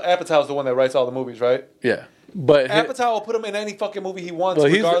that writes Apatow's the one that writes all the movies, right? Yeah, but Apatow will put him in any fucking movie he wants,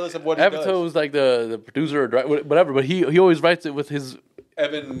 regardless of what he does. Apatow's like the producer or whatever, but he always writes it with his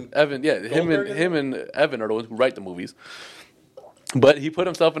Evan. Yeah, him and Evan are the ones who write the movies. But he put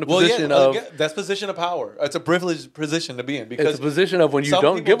himself in a position of that's position of power. It's a privileged position to be in because it's a position of when you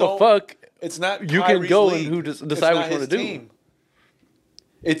don't give a fuck. It's not. You can go and who decide what you want to do.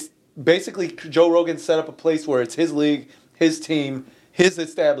 It's basically Joe Rogan set up a place where it's his league, his team, his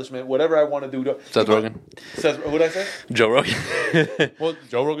establishment, whatever I want to do. Seth Rogen. What did I say? Joe Rogan. Well,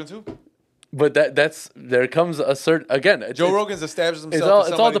 Joe Rogan too. But there comes a certain Joe Rogan's established himself.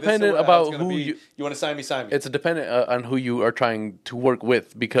 It's all dependent about who you want to sign me. It's dependent on who you are trying to work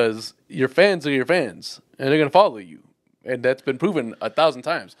with because your fans are your fans and they're gonna follow you, and that's been proven 1,000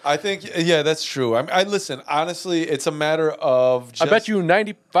 times. I think that's true. I listen. Honestly, it's a matter of. I bet you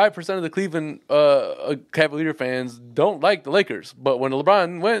 95% of the Cleveland Cavalier fans don't like the Lakers, but when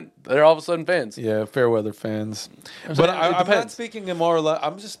LeBron went, they're all of a sudden fans. Yeah, fair weather fans. But I'm not speaking in more or less.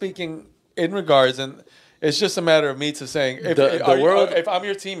 I'm just speaking in regards, and it's just a matter of me to saying if I'm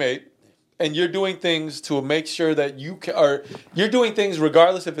your teammate and you're doing things to make sure that you're doing things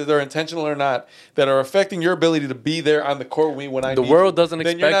regardless if they're intentional or not that are affecting your ability to be there on the court with me when I need you,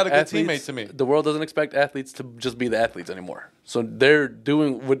 then you're not a good teammate to me. The world doesn't expect athletes to just be the athletes anymore. So they're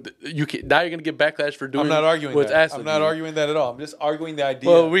doing what now you're going to get backlash for doing. I'm not arguing that. I'm not arguing that at all. I'm just arguing the idea.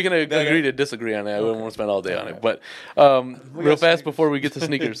 Well, we're going to agree to disagree on that. Okay. We don't want to spend all day on it. But real fast before we get to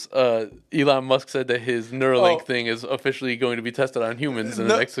sneakers, Elon Musk said that his Neuralink thing is officially going to be tested on humans in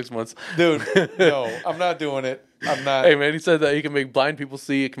the next 6 months. Dude, no, I'm not doing it. I'm not. Hey man, he said that he can make blind people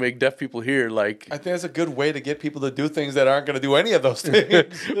see, it can make deaf people hear. Like, I think that's a good way to get people to do things that aren't going to do any of those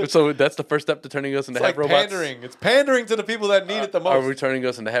things. So that's the first step to turning us into half robots. Pandering. It's pandering to the people that need it the most. Are we turning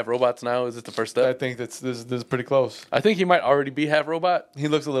us into half robots now? Is it the first step? I think this is pretty close. I think he might already be half robot. He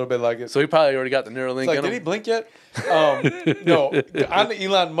looks a little bit like it. So he probably already got the Neuralink. It's like, did he blink yet? No. On the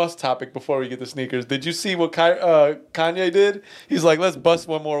Elon Musk topic, before we get the sneakers, did you see what Kanye did? He's like, let's bust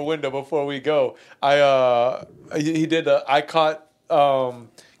one more window before we go. He did. I caught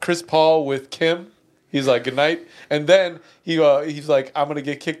Chris Paul with Kim. He's like, good night. And then he's like, I'm going to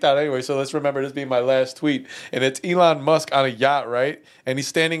get kicked out anyway, so let's remember this being my last tweet. And it's Elon Musk on a yacht, right? And he's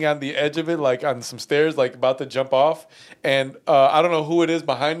standing on the edge of it, like on some stairs, like about to jump off. And I don't know who it is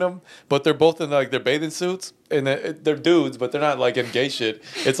behind them, but they're both in like their bathing suits. And they're dudes, but they're not like in gay shit.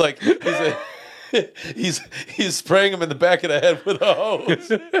 It's like he's spraying them in the back of the head with a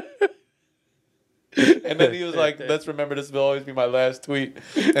hose. And then he was like, let's remember this will always be my last tweet.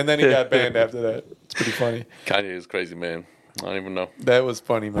 And then he got banned after that. It's pretty funny. Kanye is crazy, man. I don't even know. That was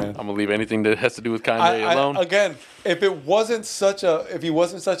funny, man. I'm gonna leave anything that has to do with Kanye alone. Again, if he wasn't such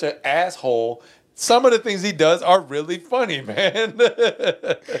an asshole, some of the things he does are really funny, man.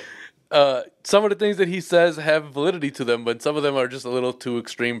 Some of the things that he says have validity to them, but some of them are just a little too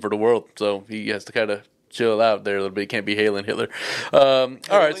extreme for the world. So he has to kind of chill out there a little bit. He can't be hailing Hitler. All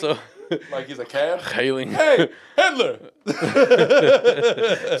right, so. Like he's a cab? Hailing. Hey, Hitler!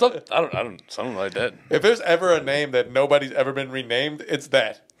 Something like that. If there's ever a name that nobody's ever been renamed, it's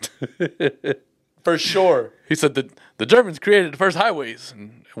that. For sure. He said that the Germans created the first highways.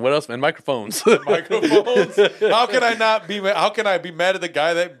 And what else, man? Microphones. Microphones? How can I be mad at the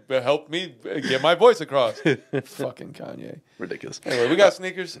guy that helped me get my voice across? Fucking Kanye. Ridiculous. Anyway, we got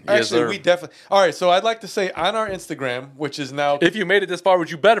sneakers. Actually, we definitely. All right, so I'd like to say on our Instagram, which is now. If you made it this far, would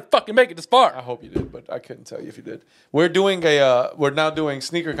you better fucking make it this far? I hope you did, but I couldn't tell you if you did. We're now doing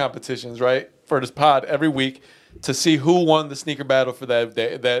sneaker competitions, right, for this pod every week to see who won the sneaker battle for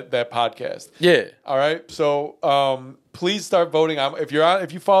that podcast. Yeah. All right. So please start voting. If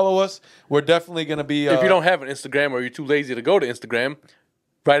you follow us, we're definitely gonna be. If you don't have an Instagram or you're too lazy to go to Instagram,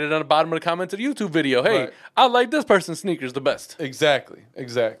 write it on the bottom of the comments of the YouTube video. Hey, right. I like this person's sneakers the best. Exactly.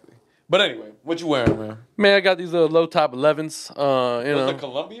 But anyway, what you wearing, man? Man, I got these low top 11s. The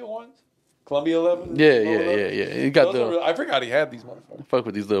Columbia ones? Columbia 11? Yeah. You got I forgot he had these motherfuckers. Fuck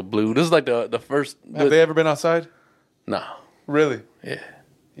with these little blue. This is like the first. Have they ever been outside? No. Really? Yeah.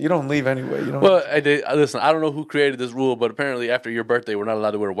 You don't leave anyway. Well, listen, I don't know who created this rule, but apparently after your birthday, we're not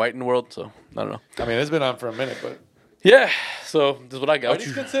allowed to wear white in the world, so I don't know. I mean, it's been on for a minute, but... Yeah, so this is what I got. Are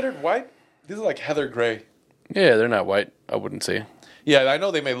these considered white? These are like heather gray. Yeah, they're not white, I wouldn't say. Yeah, I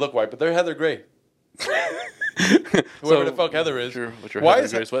know they may look white, but they're heather gray. Whoever the fuck Heather is. What's your Heather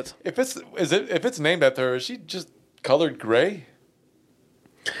gray sweats? If it's named after her, is she just colored gray?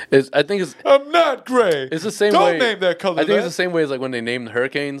 I'm not gray. It's the same way. Don't name that color. I think it's the same way as like when they named the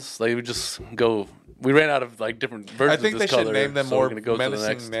hurricanes. Like we just go. We ran out of like different versions. I think of this they color, should name them so more go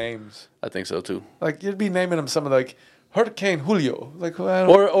menacing names. I think so too. Like you'd be naming them something like Hurricane Julio, like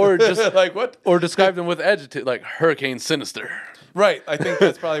or just like what? Or describe them with adjective like Hurricane Sinister. Right, I think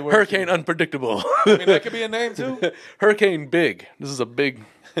that's probably where Hurricane Unpredictable. I mean, that could be a name too. Hurricane Big. This is a big.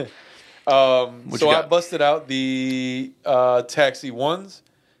 So I busted out the Taxi ones.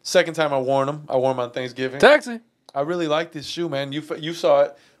 Second time I wore them. I wore them on Thanksgiving. Taxi. I really like this shoe, man. You saw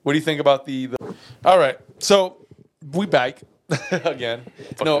it. What do you think about the? All right, so we back again.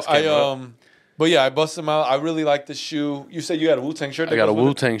 But yeah, I busted them out. I really like the shoe. You said you had a Wu-Tang shirt. I got a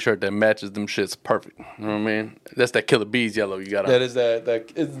Wu-Tang shirt that matches them shits perfect. You know what I mean? That's that Killer Bees yellow you got on. That is that.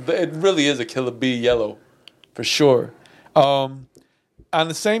 It really is a Killer Bee yellow, for sure. On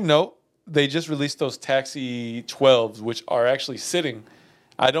the same note, they just released those Taxi 12s, which are actually sitting.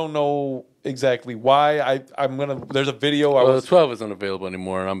 I don't know exactly why. There's a video. The 12 isn't available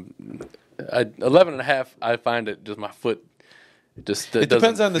anymore. 11 and a half. I find it just my foot. It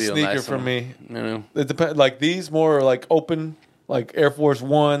depends on the sneaker nice for me. You know, it depends. Like these more like open, like Air Force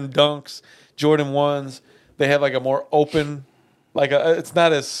One, Dunks, Jordan 1s. They have like a more open, it's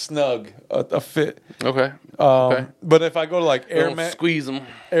not as snug a fit. Okay. But if I go to like Air Max, squeeze them.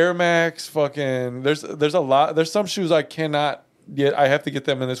 Air Max, fucking. There's a lot. There's some shoes I cannot get. I have to get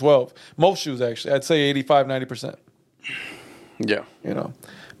them in the 12. Most shoes actually, I'd say 85-90%. Yeah. You know.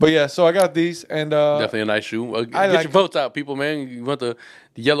 But yeah, so I got these and definitely a nice shoe. Get your votes out, people, man. You want the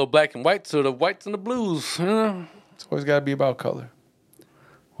yellow, black, and whites or the whites and the blues? You know? It's always got to be about color.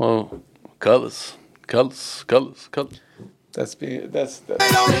 Well, colors.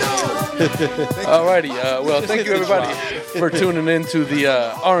 Alrighty. Well, thank you everybody for tuning in to the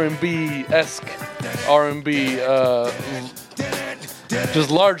R&B-esque, R&B,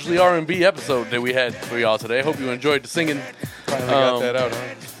 just largely R&B episode that we had for y'all today. I hope you enjoyed the singing. Finally got that out,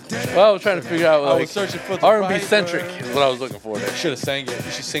 huh? Well, I was trying to figure out, like, I was searching for the R&B centric is what I was looking for there. You should have sang it.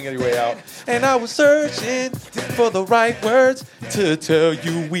 You should sing it your way out. And I was searching for the right words to tell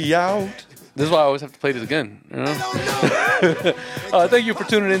you we out. This is why I always have to play this again. You know? Thank you for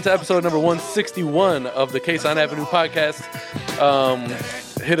tuning in to episode number 161 of the Quezon Avenue podcast.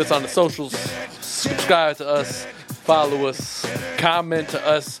 Hit us on the socials. Subscribe to us. Follow us. Comment to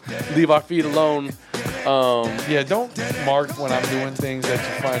us. Leave our feed alone. Don't mark when I'm doing things that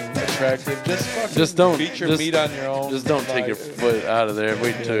you find attractive. Just don't beat your meat on your own. Just don't take your foot out of there.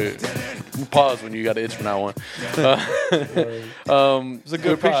 Wait to pause when you got an itch from now on. It was a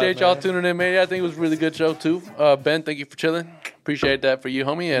good. Appreciate y'all tuning in, man. I think it was a really good show too. Ben, thank you for chilling. Appreciate that for you,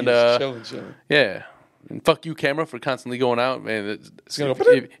 homie. And chilling. Yeah. And fuck you, camera, for constantly going out, man. If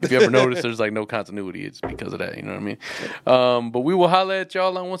you ever notice there's like no continuity, it's because of that. You know what I mean? But we will holla at y'all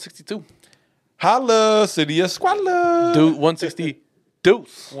on 162. Holla, City of Squalor. Dude, 160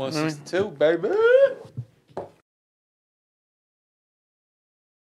 deuce. 162, baby.